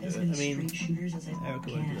 Veronica won't do As it. many I mean, straight shooters as I Erica won't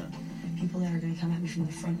do can. that. People that are going to come at me from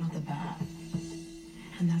the front, not the back.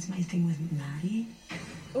 And that's my thing with Maddie.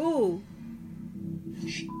 Ooh.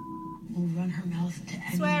 She will run her mouth to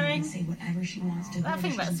anyone Swearing. and say whatever she wants to. That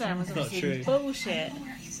thing about swearing was Not obviously true. bullshit.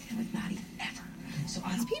 with Maddie ever. So I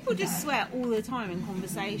Because people just swear all the time in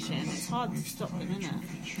conversation. It's hard to stop them, isn't it?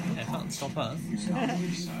 Yeah, can't stop us.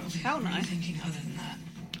 Hell no. thinking other than that.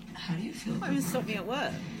 How do you feel? Can't even stop me at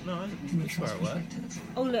work. No, I swear at work.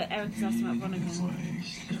 Oh look, Erica's asking about Veronica.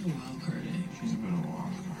 She's a bit of a wild card, eh? She's a bit of a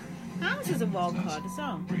wild card. Hamza's a wild card as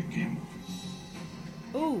well. Great game.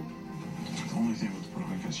 Ooh. The only thing with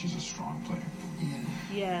Veronica is she's a strong player.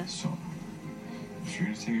 Yeah. So, if you're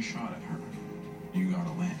gonna take a shot at her, you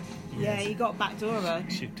gotta land. Yeah, you got backdoor her.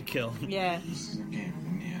 Shoot to kill. Yeah. This is a game.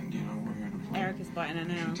 In the end, you know, we're here to play. Erica's biting her If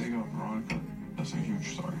now. you take out Veronica, that's a huge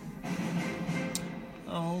story.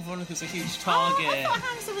 Oh, Veronica's a huge Oh, I target. thought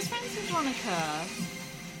Hamza was friends with Veronica.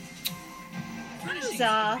 Furnishings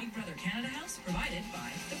Hamza. Big Brother Canada House provided by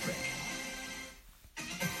The Brick.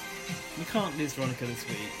 We can't lose Veronica this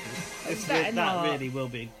week. It's better that not. really will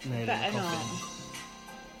be nailed in the Better coffin. not.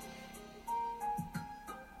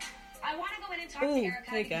 I want to go in and talk Ooh, to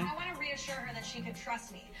Erica there you because go. I want to reassure reassure her that she could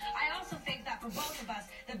trust me. I also think that for both of us,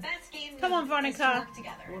 the best game Come on, is to Veronica. work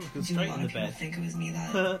together. Go straight in the bed. Think it was me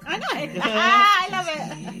that... I know. I love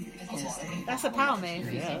it. That's a power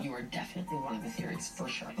move. Yeah. You are definitely one of the theories, for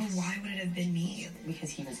sure. But why would it have been me? Because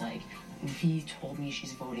he was like, he told me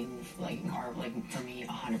she's voting for me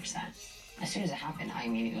 100%. As soon as it happened, I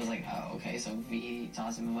immediately was like, oh, okay, so V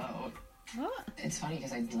tossed him a vote. What? It's funny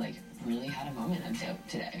because I really had a moment of doubt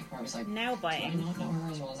today where I was like, nail biting. Do I not know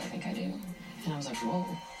her as well as I think I do? And I was like, whoa.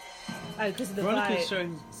 Oh, because of the Veronica's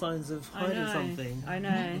showing signs of hiding something. I know.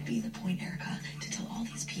 What would be the point, Erica, to tell all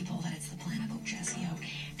these people that it's the plan to vote Jesse out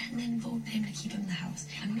and then vote him to keep him in the house?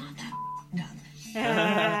 I'm not that dumb.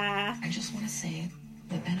 I just want to say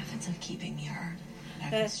the benefits of keeping me are I've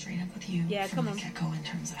been straight up with you from the get-go in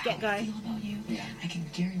terms of how I feel about you. Yeah. I can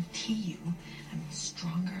guarantee you I'm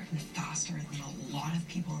stronger and faster than a lot of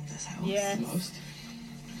people in this house. Yeah. Most.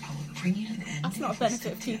 I will bring you to the end. That's not a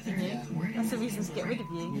benefit of keeping you. That's a reason to get rid of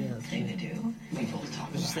you. Yeah. Thing to do. We both talk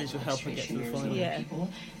about essential help her get to the final. Yeah. People,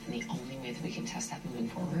 and the only way that we can test that moving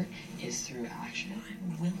forward is through action.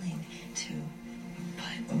 I'm willing to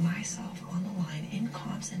put myself on the line in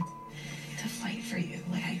comps and to fight for you.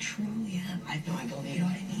 Like, I truly am. I believe, you know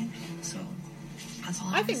what I mean? So, that's all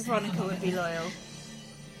I think Veronica would be loyal.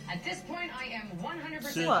 At this point, I am 100% To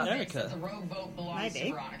convinced Erica. that the rogue vote belongs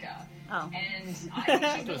to Veronica. Oh. And I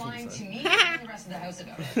think she'd be lying to me and the rest of the house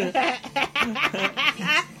about it.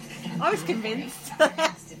 I was convinced.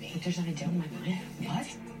 There's not a doubt in my mind, but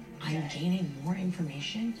I'm gaining more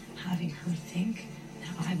information, having her think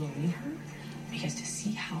that I believe her, because to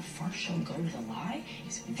see how far she'll go with a lie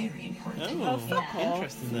is very important to me. Oh,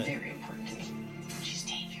 interesting. Very important to me. She's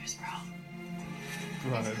dangerous, bro.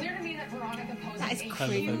 It's clear to me that Veronica poses That is a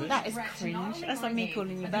cringe. huge That is threat to cringe. not only That's my like me name,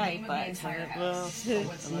 calling you but the babe, name of but the it's entire like, house.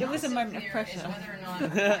 What's it was a not moment of clear pressure. is whether or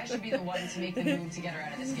not I should be the one to make the move to get her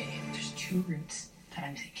out of this game. There's two routes that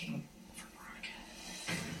I'm thinking for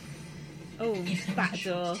Veronica. Oh, back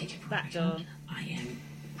door. Back door. I am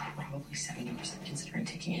probably 70% considering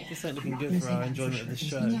taking it. It's not looking good for our enjoyment of this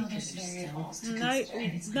show. No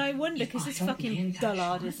wonder, because this fucking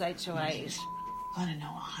dullard is HOH. Gotta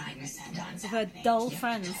know 100% done. With her dull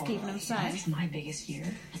friends keeping them sane. That's my biggest fear.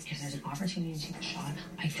 If there's an opportunity to take a shot,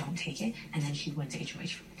 I don't take it, and then she wins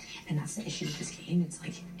HOH. And that's the issue with this game. It's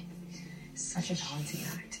like such a balancing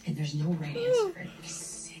act, and there's no right answer. It'll be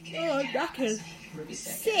sick. Oh, I'm knackered. It'll be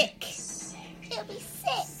Sick. It'll be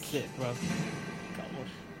sick. Sick, bruv. God.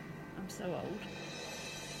 I'm so old.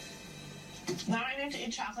 Now I need to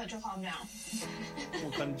eat chocolate to calm down.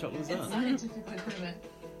 What kind of chocolate is It's that? scientifically proven.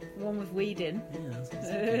 One with weed in.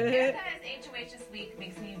 Erica's HOH this week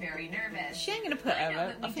makes me very nervous. She ain't gonna put her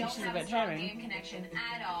up. I think she's a bit jarring. Game connection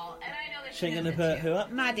at all, and I know that She ain't gonna put who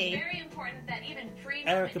up? Maddie. Very important that even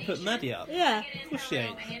Erica put Maddie up. Yeah. Of course she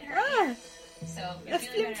ain't. Ah, So they're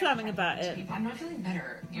flim flamming about it. I'm not feeling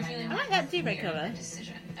better. You're feeling I like that duvet Weird cover.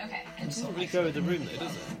 decision. okay. It doesn't really go with the room though,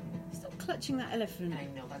 does it? Stop clutching that elephant. And I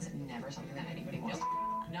know that's never something that anybody wants.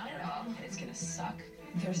 Not at all. And it's gonna suck.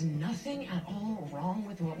 There's nothing at all wrong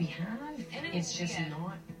with what we have. And It's just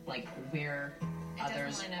not like where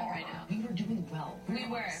others doesn't line up are. right now. We were doing well. We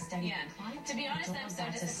were, steady yeah. decline. To be honest, Don't I'm want so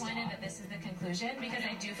that to disappointed stop. that this is the conclusion because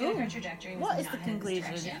I do feel Ooh. like our trajectory was What is not the headed in this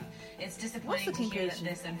conclusion? direction. It's What's the disappointing to hear that conclusion?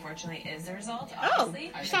 this, unfortunately, is the result. Oh,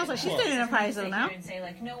 Obviously, sounds like she's What? doing an appraisal now. And say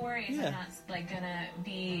like, no worries, Yeah. I'm not like gonna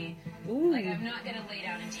be Ooh. like I'm not gonna lay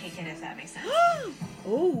down and take it if that makes sense.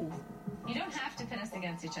 Ooh. You don't have to pit us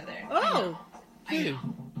against each other. Oh. Who?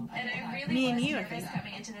 And I really Me and was you, I nervous think.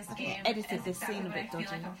 coming into this game. edited this Exactly scene a what bit I feel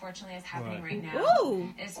dodgy. like unfortunately is happening right now.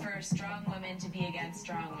 Ooh. Is for strong women to be against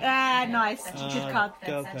strong women. Ah, You know, nice. that's such Good a- card.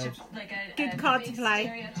 Girl That's such code. a, like a Good a card to big play.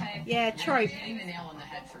 stereotype. Yeah, trope. Hitting the nail on the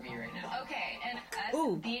head for me right now. Okay, and us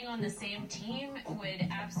Ooh. being on the same team would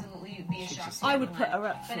absolutely be a shock. to I would everyone. put her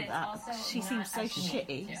up for But it's that. also She not seems so up to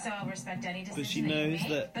me. shitty. So I'll respect any decision she that you knows make,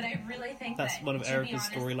 that but I really think that's that, one of to be Erica's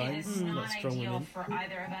honest, storylines, it is not like strong ideal women. for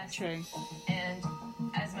either of us. True. And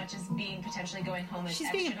as much as being potentially going home is She's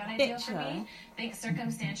extra being a not ideal bitch, for me, I think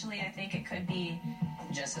circumstantially, I think it could be.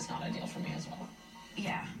 Just as not ideal for me as well.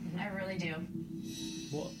 Yeah, I really do.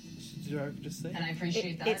 What did Erica just say? And I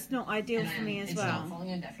appreciate that. It's not ideal for me as It's not well.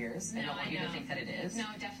 falling on deaf ears. I No, don't want I you to know. think that it is. No,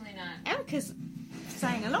 definitely not. Erica's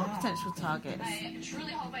saying a lot of potential targets. I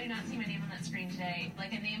truly hope I do not see my name on that screen today.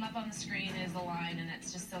 Like a name up on the screen is the line, and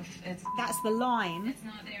it's just so it's That's the line. it's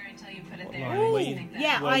not there until you put it What there. line? I Ooh, just think that.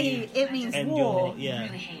 yeah, where you it means end war. your- yeah. I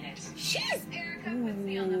really hate it. She's. Erica puts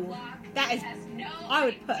me on the block. That is. Has no I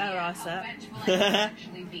would put her idea ass how up. vengeful I can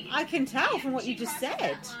actually be. I can tell from what you She just crosses said.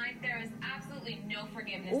 that line, there is absolutely no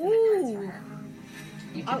forgiveness in the cards for Ooh. her.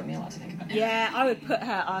 You've given me a lot to think about. Yeah, I would put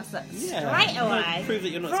her ass up straight away. Prove that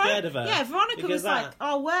you're not scared of her. Yeah, Veronica was like,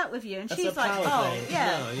 I'll work with you. And she's like,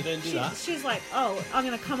 No, you don't do that. She's like, oh, I'm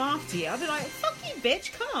going to come after you. I'd be like, fuck you,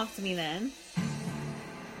 bitch, come after me then.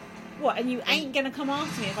 What, and you ain't going to come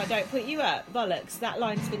after me if I don't put you up? Bollocks, that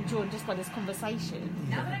line's been drawn just by this conversation.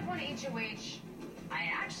 Now that I've won HOH, I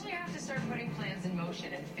actually have to start putting plans in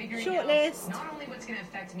motion and figuring Shortlist. out not only what's going to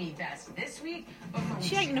affect me best this week, but for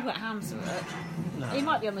She ain't going to put Hamza up. No. He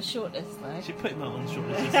might be on the shortlist, though. She'll put him up on the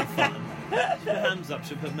shortlist just for fun. She'll put Hamza up,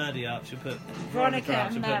 she'll put Maddie up, she'll put Veronica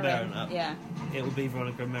up, she'll and put Maren up. Yeah. It will be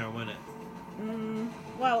Veronica and Maren, won't it?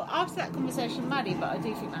 Well, after that conversation, Maddie, but I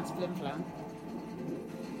do think that's flim-flam.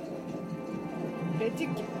 But it did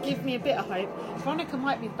give me a bit of hope. Veronica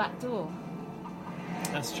might be the back door.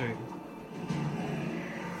 That's true.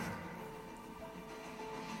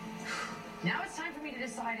 Now it's time for me to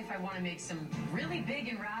decide if I want to make some really big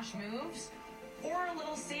and rash moves or a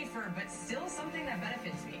little safer but still something that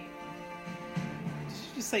benefits me. Did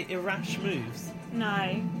you just say irrash moves?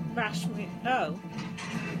 No, rash moves. Oh,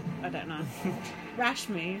 I don't know. Rash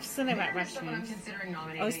moves. Something about rash moves.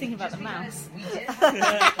 I was thinking about the mouse.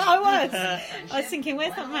 I was thinking,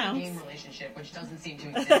 where's that mouse? Relationship, which doesn't seem to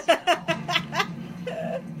exist yet at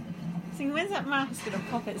all. Thinking, when's that mouse going to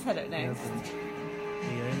pop its head up next?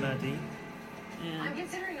 Yeah, Maddie. Yeah. I'm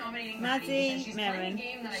considering nominating Maddie, she's Maren.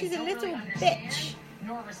 She's a little really bitch.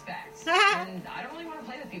 Nor respect. And I don't really want to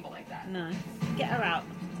play with people like that. No. Get her out.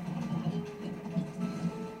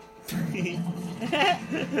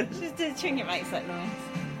 She's doing trinket makes that noise.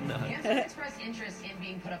 No. Express interest in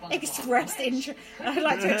being put up on Express interest. I'd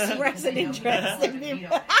like to express an interest in him.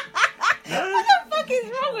 What the fuck is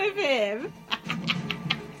wrong with him?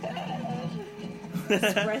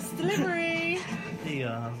 Express delivery.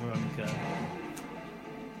 Yeah, Veronica.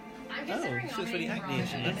 I'm considering nominating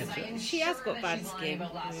Veronica because I she has got bad skin.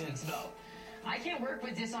 I can't work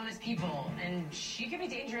with dishonest people, and she can be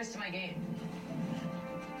dangerous to my game.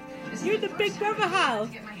 You're in the Big Brother house.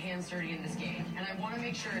 To get my hands dirty in this game, and I want to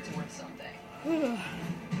make sure it's worth something.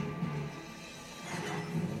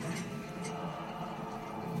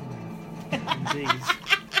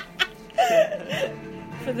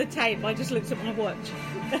 For the tape, I just looked at my watch.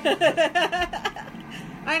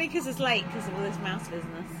 Only because it's late because of all this mouse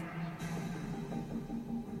business.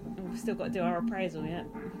 We've still got to do our appraisal yet.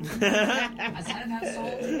 As head of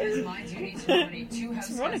household, it is my duty to nominate 2 house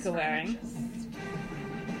What's Veronica wearing?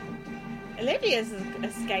 Olivia's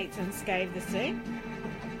escaped unscathed this week.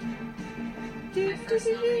 My first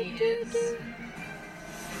nominee is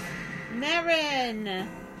Maren.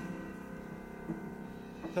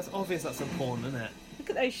 That's obvious that's a porn, isn't it? Look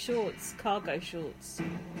at those shorts, cargo shorts.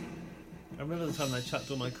 I remember the time I chucked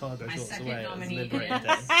all my cargo shorts away. It was nominee Liberating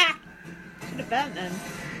Day. Should have burnt them.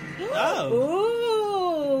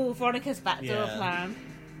 Oh! Ooh, Veronica's backdoor Yeah. plan.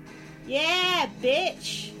 Yeah,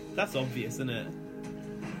 bitch. That's obvious, isn't it?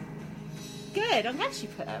 Good. I'm glad she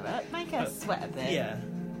put her up. Make her sweat a bit. Yeah.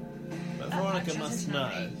 But Veronica must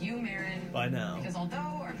know you, Maren, by now. because although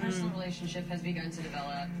our personal relationship has begun to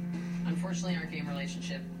develop, unfortunately our game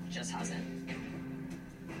relationship just hasn't.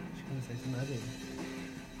 She's going to say some Maddie.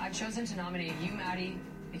 I've chosen to nominate you, Maddie,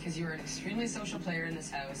 because you are an extremely social player in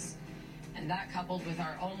this house, and that coupled with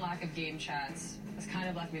our own lack of game chats has kind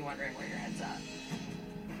of left me wondering where your head's at.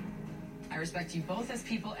 I respect you both as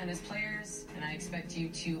people and as players, and I expect you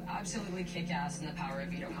to absolutely kick ass in the Power of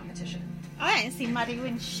Veto competition. I ain't seen Maddie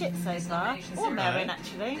win shit so far. Or Maren,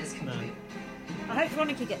 actually. No. I hope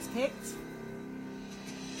Veronica gets picked.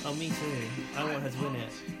 Oh, me too. I want her to win it.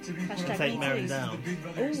 Hashtag And take me Maren too. down.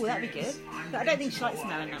 Ooh, that'd be good. But I don't think she likes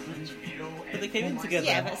Maren that much. But they came in together.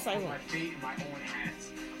 Yeah, but so what?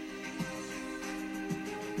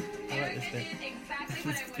 I like this bit. Exactly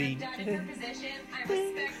what I would have done in her position. I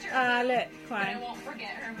respect her. Ah, look, but I crying. won't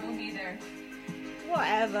forget her move either.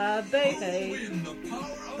 Whatever,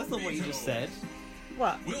 boo-hoo. That's not what you just said.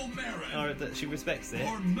 What? Or that she respects it.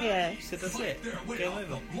 Yeah. She said that's it. Game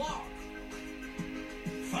over.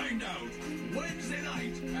 Find out Wednesday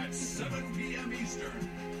night at 7 p.m. Eastern.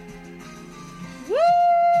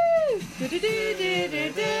 Woo!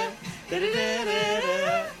 Do-do-do-do-do-do.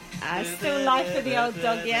 I still life for the old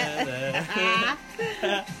dog yet.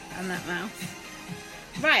 And that mouse.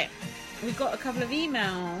 Right, we've got a couple of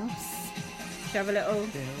emails. Shall we have a little...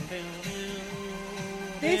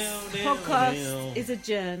 This podcast is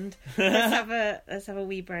adjourned. Let's have a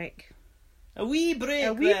wee break. A wee break.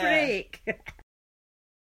 A wee break.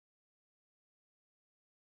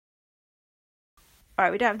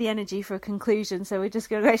 Alright, we don't have the energy for a conclusion, so we're just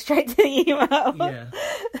going to go straight to the email. Yeah.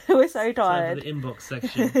 We're so Time tired. for the inbox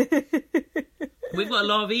section. We've got a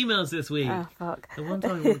lot of emails this week. Oh, fuck. The one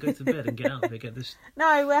time we want to go to bed and get out of it, get this.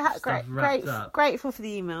 No, we're grateful for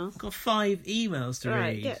the emails. We've got 5 emails to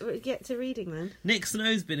read. Get to reading then. Nick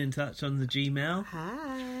Snow's been in touch on the Gmail.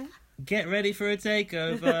 Hi. Get ready for a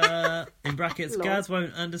takeover. In brackets, Gaz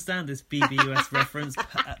won't understand this BBUS reference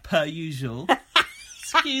per usual.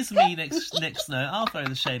 Excuse me, Nick Snow. I'll throw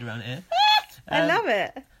the shade around here. I love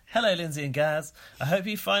it. Hello, Lindsay and Gaz. I hope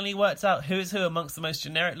you finally worked out who is who amongst the most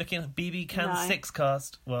generic-looking BB Can 6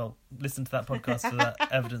 cast. Well, listen to that podcast for that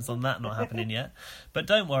evidence on that not happening yet. But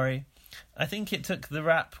don't worry. I think it took the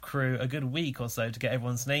rap crew a good week or so to get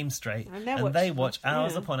everyone's names straight. And they watch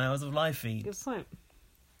hours upon hours of live feeds. Good point.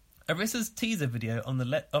 Arissa's teaser video on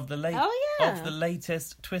of the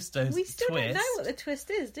latest Twistos. We still don't know what the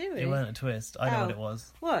twist is, do we? It wasn't a twist. I know what it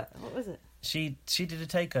was. What was it? She did a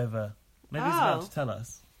takeover. Maybe he's about to tell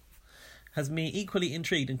us. Has me equally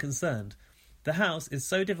intrigued and concerned. The house is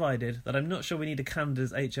so divided that I'm not sure we need a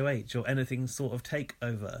Canada's HOH or anything sort of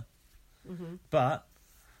takeover. Mm-hmm. But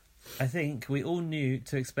I think we all knew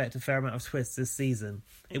to expect a fair amount of twists this season.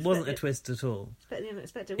 It wasn't a twist at all. Expect the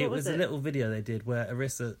unexpected. It was a little video they did where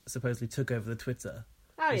Arissa supposedly took over the Twitter.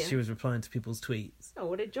 Oh, yeah. She was replying to people's tweets. Oh,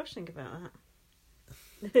 what did Josh think about that?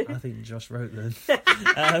 I think Josh wrote them.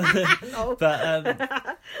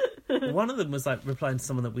 One of them was like replying to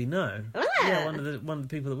someone that we know. Yeah, one of the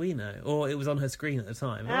people that we know. Or it was on her screen at the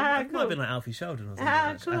time. It might have been like Alfie Sheldon or something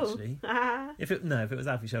actually. If it was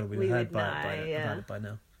Alfie Sheldon, we would have heard by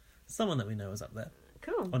now. Someone that we know was up there.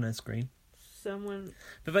 Cool. On her screen. Someone.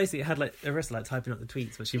 But basically it had like Arissa like typing up the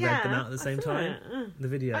tweets, but she read them out at the same time. The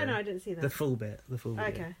video. Oh no, I didn't see that. The full bit.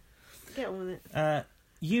 Okay. Get on with it.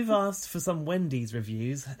 You've asked for some Wendy's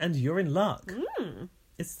reviews, and you're in luck.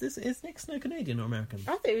 Is Nick Snow Canadian or American?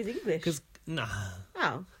 I thought it was English.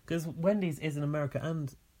 Because Wendy's is in America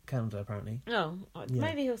and Canada, apparently. Oh,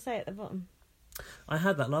 maybe he'll say at the bottom. I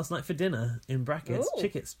had that last night for dinner, in brackets,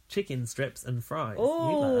 chicken strips and fries.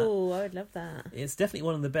 Oh, I would love that. It's definitely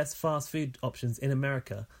one of the best fast food options in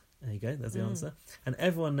America. There you go, there's the answer. And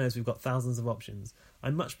everyone knows we've got thousands of options.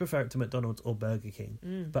 I much prefer it to McDonald's or Burger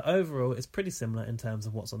King. But overall, it's pretty similar in terms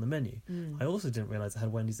of what's on the menu. I also didn't realise it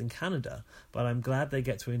had Wendy's in Canada, but I'm glad they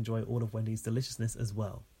get to enjoy all of Wendy's deliciousness as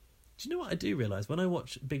well. Do you know what I do realise? When I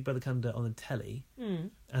watch Big Brother Canada on the telly,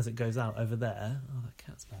 as it goes out over there... Oh, that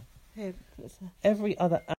cat's back. Every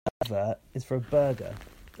other advert is for a burger.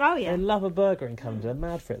 Oh, yeah. They love a burger in Canada.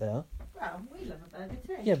 Mad for it, they are. Well, we love a burger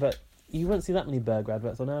too. Yeah, but you won't see that many burger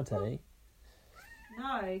adverts on our telly.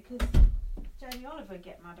 No, because Jamie Oliver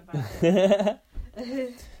get mad about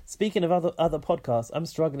it. Speaking of other podcasts, I'm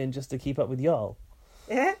struggling just to keep up with y'all.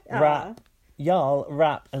 Yeah? Y'all,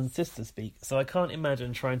 rap and Sister Speak, so I can't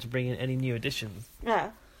imagine trying to bring in any new additions.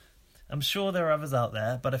 Yeah. I'm sure there are others out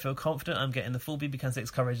there, but I feel confident I'm getting the full BB Can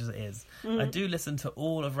 6 coverage as it is. I do listen to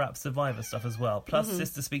all of Rap's Survivor stuff as well, plus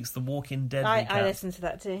Sister Speaks The Walking Dead recap. I listened to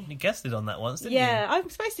that too. You guested on that once, didn't you? Yeah, I'm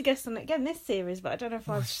supposed to guest on it again this series, but I don't know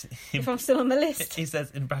if I'm still on the list. He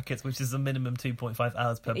says in brackets, which is a minimum 2.5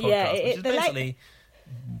 hours per podcast, yeah, which is basically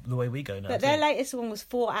the way we go now. But their latest one was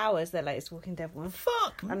 4 hours, their latest Walking Dead one.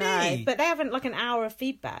 Fuck me! I know, but they haven't like an hour of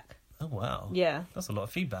feedback. Oh, wow. Yeah. That's a lot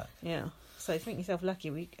of feedback. Yeah. So think yourself lucky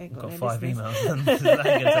we ain't got no 5 listeners. emails. That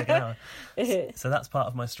ain't going to take an hour. So that's part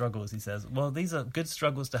of my struggles, he says. Well, these are good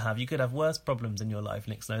struggles to have. You could have worse problems in your life,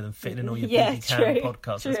 Nick Snow, than fitting in all your BB Can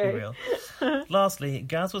podcasts, let's be real. Lastly,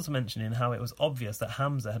 Gaz was mentioning how it was obvious that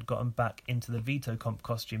Hamza had gotten back into the Veto Comp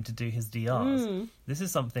costume to do his DRs. This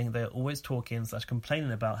is something they're always talking /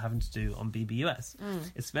 complaining about having to do on BBUS,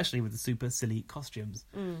 especially with the super silly costumes.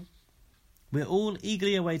 We're all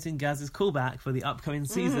eagerly awaiting Gaz's callback for the upcoming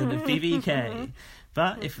season of BBK.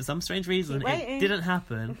 But if for some strange reason it didn't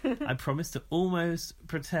happen, I promise to almost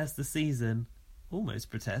protest the season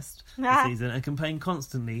and complain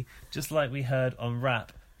constantly, just like we heard on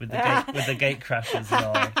Rap with the gate crashes.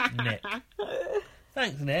 Nick.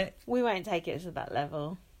 Thanks, Nick. We won't take it to that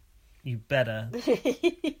level. You better.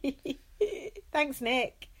 Thanks,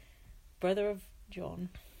 Nick. Brother of John.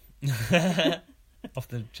 Off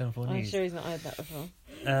the Channel 4 News. I'm sure he's not heard that before.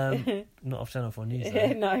 Not off Channel 4 News,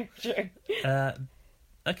 though. No, true.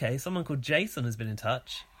 Okay, someone called Jason has been in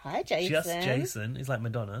touch. Hi, Jason. Just Jason. He's like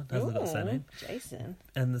Madonna. Hasn't got a surname. Jason.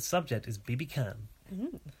 And the subject is BB Can.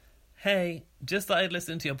 Hey, just started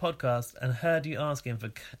listening to your podcast and heard you asking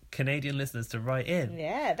for Canadian listeners to write in.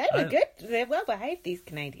 Yeah, they were good. They're well behaved, these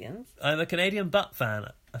Canadians. I'm a Canadian butt fan.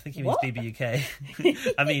 I think he means BB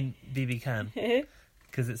UK. I mean BB Can.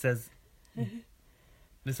 Because it says...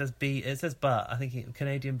 It says butt. I think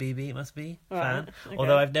Canadian BB it must be. Fan. Okay.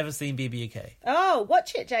 Although I've never seen BB UK. Oh,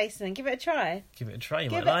 watch it, Jason. Give it a try. Give it a try.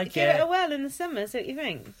 You might give like it. Give it a whirl in the summer. See what you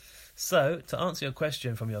think. So, to answer your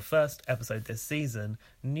question from your first episode this season,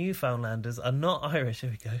 Newfoundlanders are not Irish. Here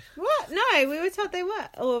we go. What? No, we were told they were,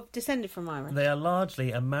 or descended from Irish. They are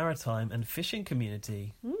largely a maritime and fishing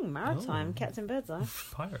community. Maritime, Captain Birdseye.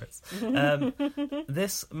 Pirates.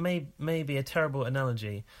 This may be a terrible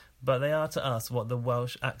analogy, but they are to us what the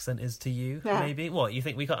Welsh accent is to you, maybe. What, you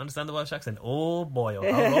think we can't understand the Welsh accent? Oh boy, how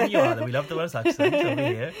wrong you are that we love the Welsh accent over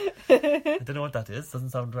here. I don't know what that is. Doesn't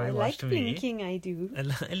sound very Welsh to me. I like blinking, I do.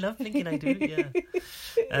 I love blinking, I do,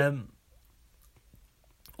 yeah.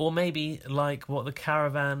 Or maybe like what the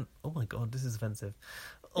caravan... Oh my God, this is offensive.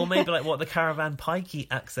 Or maybe like what the caravan pikey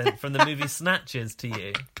accent from the movie Snatch is to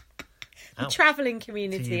you. The travelling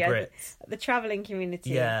community. To you Brits. The travelling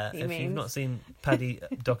community. Yeah, if you've not seen Paddy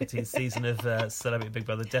Doherty's season of Celebrity Big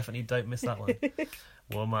Brother, definitely don't miss that one.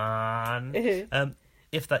 Woman.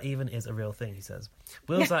 If that even is a real thing, he says.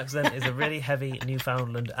 Will's accent is a really heavy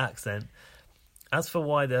Newfoundland accent. As for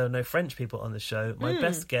why there are no French people on the show, my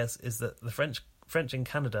best guess is that the French in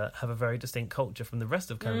Canada have a very distinct culture from the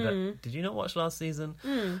rest of Canada. Did you not watch last season?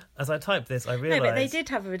 As I typed this, I realised... No, but they did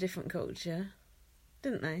have a different culture,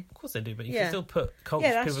 didn't they? Of course they do, but you can still put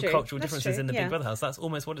cultural differences in the Big Brother house. That's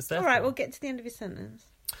almost what it's there for. All right, we'll get to the end of your sentence.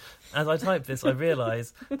 As I typed this, I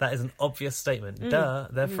realised that is an obvious statement. Duh,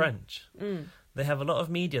 they're French. They have a lot of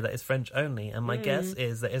media that is French only, and my guess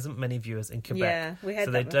is there isn't many viewers in Quebec,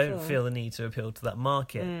 so they don't feel the need to appeal to that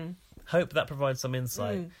market. Hope that provides some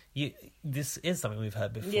insight. This is something we've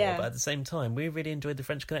heard before, but at the same time, we really enjoyed the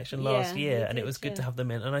French Connection last year, and it was good to have them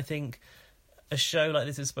in. And I think a show like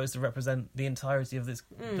this is supposed to represent the entirety of this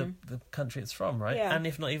the country it's from, right? And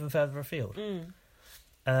if not even further afield.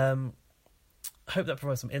 Hope that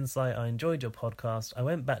provides some insight. I enjoyed your podcast. I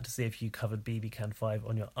went back to see if you covered BB Can 5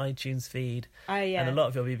 on your iTunes feed. And a lot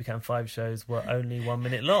of your BB Can 5 shows were only 1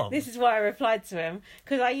 minute long. This is why I replied to him,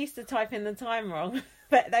 because I used to type in the time wrong,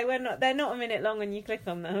 but they're not a minute long when you click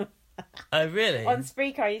on them. Oh, really? On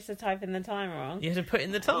Spreaker, I used to type in the time wrong. You had to put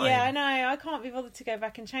in the time? Yeah, I know. I can't be bothered to go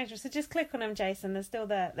back and change them. So just click on them, Jason. They're still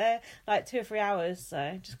there. They're like 2 or 3 hours,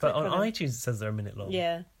 so just click on them. But on iTunes, it says they're a minute long.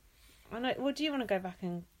 Yeah. I know. Well, do you want to go back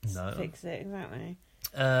and fix it? Exactly.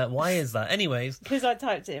 Why is that? Anyways. Because I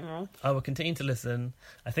typed it in wrong. I will continue to listen.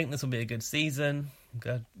 I think this will be a good season. I'm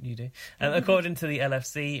glad you do. According to the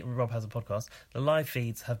LFC, Rob has a podcast, the live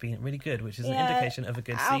feeds have been really good, which is an indication of a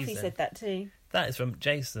good season. Alfie said that too. That is from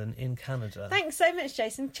Jason in Canada. Thanks so much,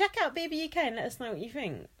 Jason. Check out BB UK and let us know what you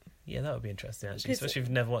think. Yeah, that would be interesting, actually, especially if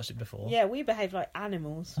you've never watched it before. Yeah, we behave like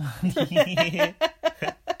animals.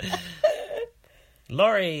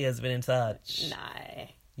 Laurie has been in touch. No.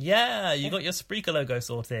 Yeah, you got your Spreaker logo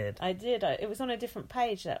sorted. I did. It was on a different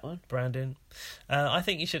page, that one. Brandon. I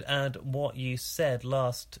think you should add what you said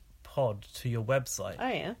last pod to your website. Oh,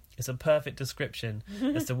 yeah. It's a perfect description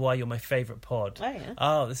as to why you're my favourite pod. Oh, yeah.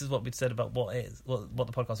 Oh, this is what we'd said about what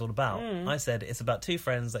the podcast's all about. I said it's about 2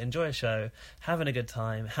 friends that enjoy a show, having a good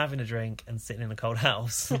time, having a drink, and sitting in a cold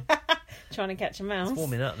house. Trying to catch a mouse. It's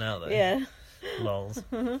warming up now, though. Yeah. Lols.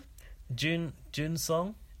 June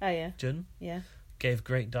Song? Oh, yeah. June? Yeah. Gave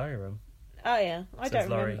great diary room. Oh, yeah. I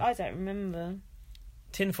don't remember.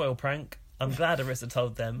 Tinfoil prank. I'm glad Arissa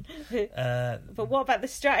told them. But what about the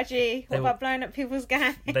strategy? What about blowing up people's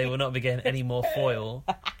gang? They will not be getting any more foiled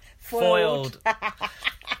for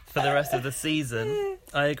the rest of the season.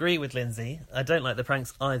 I agree with Lindsay. I don't like the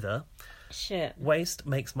pranks either. Shit. Waste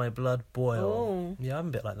makes my blood boil. Yeah, I'm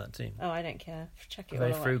a bit like that too. Oh, I don't care. Check it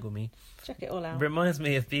Very all out. Very frugal me. Check it all out. Reminds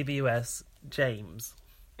me of BBUS James.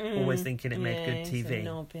 Always thinking it made good TV. A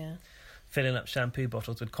knob, yeah. Filling up shampoo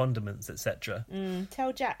bottles with condiments, etc.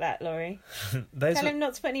 Tell Jack that, Laurie. Tell him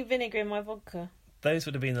not to put any vinegar in my vodka. Those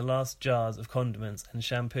would have been the last jars of condiments and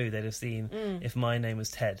shampoo they'd have seen if my name was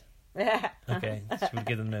Ted. Okay, so we'll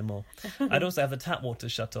give them no more. I'd also have the tap water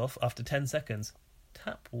shut off after 10 seconds.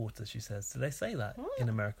 Tap water, she says. Do they say that in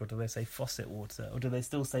America, or do they say faucet water? Or do they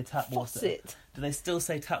still say tap water? Faucet. Do they still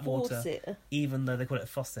say tap water, faucet, even though they call it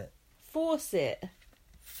faucet? Faucet.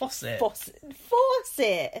 Faucet.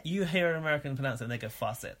 Faucet. You hear an American pronounce it and they go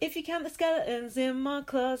faucet. If you count the skeletons in my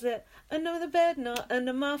closet, under the bed, not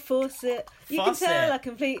under my faucet, you can tell I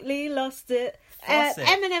completely lost it.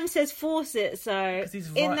 Eminem says faucet, so he's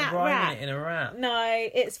in that rap. It in a rap. No,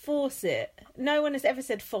 it's faucet. No one has ever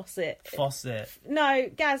said faucet. Faucet. No,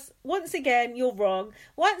 Gaz, once again, you're wrong.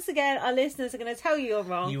 Once again, our listeners are going to tell you you're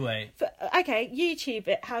wrong. You wait. Okay, YouTube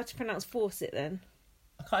it, how to pronounce faucet then.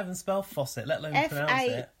 I can't even spell faucet, let alone pronounce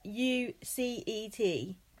it.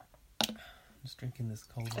 F-A-U-C-E-T. I'm just drinking this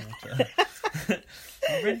cold water.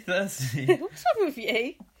 I'm really thirsty. What's wrong with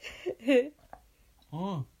you?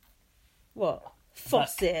 Oh. What?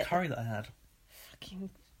 Faucet. That curry that I had.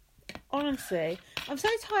 Fucking Honestly, I'm so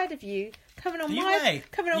tired of you coming on my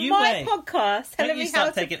podcast telling me how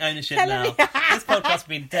to... start taking ownership now. This podcast has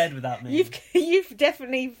been dead without me. You've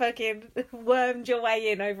definitely fucking wormed your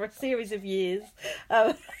way in over a series of years.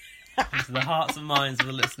 Into the hearts and minds of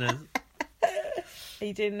the listeners. Are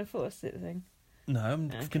you doing the faucet thing? No, I'm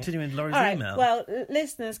continuing Laurie's email. Well,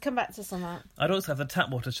 listeners, come back to us on that. I'd also have the tap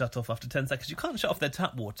water shut off after 10 seconds. You can't shut off their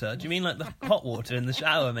tap water. Do you mean like the hot water in the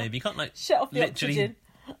shower, maybe? You can't shut off the oxygen.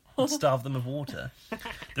 Starve them of water.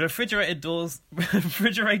 The refrigerator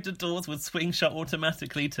doors would swing shut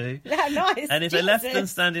automatically too. Yeah, nice. And if I left them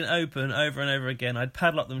standing open over and over again, I'd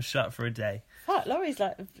padlock them shut for a day. Fuck, Laurie's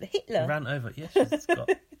like Hitler. Ran over. Yeah, she's got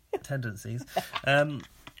tendencies. Ran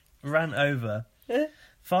over.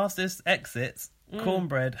 Fastest exits.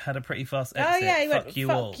 Cornbread had a pretty fast exit. Oh yeah, he fuck went, you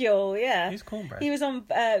fuck all. you all, yeah. Who's Cornbread? He was on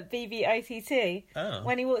BBOTT. Oh.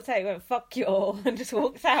 When he walked out, he went, fuck you all, and just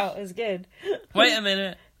walked out. It was good. Wait a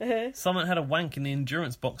minute. Someone had a wank in the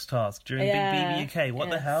endurance box task during Big BB UK. What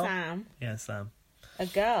the hell? Sam. Yeah, Sam. A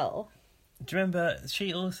girl. Do you remember,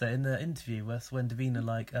 she also, in the interview, was when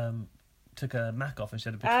Davina, took her Mac off and she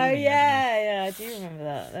had a bikini. Oh, yeah, I do remember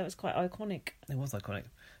that. That was quite iconic. It was iconic.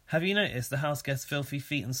 Have you noticed the house guest's filthy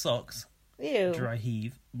feet and socks? Ew. Dry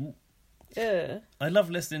heave. Ew. I love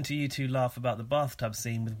listening to you two laugh about the bathtub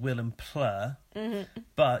scene with Will and Plur,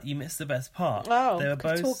 but you missed the best part. Oh, they were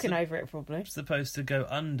both talking over it, probably. Supposed to go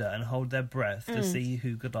under and hold their breath to see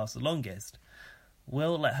who could last the longest.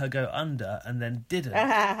 Will let her go under and then didn't.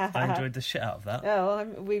 I enjoyed the shit out of that.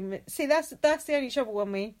 Oh, see, that's the only trouble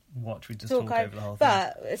when we just talk over the whole thing.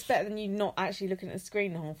 But it's better than you not actually looking at the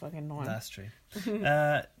screen the whole fucking time. That's true.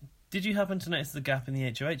 Did you happen to notice the gap in the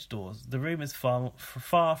HOH doors? The room is far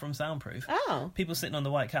from soundproof. Oh. People sitting on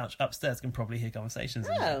the white couch upstairs can probably hear conversations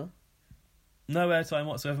in there. No airtime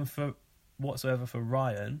whatsoever for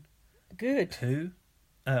Ryan. Good. Who?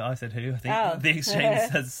 I said who. I think the exchange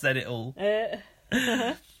has said it all.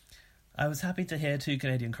 I was happy to hear 2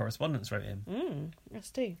 Canadian correspondents wrote in.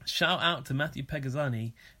 That's 2. Shout out to Matthew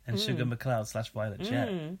Pegazzani and Sugar McLeod / Violet Jet.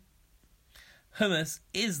 Hummus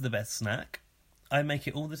is the best snack. I make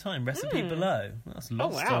it all the time. Recipe below. That's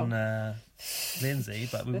lost on Lindsay,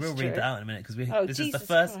 but we will read that out in a minute because this is the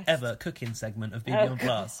first ever cooking segment of BB on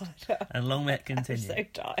Blast. And long may it continue. I'm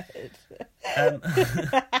so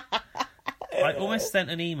tired. I almost sent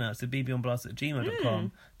an email to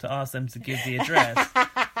bbonblast@gmail.com to ask them to give the address,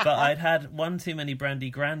 but I'd had one too many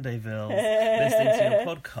Brandy Grandevilles listening to your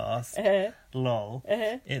podcast. Lol.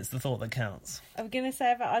 It's the thought that counts. I'm going to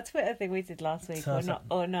say about our Twitter thing we did last week,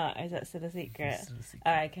 or not. Is that still a secret?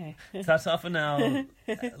 Oh, okay. Ta-ta for now,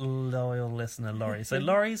 loyal listener Laurie. So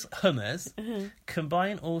Laurie's hummus,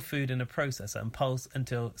 combine all food in a processor and pulse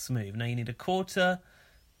until smooth. Now you need 1/4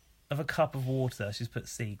 of a cup of water. She's put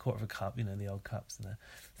C, 1/4 of a cup, you know, the old cups in there.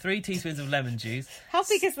 3 teaspoons of lemon juice. How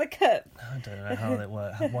big is the cup? I don't know how they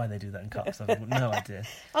work, why they do that in cups. I've no idea.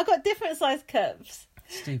 I've got different sized cups.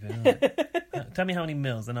 Stupid, isn't it? Tell me how many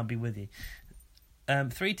mils and I'll be with you.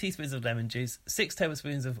 3 teaspoons of lemon juice, 6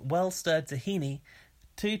 tablespoons of well-stirred tahini,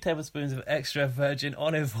 2 tablespoons of extra virgin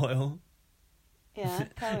olive oil. Yeah,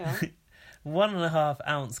 carry on. 1.5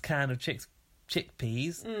 ounce can of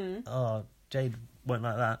chickpeas. Oh, Jade won't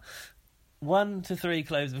like that. 1 to 3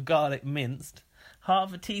 cloves of garlic minced.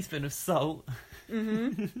 1/2 teaspoon of salt.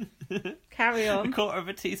 Carry on.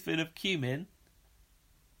 1/4 teaspoon of cumin.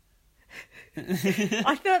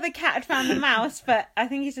 I thought the cat had found the mouse, but I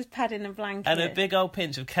think he's just padding a blanket. And a big old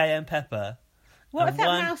pinch of cayenne pepper. What if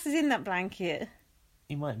that mouse is in that blanket?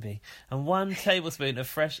 He might be. And 1 tablespoon of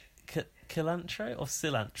fresh cilantro or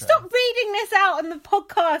cilantro. Stop reading this out on the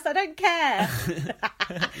podcast. I don't care.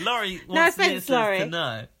 Laurie wants Laurie. to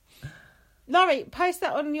know. Laurie, post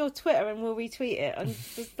that on your Twitter and we'll retweet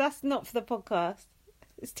it. That's not for the podcast.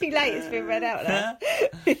 It's too late. It's been read out now.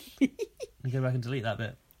 You go back and delete that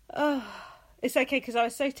bit. Oh, it's okay because I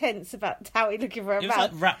was so tense about Towie looking for a mouse.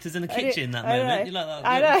 It was like Raptors in the kitchen that moment. You're like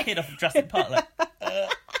that little kid off of Jurassic Park. Like,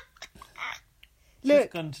 Look,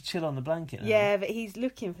 he's gone to chill on the blanket now. Yeah, but he's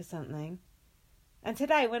looking for something. And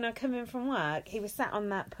today, when I come in from work, he was sat on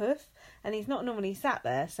that puff, and he's not normally sat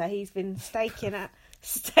there, so he's been staking out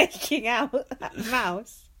that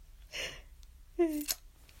mouse.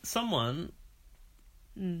 Someone.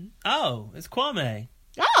 Oh, it's Kwame.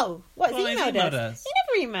 Oh, what? Has he emailed us? He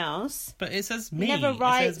never emails. But it says me. He never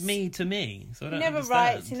writes. It says me to me. So I don't He never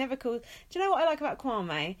understand. writes. He never calls. Do you know what I like about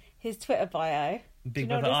Kwame? His Twitter bio. Big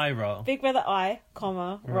Brother I roll. Big Brother I,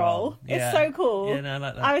 roll. Yeah. It's so cool. Yeah, no, I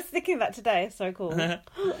like that. I was thinking that today. It's so cool.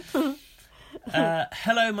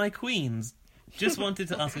 Hello, my queens. Just wanted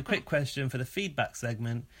to ask a quick question for the feedback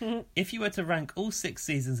segment. If you were to rank all 6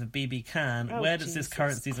 seasons of BB Can, where does this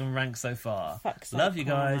current season rank so far? Love you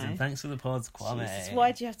guys, and thanks for the pods, Kwame. Jesus,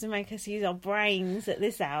 why do you have to make us use our brains at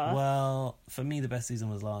this hour? Well, for me, the best season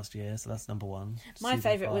was last year, so that's number 1. My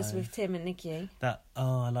favourite was with Tim and Nikki.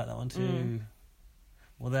 I like that one too.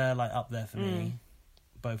 Well, they're like up there for me,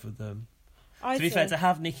 both of them. To be fair, to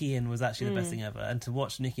have Nikki in was actually the best thing ever, and to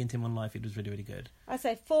watch Nikki and Tim on live, it was really, really good. I'd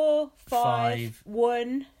say 4, 5,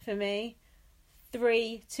 1 for me,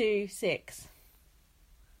 3, 2, 6.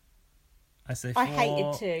 I say 4. I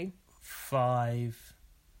hated 2. 5,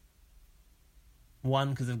 1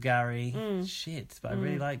 because of Gary. Shit, but I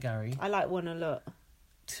really like Gary. I like 1 a lot.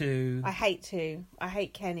 2. I hate 2. I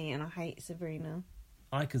hate Kenny and I hate Sabrina.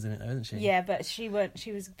 Ika's in it though, isn't she? Yeah, but she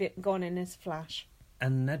was a bit gone in this flash.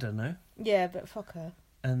 And Neda, no? Yeah, but fuck her.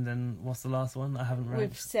 And then what's the last one? I haven't ranked.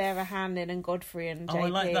 With Sarah Handling and Godfrey and JP. Oh, I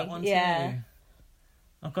like that one too.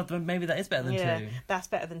 Oh god, maybe that is better than 2. That's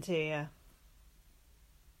better than 2, yeah.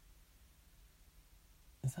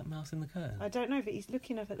 Is that Mouse in the curtain? I don't know, but he's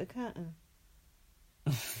looking up at the curtain.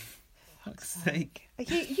 Fuck's sake.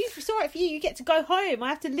 It's alright for you. You get to go home. I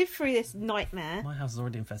have to live through this nightmare. My house is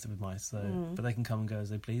already infested with mice, so but they can come and go as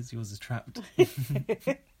they please. Yours is trapped.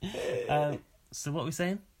 So what are we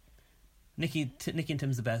saying? Nikki and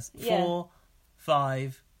Tim's the best. 4,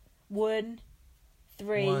 5, 1,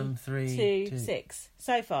 3, 2, 6.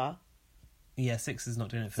 So far. Yeah, 6 is not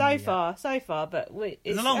doing it for me. So far, but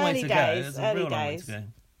it's a long way to go. It's a real long way to go.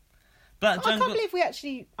 But I can't believe we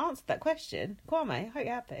actually answered that question. Kwame, I hope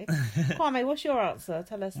you're happy. Kwame, what's your answer?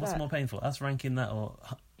 Tell us what's more painful, us ranking that or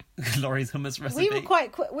Laurie's hummus recipe? We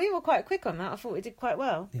were quite quick on that. I thought we did quite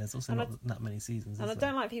well. Yeah, it's also not that many seasons. And I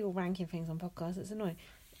don't like people ranking things on podcasts. It's annoying.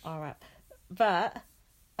 All right, but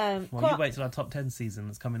you wait till our top 10 season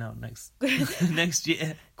that's coming out next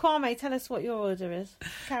year. Kwame, tell us what your order is.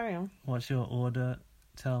 Carry on. What's your order?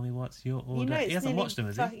 Tell me what's your order. He hasn't watched them,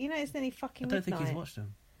 has he? You know it's nearly fucking midnight. I don't think he's watched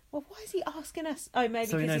them. Well, why is he asking us? Oh, maybe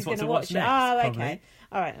so because he's going to watch it. Next, oh, okay. Probably.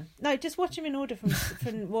 All right. No, just watch him in order from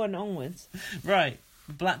 1 onwards. Right.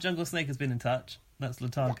 Black Jungle Snake has been in touch. That's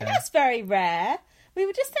Latargo. That's very rare. We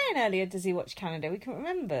were just saying earlier, does he watch Canada? We can't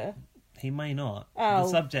remember. He may not. The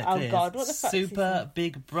subject is God, what the fuck Super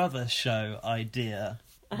Big Brother show idea.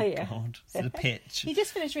 Oh, yeah. God, it's the pitch. He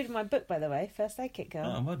just finished reading my book, by the way, First Aid Kit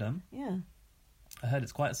Girl. Oh, well done. Yeah. I heard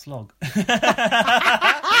it's quite a slog.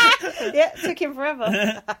 Yeah, it took him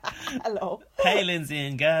forever. Hello. Hey, Lindsay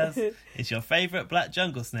and Gaz. It's your favourite Black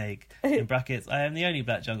Jungle Snake. In brackets, I am the only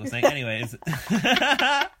Black Jungle Snake. Anyways.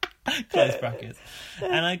 Close brackets.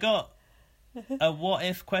 And I got a what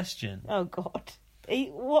if question. Oh, God.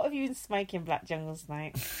 What have you been smoking, Black Jungle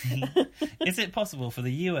Snake? Is it possible for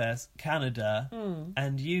the US, Canada,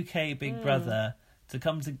 and UK Big Brother to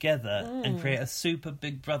come together and create a Super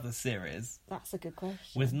Big Brother series? That's a good question.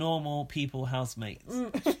 With normal people housemates.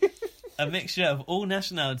 A mixture of all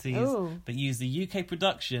nationalities, but use the UK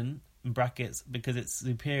production, in brackets, because it's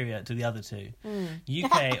superior to the other 2.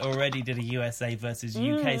 UK already did a USA versus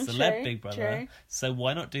UK celeb Big Brother, so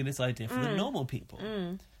why not do this idea for the normal people?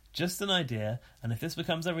 Just an idea, and if this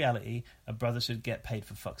becomes a reality, a brother should get paid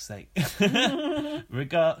for fuck's sake.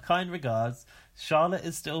 Kind regards, Charlotte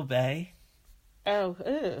is still bae. Oh,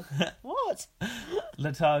 ew. What?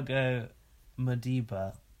 Latargo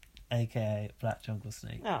Madiba, aka Black Jungle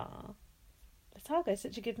Snake. Oh, Latargo is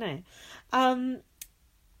such a good name.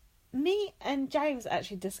 Me and James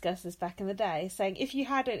actually discussed this back in the day, saying if you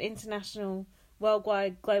had an international,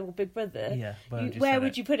 worldwide, global Big Brother, where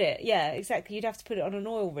would you put it? Yeah, exactly. You'd have to put it on an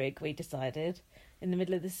oil rig, we decided, in the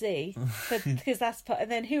middle of the sea. Because that's and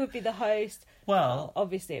then who would be the host? Well,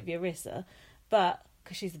 obviously it'd be Arissa, but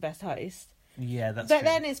because she's the best host. Yeah, that's But true.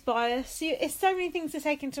 then it's bias. It's so many things to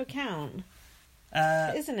take into account,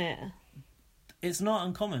 isn't it? It's not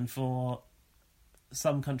uncommon for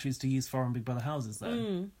some countries to use foreign Big Brother houses,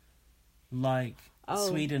 though. Like,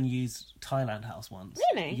 Sweden used Thailand House once.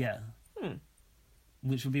 Really? Yeah.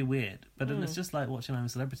 Which would be weird. But then it's just like watching I'm a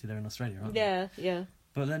Celebrity there in Australia, aren't Yeah, yeah.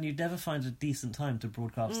 But then you'd never find a decent time to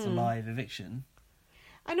broadcast a live eviction.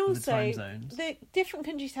 And also, the different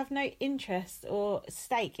countries have no interest or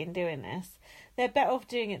stake in doing this. They're better off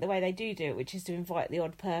doing it the way they do it, which is to invite the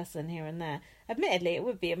odd person here and there. Admittedly, it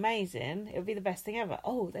would be amazing. It would be the best thing ever.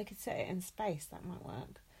 Oh, they could set it in space. That might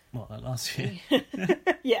work. What, like last year?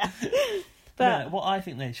 Yeah. But no, what I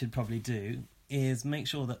think they should probably do is make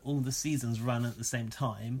sure that all the seasons run at the same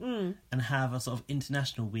time and have a sort of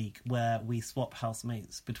international week where we swap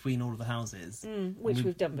housemates between all of the houses. Which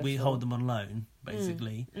we've done before. We hold them on loan,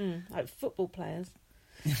 basically. Like football players.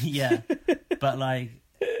 Yeah. But like,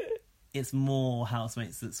 it's more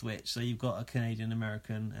housemates that switch. So you've got a Canadian,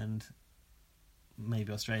 American, and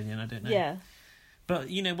maybe Australian. I don't know. Yeah. But,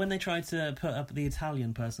 you know, when they tried to put up the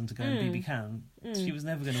Italian person to go and BB Can, she was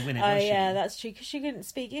never going to win it, was she? Yeah, that's true, because she couldn't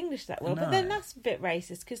speak English that well. No. But then that's a bit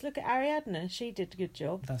racist, because look at Ariadne. She did a good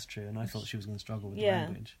job. That's true, and I thought she was going to struggle with the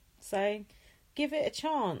language. So, give it a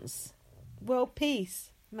chance. World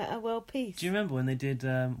peace. Meta world peace. Do you remember when they did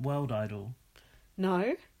World Idol?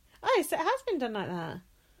 No. Oh, so it has been done like that.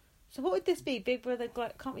 So what would this be? Big Brother...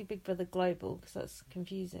 Can't be Big Brother Global, because that's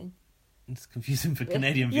confusing. It's confusing for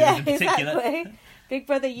Canadian viewers in particular. Exactly. Big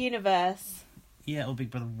Brother Universe. Yeah, or Big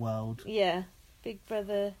Brother World. Yeah. Big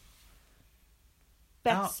Brother...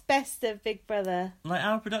 Best of Big Brother. Like,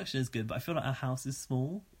 our production is good, but I feel like our house is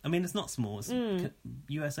small. I mean, it's not small. It's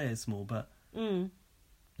USA is small, but I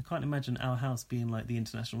can't imagine our house being like the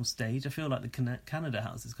international stage. I feel like the Canada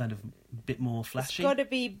house is kind of a bit more flashy. It's got to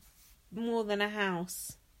be more than a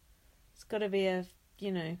house. It's got to be a,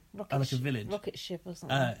 rocket a village. Rocket ship or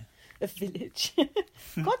something. A village.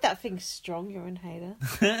 God, that thing's strong, your inhaler.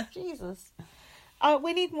 Jesus.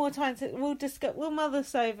 We need more time we'll mull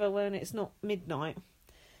this over when it's not midnight.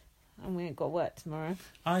 And we ain't got work tomorrow.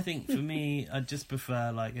 I think for me, I'd just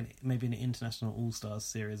prefer maybe an international All-Stars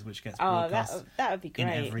series, which gets broadcast that would be great.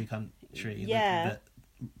 in every country that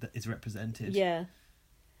is represented. Yeah.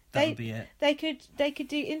 That would be it. They could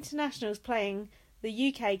do internationals playing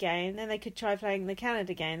the UK game, then they could try playing the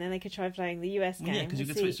Canada game, then they could try playing the US game. Yeah, because you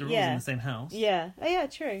could switch the rules in the same house. Yeah. Oh, yeah,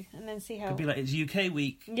 true. And then see how... It could be like, it's UK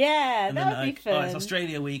week. Yeah, and that then, would be fun. it's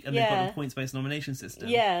Australia week, and they've got a points-based nomination system.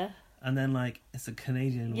 Yeah. And then, it's a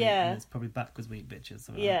Canadian week, and it's probably backwards week, bitches.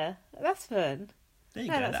 That's fun. There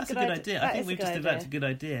you go. That's a good idea. I think we've just developed a good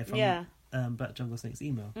idea from Black Jungle Snake's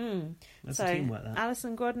email. That's a teamwork, that.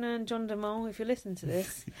 Alison Grodner and John DeMol, if you're listening to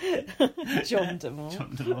this. John DeMol.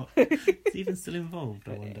 John DeMol. Is he even still involved,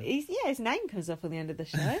 I wonder? His name comes up on the end of the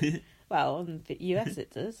show. Well, on the US it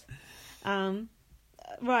does.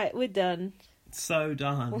 Right, we're done. So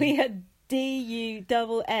done. We had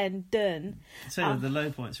DUNN done. So the low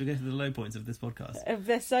points. We go to the low points of this podcast.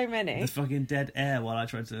 There's so many. There's fucking dead air while I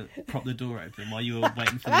tried to prop the door open while you were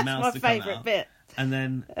waiting for the mouse to come out. That's my favourite bit. And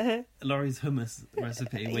then Laurie's hummus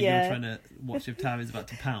recipe where you were trying to watch if Tammy's about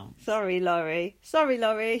to pounce. Sorry, Laurie.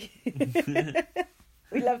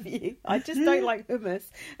 We love you. I just don't like hummus,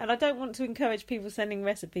 and I don't want to encourage people sending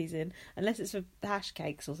recipes in unless it's for hash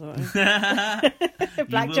cakes or something.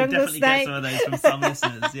 Black Jungle Snake. Get some of those from some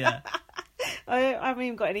listeners, yeah. I haven't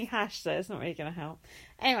even got any hash, so it's not really going to help.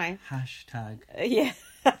 Anyway. Hashtag. Yeah.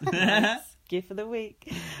 Gift of the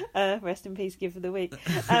week. Rest in peace, gift of the week.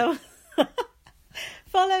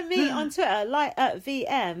 Follow me on Twitter,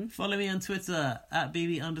 VM. Follow me on Twitter,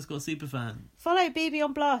 @BB_superfan. Follow BB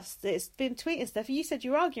on Blast. It's been tweeting stuff. You said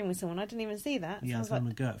you were arguing with someone. I didn't even see that. Yeah, I was having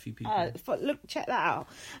a go at a few people. Look, check that out.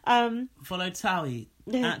 Follow Towie,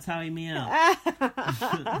 @TowieMeow.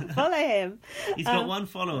 Follow him. He's got one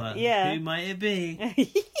follower. Yeah. Who might it be?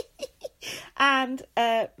 And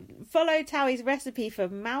follow Towie's recipe for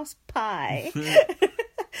mouse pie.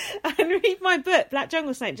 And read my book. Black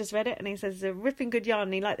Jungle Snake just read it, and he says it's a ripping good yarn,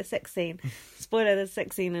 and he liked the sex scene. Spoiler, there's a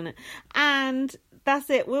sex scene in it. And that's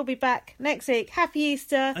it. We'll be back next week. Happy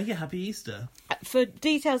Easter. Oh yeah, happy Easter. For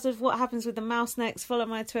details of what happens with the mouse next, follow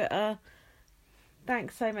my Twitter.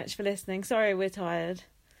 Thanks so much for listening. Sorry we're tired.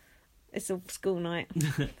 It's a school night.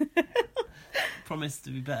 Promise to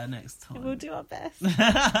be better next time. We'll do our best.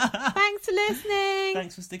 Thanks for listening.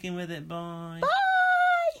 Thanks for sticking with it. Bye. Bye.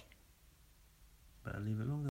 Better leave it longer.